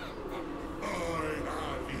can't! I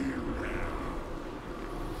have you now.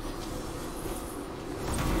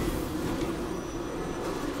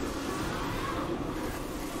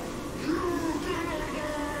 You cannot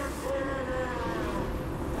live forever!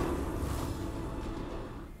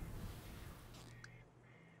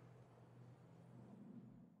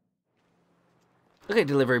 Okay,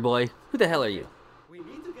 delivery boy. Who the hell are you? We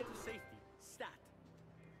need to get to safety. Stat.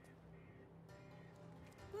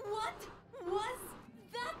 What was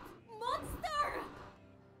that monster?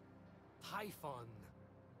 Typhon.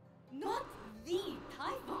 Not the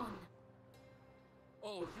Typhon.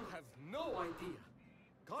 Oh, you have no idea.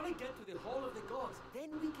 Gotta get to the Hall of the Gods, then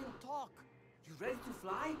we can talk. You ready to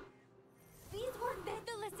fly? These were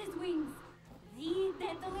Daedalus's wings. The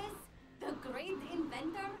Daedalus, the great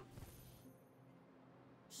inventor.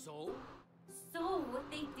 So? So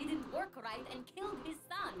they didn't work right and killed his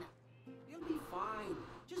son. You'll be fine.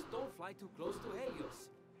 Just don't fly too close to Helios.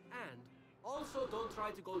 And also don't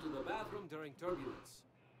try to go to the bathroom during turbulence.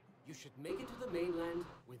 You should make it to the mainland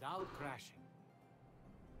without crashing.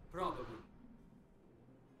 Probably.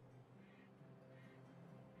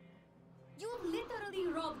 You literally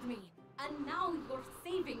robbed me, and now you're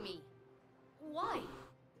saving me. Why?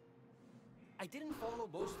 I didn't follow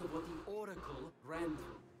most of what the Oracle ran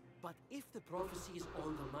through. But if the prophecy is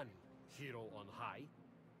on the money, hero on high,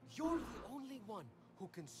 you're the only one who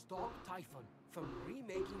can stop Typhon from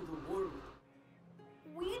remaking the world.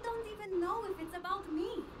 We don't even know if it's about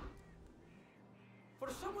me.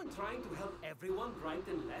 For someone trying to help everyone right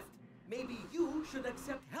and left, maybe you should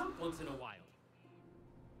accept help once in a while.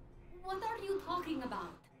 What are you talking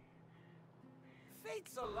about?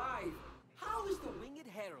 Fate's alive! How is the Winged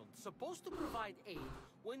Herald supposed to provide aid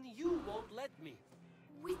when you won't let me?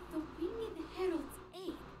 With the Winged Herald's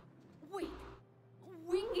aid? Wait,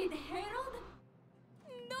 Winged Herald?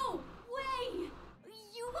 No way!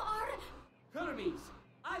 You are... Hermes,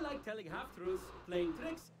 I like telling half-truths, playing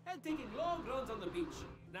tricks, and taking long runs on the beach.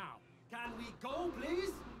 Now, can we go,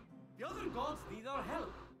 please? The other gods need our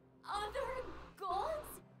help. Other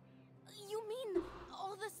gods? You mean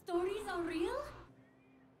all the stories are real?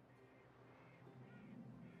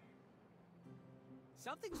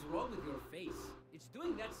 Something's wrong with your face. It's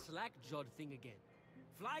doing that slack-jawed thing again.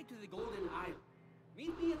 Fly to the Golden Isle.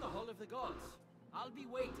 Meet me at the Hall of the Gods. I'll be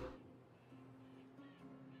waiting.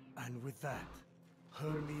 And with that,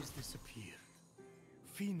 Hermes disappeared.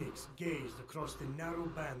 Phoenix gazed across the narrow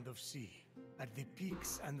band of sea, at the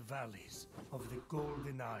peaks and valleys of the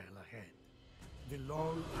Golden Isle ahead. The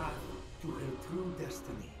long path to her true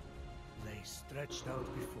destiny lay stretched out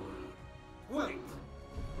before her. Wait,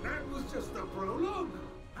 that was just a prologue?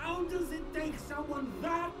 How does it take someone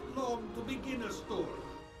that long to begin a story?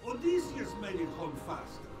 Odysseus made it home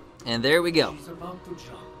faster. And there we go. She's about to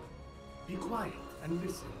jump. Be quiet and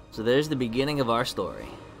listen. So there's the beginning of our story.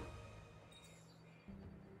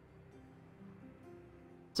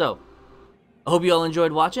 So, I hope you all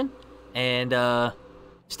enjoyed watching, and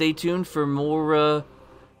stay tuned for more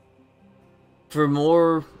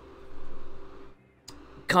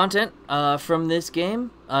content from this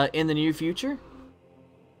game in the near future.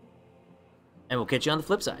 And we'll catch you on the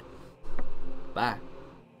flip side. Bye.